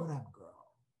few of them grow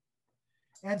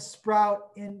and sprout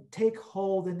and take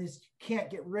hold, and you can't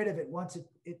get rid of it once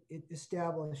it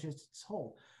establishes its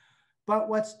hold. But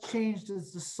what's changed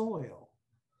is the soil.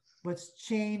 What's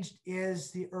changed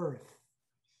is the earth.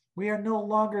 We are no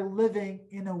longer living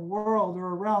in a world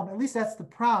or a realm, at least that's the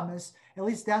promise, at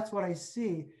least that's what I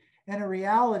see, in a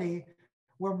reality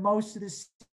where most of the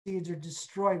seeds are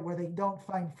destroyed, where they don't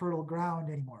find fertile ground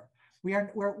anymore. We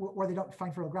are where they don't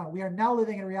find fertile ground. We are now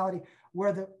living in a reality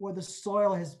where the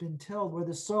soil has been tilled, where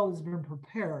the soil has been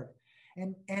prepared,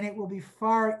 and it will be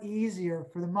far easier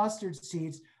for the mustard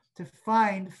seeds to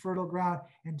find fertile ground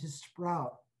and to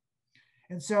sprout.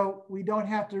 And so we don't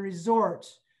have to resort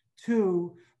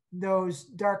to those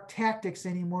dark tactics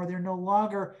anymore. They're no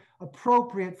longer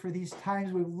appropriate for these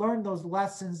times. We've learned those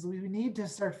lessons. We need to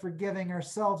start forgiving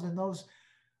ourselves and those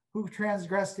who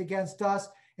transgressed against us.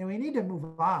 And we need to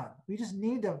move on. We just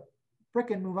need to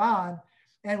frickin' move on.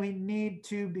 And we need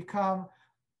to become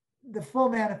the full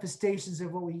manifestations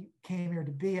of what we came here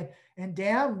to be. And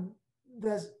damn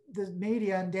the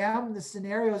media, and damn the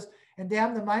scenarios, and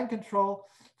damn the mind control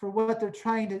for what they're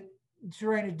trying to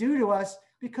do to us,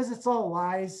 because it's all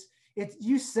lies.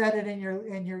 You said it in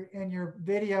your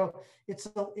video.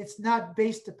 It's not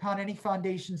based upon any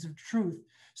foundations of truth.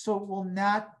 So it will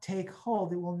not take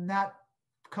hold. It will not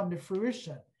come to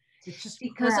fruition. It's just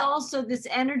because crap. Also this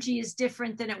energy is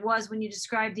different than it was when you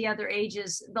described the other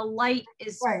ages. The light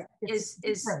is right. is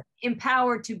different.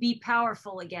 Empowered to be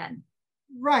powerful again.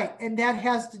 Right. And that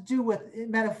has to do with,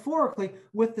 metaphorically,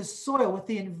 with the soil, with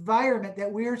the environment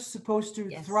that we're supposed to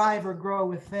Yes. thrive or grow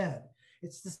within.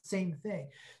 It's the same thing.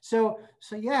 So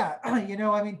yeah, I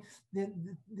mean,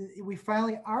 we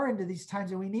finally are into these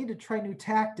times, and we need to try new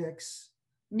tactics,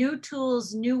 new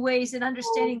tools, new ways, and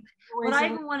understanding. What I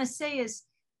even want to say is,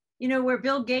 where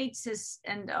Bill Gates is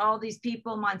and all these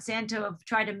people, Monsanto, have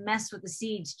tried to mess with the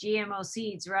seeds, GMO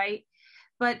seeds, right?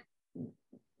 But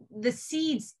the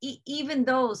seeds, even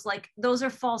those are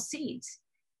false seeds.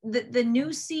 The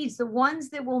new seeds, the ones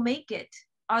that will make it,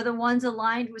 are the ones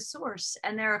aligned with source,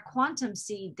 and they're a quantum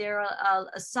seed. They're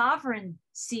a sovereign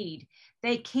seed.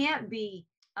 They can't be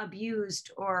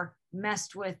abused or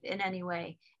messed with in any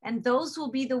way. And those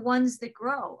will be the ones that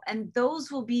grow. And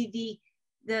those will be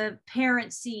the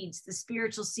parent seeds, the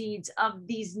spiritual seeds of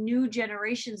these new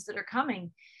generations that are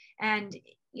coming. And,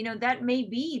 that may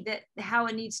be that how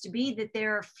it needs to be, that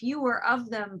there are fewer of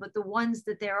them, but the ones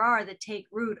that there are that take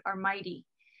root are mighty.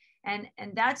 And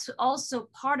that's also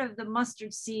part of the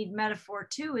mustard seed metaphor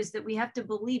too, is that we have to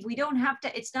believe. We don't have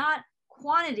to, it's not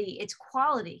quantity, it's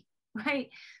quality, right?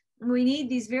 We need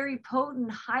these very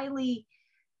potent, highly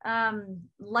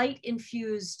light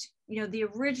infused, the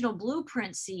original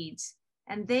blueprint seeds,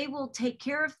 and they will take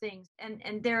care of things.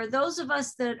 And there are those of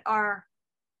us that are,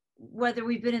 whether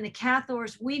we've been in the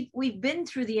Cathars, we've been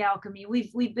through the alchemy,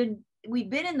 we've been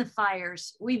in the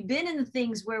fires, we've been in the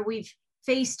things where we've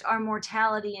faced our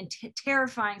mortality and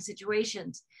terrifying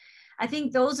situations. I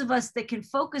think those of us that can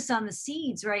focus on the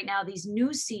seeds right now, these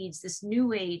new seeds, this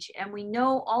new age, and we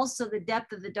know also the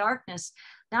depth of the darkness,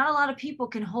 not a lot of people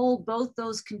can hold both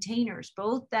those containers,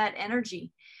 both that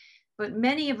energy. But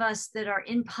many of us that are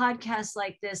in podcasts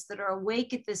like this, that are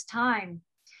awake at this time,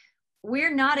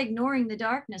 we're not ignoring the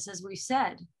darkness, as we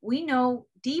said. We know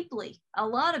deeply a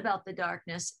lot about the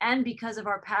darkness, and because of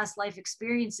our past life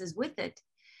experiences with it.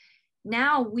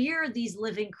 Now we're these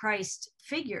living Christ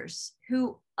figures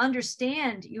who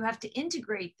understand you have to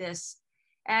integrate this.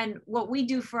 And what we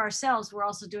do for ourselves, we're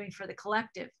also doing for the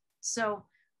collective. So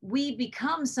we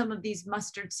become some of these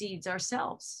mustard seeds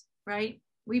ourselves, right?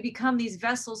 We become these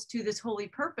vessels to this holy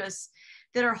purpose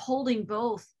that are holding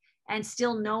both and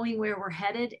still knowing where we're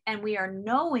headed. And we are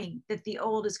knowing that the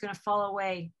old is going to fall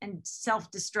away and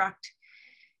self-destruct.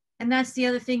 And that's the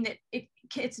other thing, that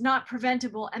it's not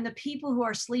preventable. And the people who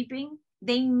are sleeping,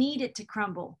 they need it to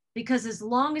crumble, because as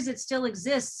long as it still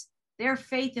exists, their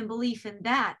faith and belief in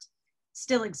that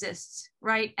still exists,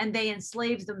 right? And they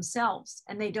enslave themselves,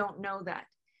 and they don't know that.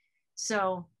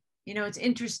 So, it's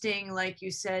interesting, like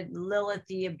you said, Lilith,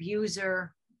 the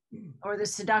abuser or the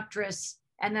seductress,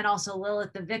 and then also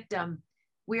Lilith, the victim.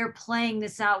 We're playing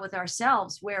this out with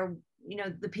ourselves, where,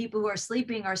 the people who are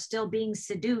sleeping are still being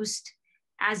seduced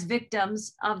as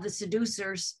victims of the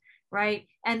seducers, right?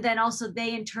 And then also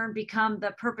they in turn become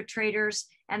the perpetrators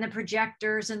and the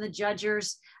projectors and the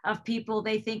judgers of people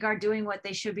they think are doing what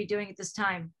they should be doing at this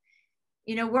time.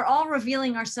 We're all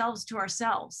revealing ourselves to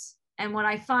ourselves. And what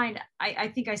I find, I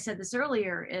think I said this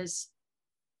earlier, is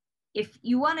if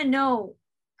you want to know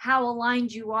how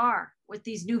aligned you are with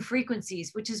these new frequencies,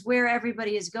 which is where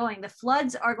everybody is going, the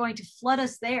floods are going to flood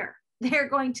us there. They're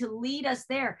going to lead us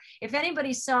there. If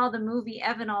anybody saw the movie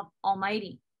Evan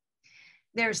Almighty,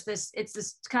 it's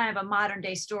this kind of a modern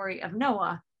day story of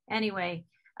Noah anyway,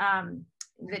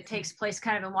 that takes place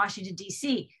kind of in Washington,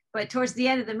 DC. But towards the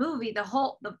end of the movie,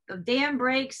 the dam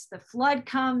breaks, the flood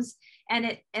comes, and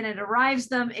it arrives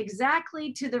them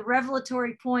exactly to the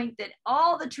revelatory point that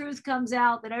all the truth comes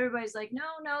out, that everybody's like,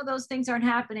 no, those things aren't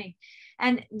happening.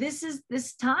 And this is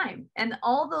this time, and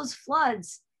all those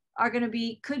floods are going to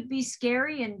be, could be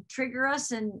scary and trigger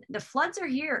us. And the floods are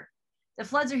here. The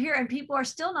floods are here, and people are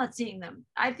still not seeing them.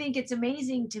 I think it's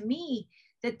amazing to me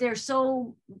that they're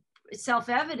so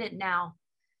self-evident now.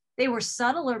 They were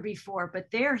subtler before, but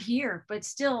they're here, but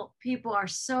still people are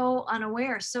so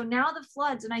unaware. So now the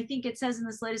floods, and I think it says in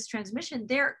this latest transmission,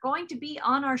 they're going to be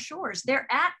on our shores. They're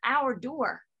at our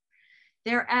door.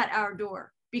 They're at our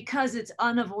door because it's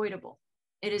unavoidable.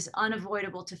 It is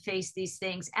unavoidable to face these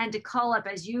things and to call up,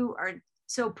 as you are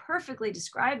so perfectly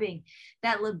describing,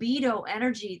 that libido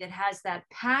energy that has that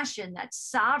passion, that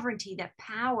sovereignty, that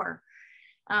power.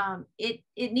 It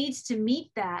needs to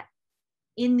meet that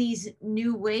in these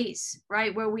new ways,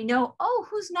 right? Where we know, oh,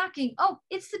 who's knocking? Oh,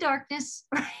 it's the darkness,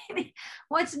 right?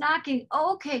 What's knocking?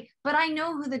 Oh, okay, but I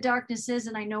know who the darkness is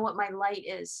and I know what my light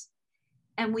is.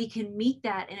 And we can meet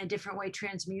that in a different way,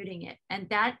 transmuting it. And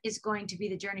that is going to be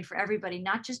the journey for everybody,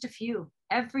 not just a few.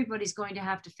 Everybody's going to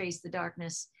have to face the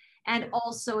darkness and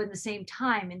also in the same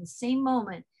time, in the same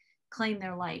moment, claim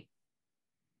their light.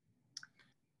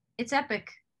 It's epic.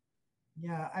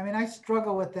 Yeah, I mean, I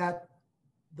struggle with that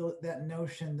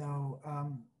notion though.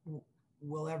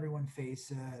 Will everyone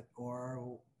face it,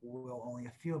 or will only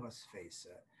a few of us face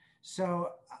it? So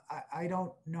I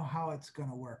don't know how it's going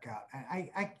to work out.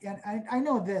 I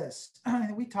know this.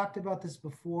 We talked about this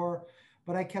before,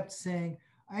 but I kept saying,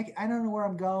 I don't know where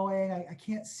I'm going. I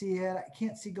can't see it. I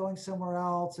can't see going somewhere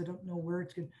else. I don't know where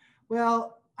it's going.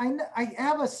 Well, I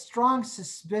have a strong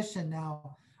suspicion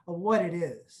now of what it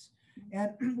is.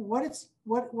 And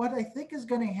what I think is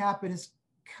going to happen is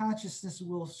consciousness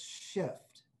will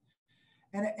shift.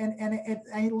 And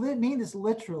I mean this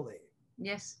literally.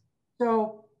 Yes.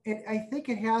 So I think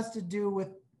it has to do with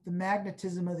the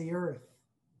magnetism of the earth.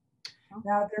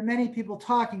 Now, there are many people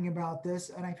talking about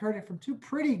this, and I've heard it from two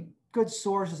pretty good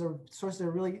sources, or sources that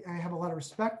really I have a lot of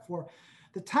respect for.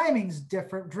 The timing's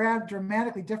different,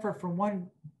 dramatically different from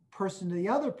one person to the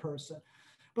other person,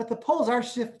 but the poles are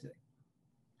shifting.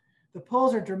 The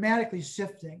poles are dramatically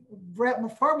shifting,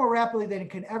 far more rapidly than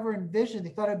it can ever envision. They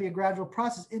thought it'd be a gradual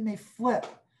process. It may flip.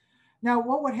 Now,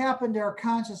 what would happen to our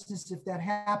consciousness if that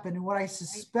happened? And what I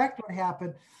suspect would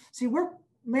happen, see,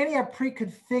 many are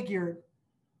pre-configured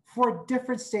for a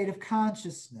different state of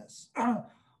consciousness,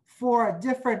 for a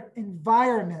different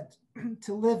environment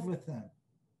to live within.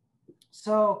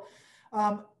 So,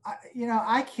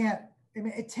 I can't, I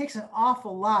mean, it takes an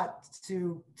awful lot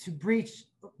to breach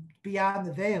beyond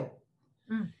the veil,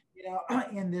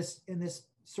 in this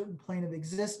certain plane of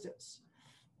existence.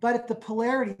 But if the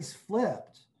polarity is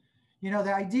flipped,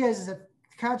 the idea is that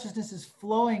consciousness is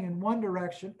flowing in one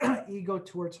direction, ego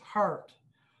towards heart,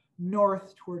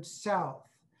 north towards south.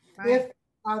 Right. If,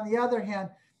 on the other hand,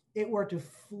 it were to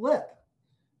flip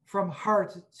from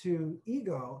heart to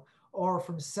ego or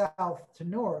from south to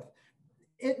north,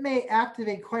 it may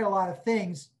activate quite a lot of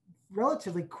things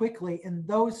relatively quickly in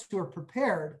those who are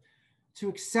prepared to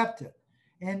accept it.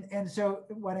 And so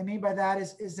what I mean by that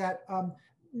is that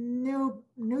new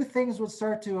things would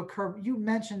start to occur. You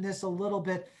mentioned this a little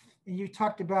bit, and you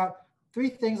talked about three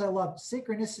things I love: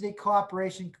 synchronicity,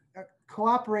 cooperation,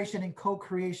 and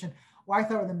co-creation. Well, I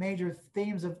thought were the major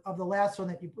themes of the last one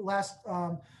that you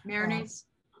Marinades.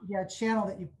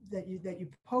 Channel that you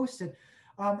posted.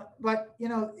 But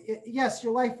yes,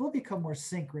 your life will become more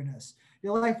synchronous.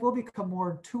 Your life will become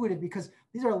more intuitive, because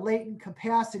these are latent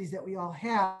capacities that we all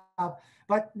have.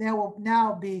 But there will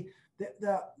now be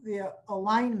the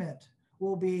alignment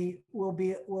will be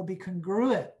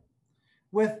congruent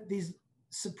with these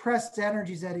suppressed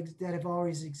energies that have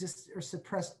always existed, or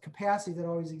suppressed capacity that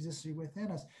always existed within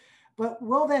us. But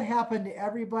will that happen to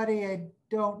everybody? I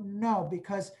don't know,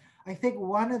 because I think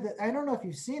I don't know if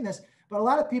you've seen this, but a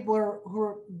lot of people who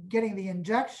are getting the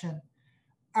injection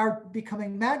are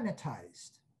becoming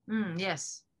magnetized.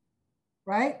 Yes.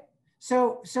 Right?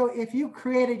 So if you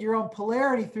created your own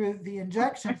polarity through the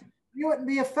injection, you wouldn't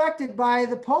be affected by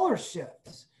the polar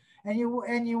shifts, and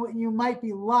you might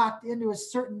be locked into a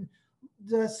certain,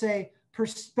 let's say,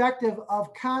 perspective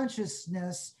of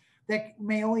consciousness that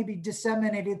may only be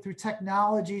disseminated through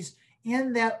technologies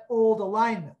in that old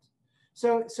alignment.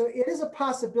 So it is a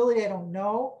possibility. I don't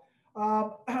know.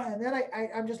 And then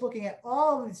I'm just looking at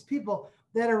all of these people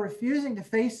that are refusing to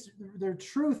face their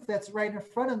truth that's right in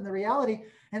front of them, the reality.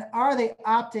 And are they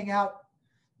opting out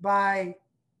by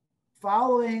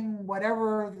following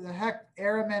whatever the heck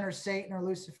Aramen or Satan or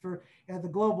Lucifer, the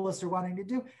globalists are wanting to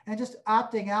do, and just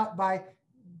opting out by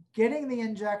getting the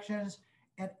injections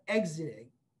and exiting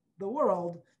the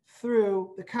world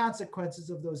through the consequences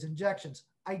of those injections?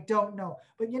 I don't know.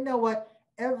 But you know what?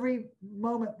 every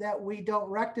moment that we don't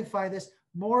rectify this,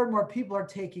 more and more people are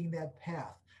taking that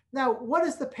path. Now, what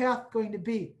is the path going to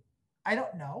be? I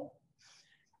don't know.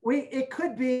 It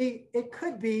could be,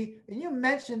 and you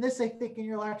mentioned this, I think, in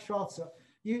your lecture also.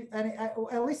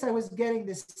 At least I was getting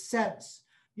this sense.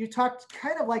 You talked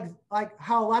kind of like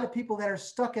how a lot of people that are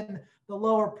stuck in the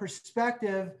lower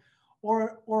perspective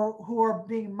or who are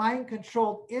being mind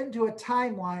controlled into a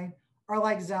timeline are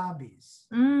like zombies.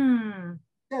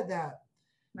 Said that.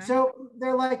 Right. So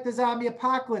they're like the zombie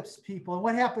apocalypse people. And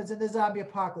what happens in the zombie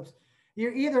apocalypse?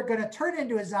 You're either going to turn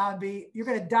into a zombie, you're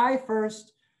going to die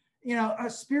first, a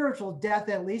spiritual death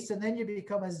at least, and then you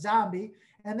become a zombie.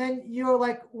 And then you're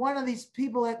like one of these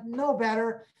people that know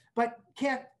better, but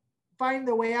can't find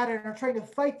their way out and are trying to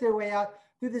fight their way out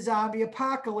through the zombie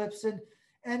apocalypse. And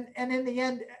in the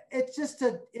end, it's just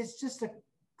a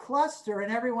cluster,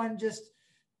 and everyone just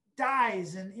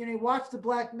dies. And you watch the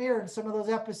Black Mirror in some of those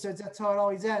episodes, that's how it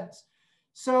always ends.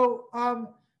 So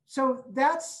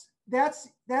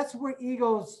that's where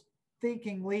ego's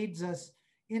thinking leads us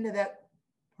into that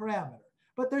parameter.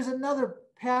 But there's another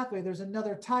pathway, there's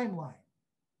another timeline.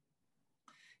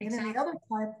 Exactly. And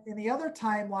in the other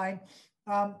timeline,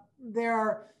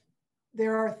 there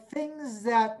are things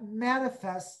that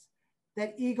manifest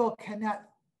that ego cannot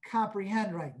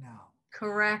comprehend right now.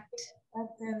 Correct.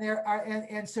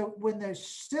 And so when the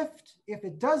shift, if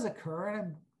it does occur, and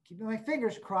I'm keeping my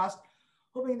fingers crossed,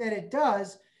 hoping that it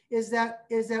does, is that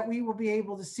we will be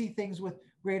able to see things with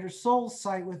greater soul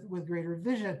sight, with greater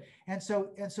vision. And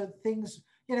so things,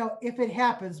 if it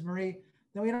happens, Marie,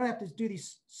 then we don't have to do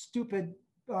these stupid,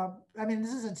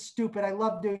 this isn't stupid. I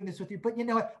love doing this with you, but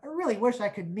I really wish I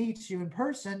could meet you in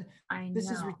person. I know. This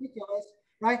is ridiculous,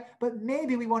 right? But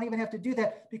maybe we won't even have to do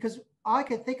that, because I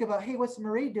could think about, hey, what's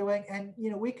Marie doing? And,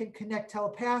 we could connect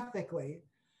telepathically,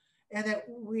 and that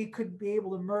we could be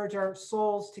able to merge our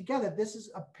souls together. This is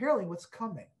apparently what's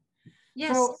coming.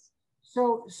 Yes.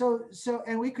 So,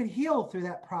 and we could heal through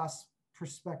that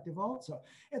perspective also.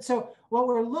 And so what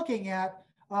we're looking at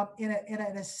in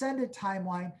an ascended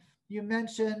timeline, you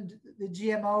mentioned the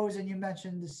GMOs and you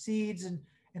mentioned the seeds and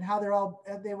how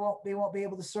they won't be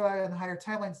able to survive on the higher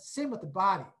timelines. Same with the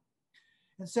body.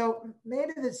 And so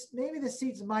maybe the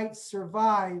seeds might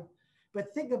survive,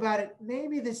 but think about it.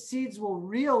 Maybe the seeds will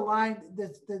realign,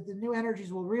 the new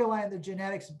energies will realign the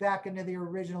genetics back into the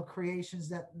original creations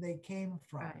that they came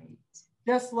from. Right.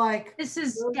 Just like this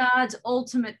is God's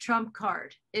ultimate trump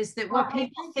card, is that what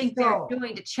people think they're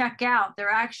doing to check out, they're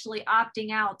actually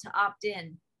opting out to opt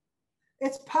in.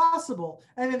 It's possible.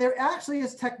 I mean, there actually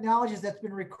is technologies that's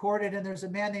been recorded, and there's a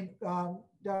man named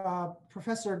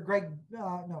Professor Greg,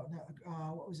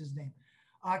 what was his name?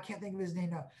 I can't think of his name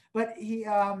now, but he,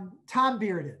 Tom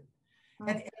Bearden.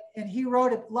 And he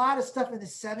wrote a lot of stuff in the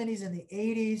 70s and the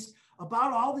 80s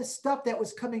about all this stuff that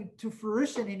was coming to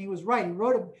fruition. And he was right.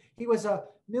 He was a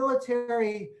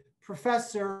military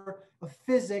professor of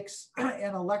physics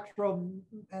and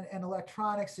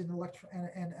electronics and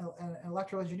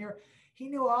electrical engineer. He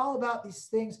knew all about these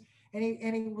things, and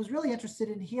he was really interested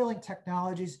in healing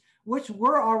technologies, which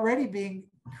were already being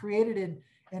created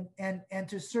and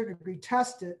to a certain degree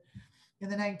tested in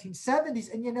the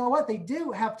 1970s. And you know what? They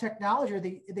do have technology, or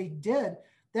they did,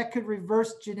 that could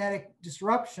reverse genetic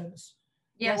disruptions.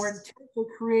 Yes. That were intentionally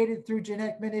created through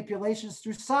genetic manipulations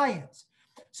through science.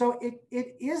 So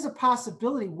it is a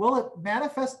possibility. Will it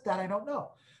manifest? That I don't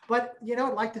know. But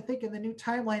I'd like to think in the new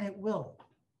timeline it will.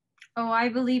 Oh, I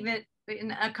believe it.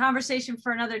 In a conversation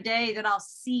for another day that I'll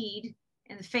seed,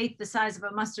 and the faith the size of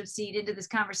a mustard seed into this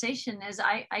conversation, is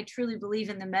I truly believe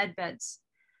in the med beds.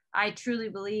 I truly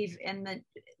believe in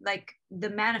the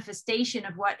manifestation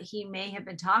of what he may have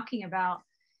been talking about.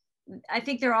 I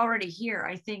think they're already here.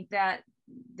 I think that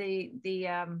the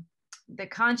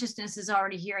consciousness is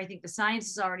already here. I think the science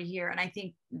is already here, and I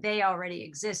think they already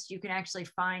exist. You can actually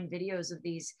find videos of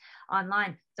these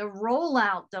online. The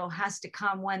rollout, though, has to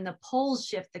come when the poles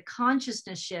shift, the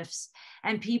consciousness shifts,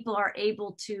 and people are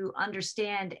able to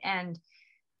understand and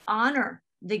honor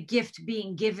the gift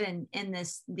being given in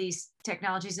these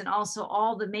technologies, and also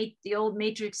all the old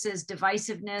matrices,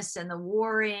 divisiveness and the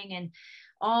warring and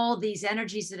all these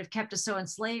energies that have kept us so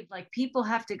enslaved. Like, people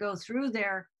have to go through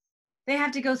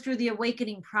the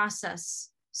awakening process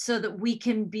so that we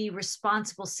can be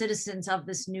responsible citizens of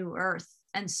this new earth.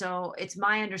 And so it's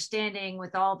my understanding,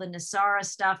 with all the Nasara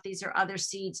stuff, these are other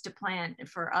seeds to plant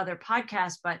for other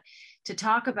podcasts, but to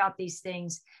talk about these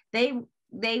things, they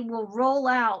will roll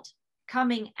out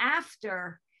coming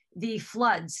after the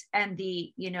floods and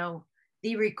the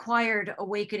the required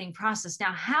awakening process.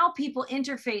 Now, how people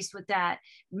interface with that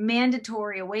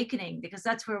mandatory awakening, because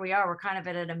that's where we are. We're kind of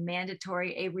at a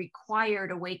mandatory, a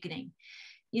required awakening.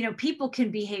 You know, people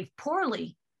can behave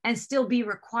poorly and still be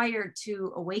required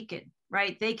to awaken,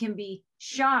 right? They can be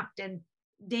shocked and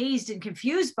dazed and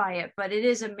confused by it, but it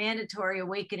is a mandatory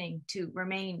awakening to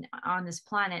remain on this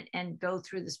planet and go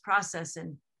through this process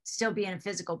and still be in a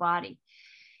physical body.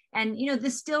 And, you know,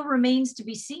 this still remains to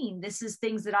be seen. This is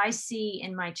things that I see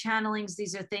in my channelings.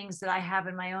 These are things that I have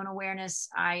in my own awareness.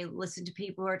 I listen to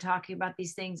people who are talking about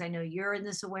these things. I know you're in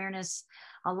this awareness.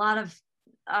 A lot of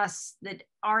us that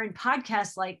are in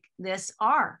podcasts like this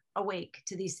are awake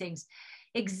to these things.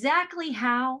 Exactly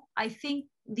how, I think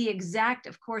the exact,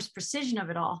 of course, precision of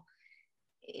it all,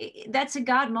 that's a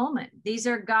God moment. These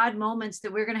are God moments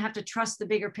that we're going to have to trust the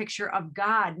bigger picture of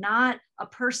God, not a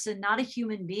person, not a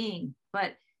human being,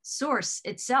 but source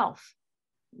itself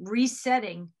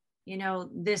resetting, you know,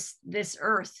 this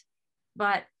earth.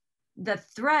 But the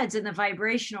threads and the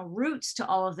vibrational roots to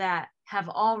all of that have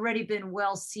already been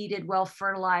well seeded, well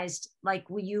fertilized. Like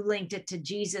you linked it to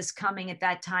Jesus coming at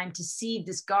that time to seed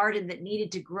this garden that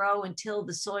needed to grow and till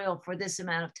the soil for this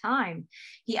amount of time.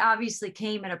 He obviously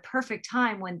came at a perfect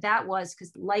time when that was,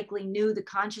 because likely knew the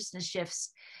consciousness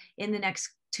shifts in the next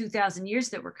 2,000 years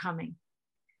that were coming.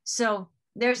 So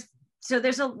there's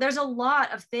a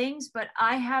lot of things, but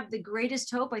I have the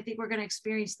greatest hope. I think we're going to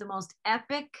experience the most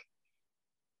epic,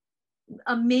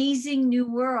 amazing new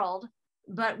world,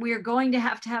 but we're going to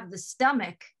have the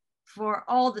stomach for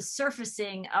all the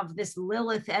surfacing of this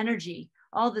Lilith energy,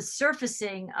 all the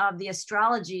surfacing of the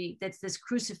astrology that's this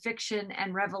crucifixion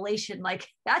and revelation. Like,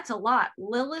 that's a lot.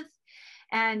 Lilith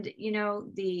and, you know,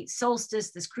 the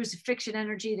solstice, this crucifixion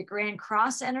energy, the grand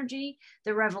cross energy,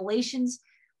 the revelations.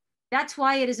 That's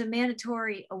why it is a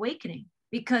mandatory awakening,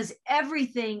 because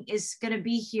everything is going to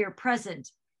be here present.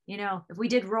 You know, if we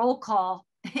did roll call,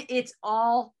 it's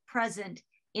all present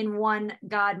in one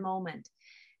God moment.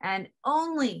 And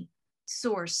only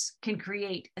source can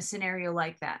create a scenario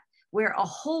like that, where a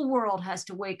whole world has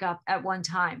to wake up at one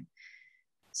time.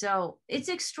 So it's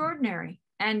extraordinary.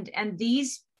 And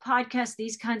these podcasts,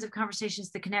 these kinds of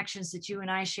conversations, the connections that you and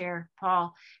I share,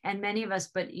 Paul, and many of us,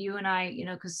 but you and I, you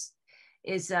know, because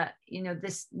is you know,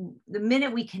 this, the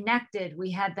minute we connected,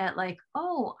 we had that like,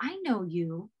 oh, I know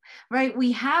you, right?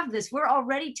 We have this, we're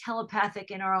already telepathic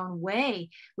in our own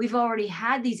way. We've already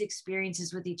had these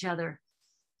experiences with each other,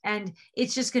 and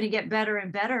it's just going to get better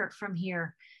and better from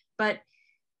here. But,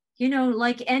 you know,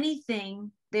 like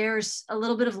anything, there's a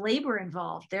little bit of labor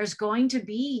involved. There's going to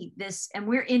be this, and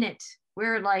we're in it.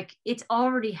 We're like, it's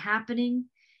already happening.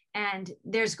 And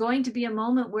there's going to be a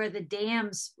moment where the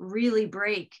dams really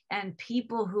break, and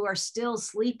people who are still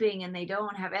sleeping and they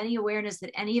don't have any awareness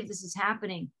that any of this is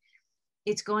happening,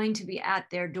 it's going to be at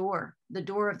their door, the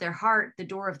door of their heart, the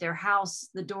door of their house,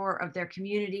 the door of their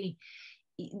community.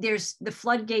 There's the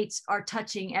floodgates are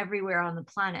touching everywhere on the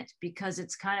planet, because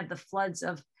it's kind of the floods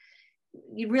of,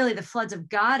 really the floods of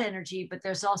God energy, but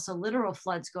there's also literal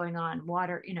floods going on,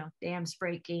 water, you know, dams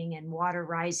breaking and water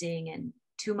rising and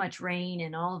too much rain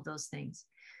and all of those things.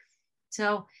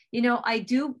 So, you know,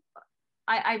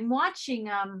 I'm watching,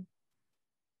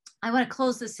 I want to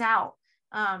close this out,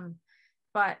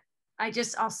 but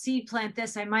I'll seed plant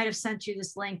this. I might've sent you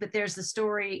this link, but there's the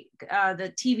story,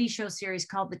 the TV show series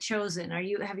called The Chosen.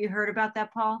 Have you heard about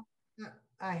that, Paul?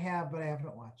 I have, but I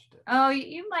haven't watched it. Oh,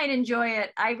 you might enjoy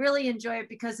it. I really enjoy it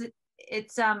because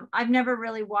it's I've never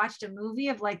really watched a movie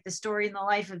of like the story in the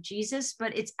life of Jesus,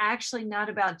 but it's actually not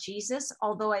about Jesus.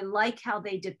 Although I like how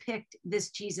they depict this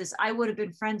Jesus. I would have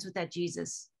been friends with that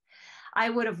Jesus. I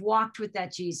would have walked with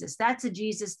that Jesus. That's a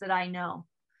Jesus that I know.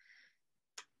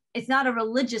 It's not a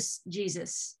religious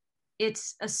Jesus.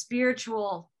 It's a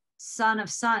spiritual son of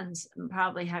sons,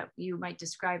 probably how you might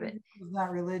describe it. He's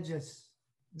not religious.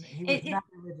 He was not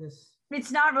religious.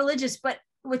 It's not religious, but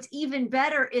what's even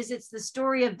better is it's the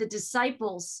story of the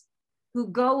disciples who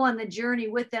go on the journey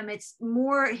with them. It's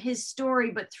more his story,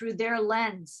 but through their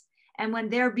lens. And when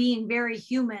they're being very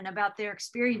human about their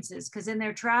experiences, because in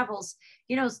their travels,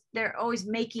 you know, they're always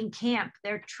making camp.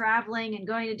 They're traveling and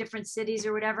going to different cities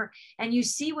or whatever. And you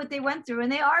see what they went through,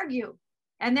 and they argue,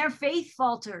 and their faith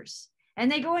falters. And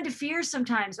they go into fear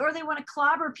sometimes, or they want to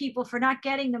clobber people for not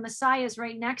getting the messiahs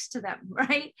right next to them,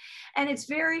 right? And it's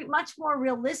very much more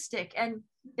realistic. And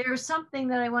there's something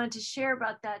that I wanted to share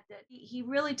about that he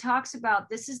really talks about.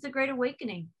 This is the Great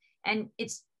Awakening. And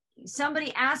it's,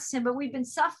 somebody asks him, but we've been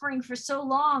suffering for so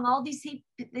long. All these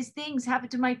things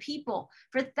happened to my people.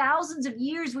 For thousands of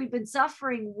years, we've been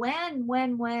suffering.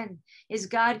 When is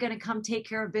God going to come take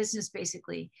care of business,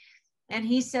 basically? And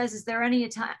he says, is there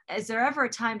ever a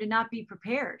time to not be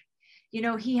prepared? You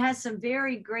know, he has some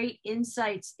very great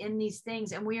insights in these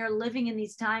things, and we are living in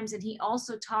these times. And he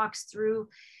also talks through,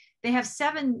 they have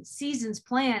 7 seasons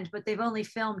planned, but they've only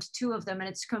filmed 2 of them, and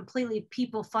it's completely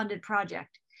people funded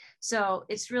project. So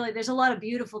it's really, there's a lot of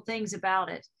beautiful things about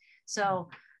it. So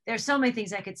there's so many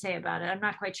things I could say about it. I'm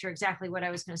not quite sure exactly what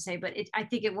I was going to say, but I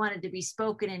think it wanted to be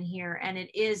spoken in here. And it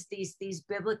is these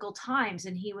biblical times.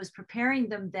 And he was preparing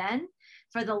them then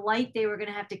for the light they were going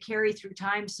to have to carry through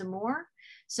time some more,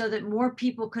 so that more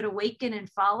people could awaken and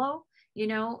follow, you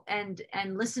know, and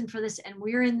listen for this. And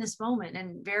we're in this moment.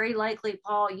 And very likely,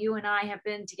 Paul, you and I have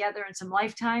been together in some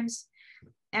lifetimes,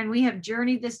 and we have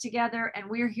journeyed this together, and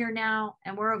we're here now,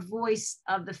 and we're a voice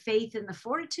of the faith and the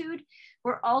fortitude.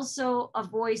 We're also a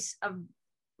voice of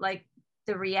like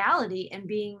the reality and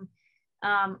being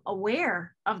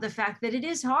aware of the fact that it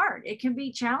is hard. It can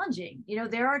be challenging. You know,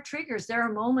 there are triggers. There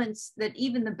are moments that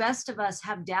even the best of us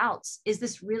have doubts. Is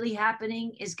this really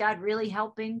happening? Is God really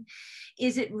helping?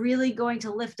 Is it really going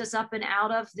to lift us up and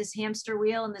out of this hamster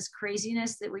wheel and this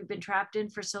craziness that we've been trapped in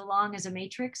for so long as a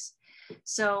matrix?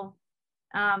 So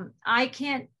I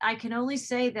can only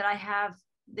say that I have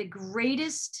the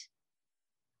greatest,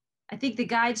 I think the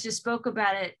guides just spoke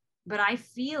about it, but I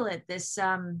feel it, this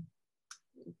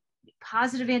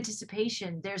positive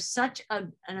anticipation. There's such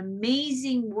an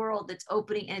amazing world that's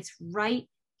opening, and it's right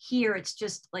here. It's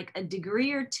just like a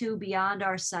degree or 2 beyond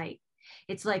our sight.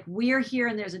 It's like we're here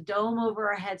and there's a dome over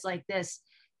our heads like this,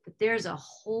 but there's a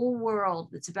whole world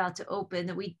that's about to open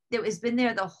that has been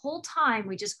there the whole time.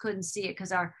 We just couldn't see it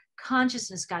because our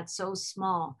consciousness got so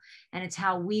small, and it's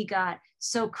how we got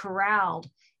so corralled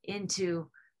into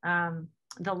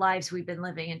the lives we've been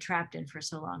living and trapped in for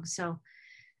so long. So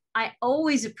I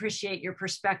always appreciate your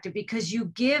perspective, because you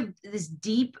give this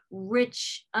deep,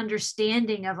 rich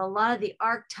understanding of a lot of the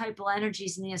archetypal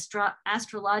energies and the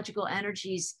astrological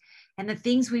energies and the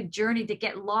things we've journeyed that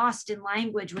get lost in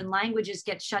language when languages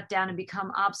get shut down and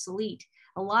become obsolete.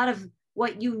 A lot of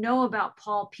what you know about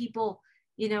Paul, people,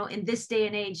 you know, in this day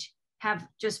and age have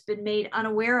just been made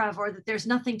unaware of, or that there's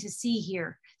nothing to see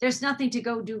here. There's nothing to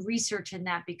go do research in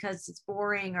that because it's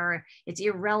boring or it's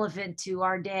irrelevant to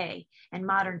our day and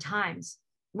modern times.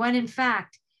 When in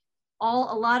fact, a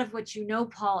lot of what you know,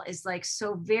 Paul, is like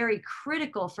so very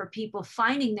critical for people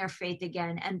finding their faith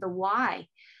again, and the why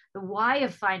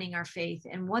of finding our faith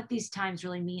and what these times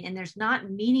really mean. And there's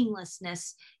not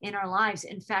meaninglessness in our lives.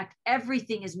 In fact,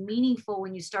 everything is meaningful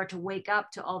when you start to wake up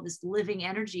to all this living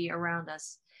energy around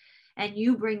us. And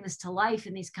you bring this to life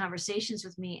in these conversations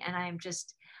with me. And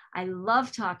I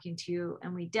love talking to you.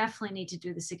 And we definitely need to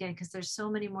do this again, because there's so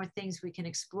many more things we can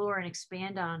explore and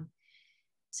expand on.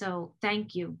 So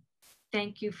thank you.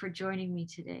 Thank you for joining me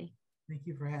today. Thank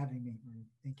you for having me.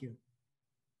 Thank you.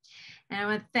 And I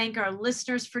want to thank our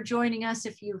listeners for joining us.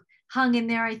 If you hung in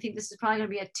there, I think this is probably going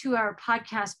to be a 2-hour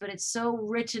podcast, but it's so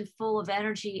rich and full of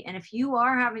energy. And if you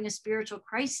are having a spiritual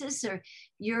crisis, or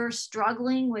you're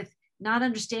struggling with not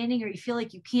understanding, or you feel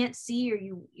like you can't see, or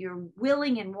you're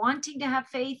willing and wanting to have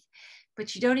faith,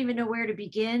 but you don't even know where to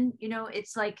begin, you know,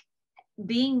 it's like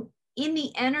being in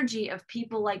the energy of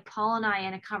people like Paul and I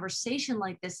in a conversation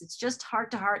like this. It's just heart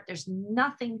to heart. There's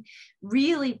nothing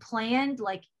really planned,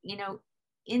 like, you know,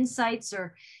 insights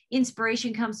or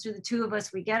inspiration comes through the 2 of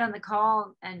us. We get on the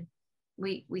call and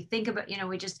we think about, you know,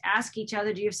 we just ask each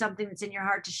other, do you have something that's in your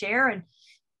heart to share?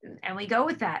 And we go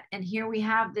with that. And here we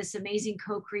have this amazing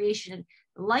co-creation.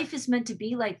 Life is meant to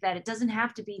be like that. It doesn't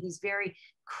have to be these very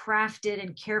crafted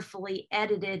and carefully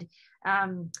edited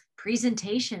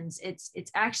presentations. It's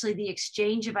actually the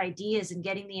exchange of ideas and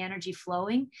getting the energy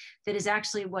flowing that is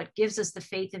actually what gives us the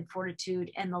faith and fortitude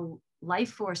and the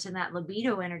life force and that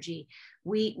libido energy.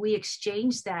 We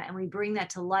exchange that and we bring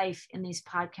that to life in these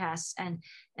podcasts, and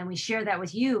we share that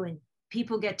with you, and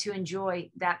people get to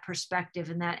enjoy that perspective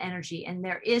and that energy. And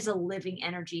there is a living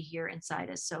energy here inside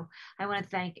us. So I want to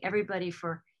thank everybody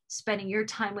for spending your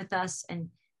time with us, and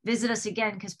visit us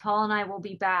again, because Paul and I will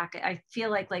be back. I feel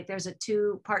like there's a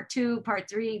part 2, part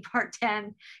 3, part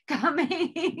 10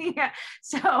 coming.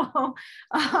 So,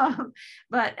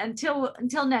 but until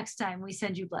next time, we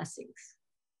send you blessings.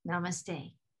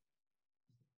 Namaste.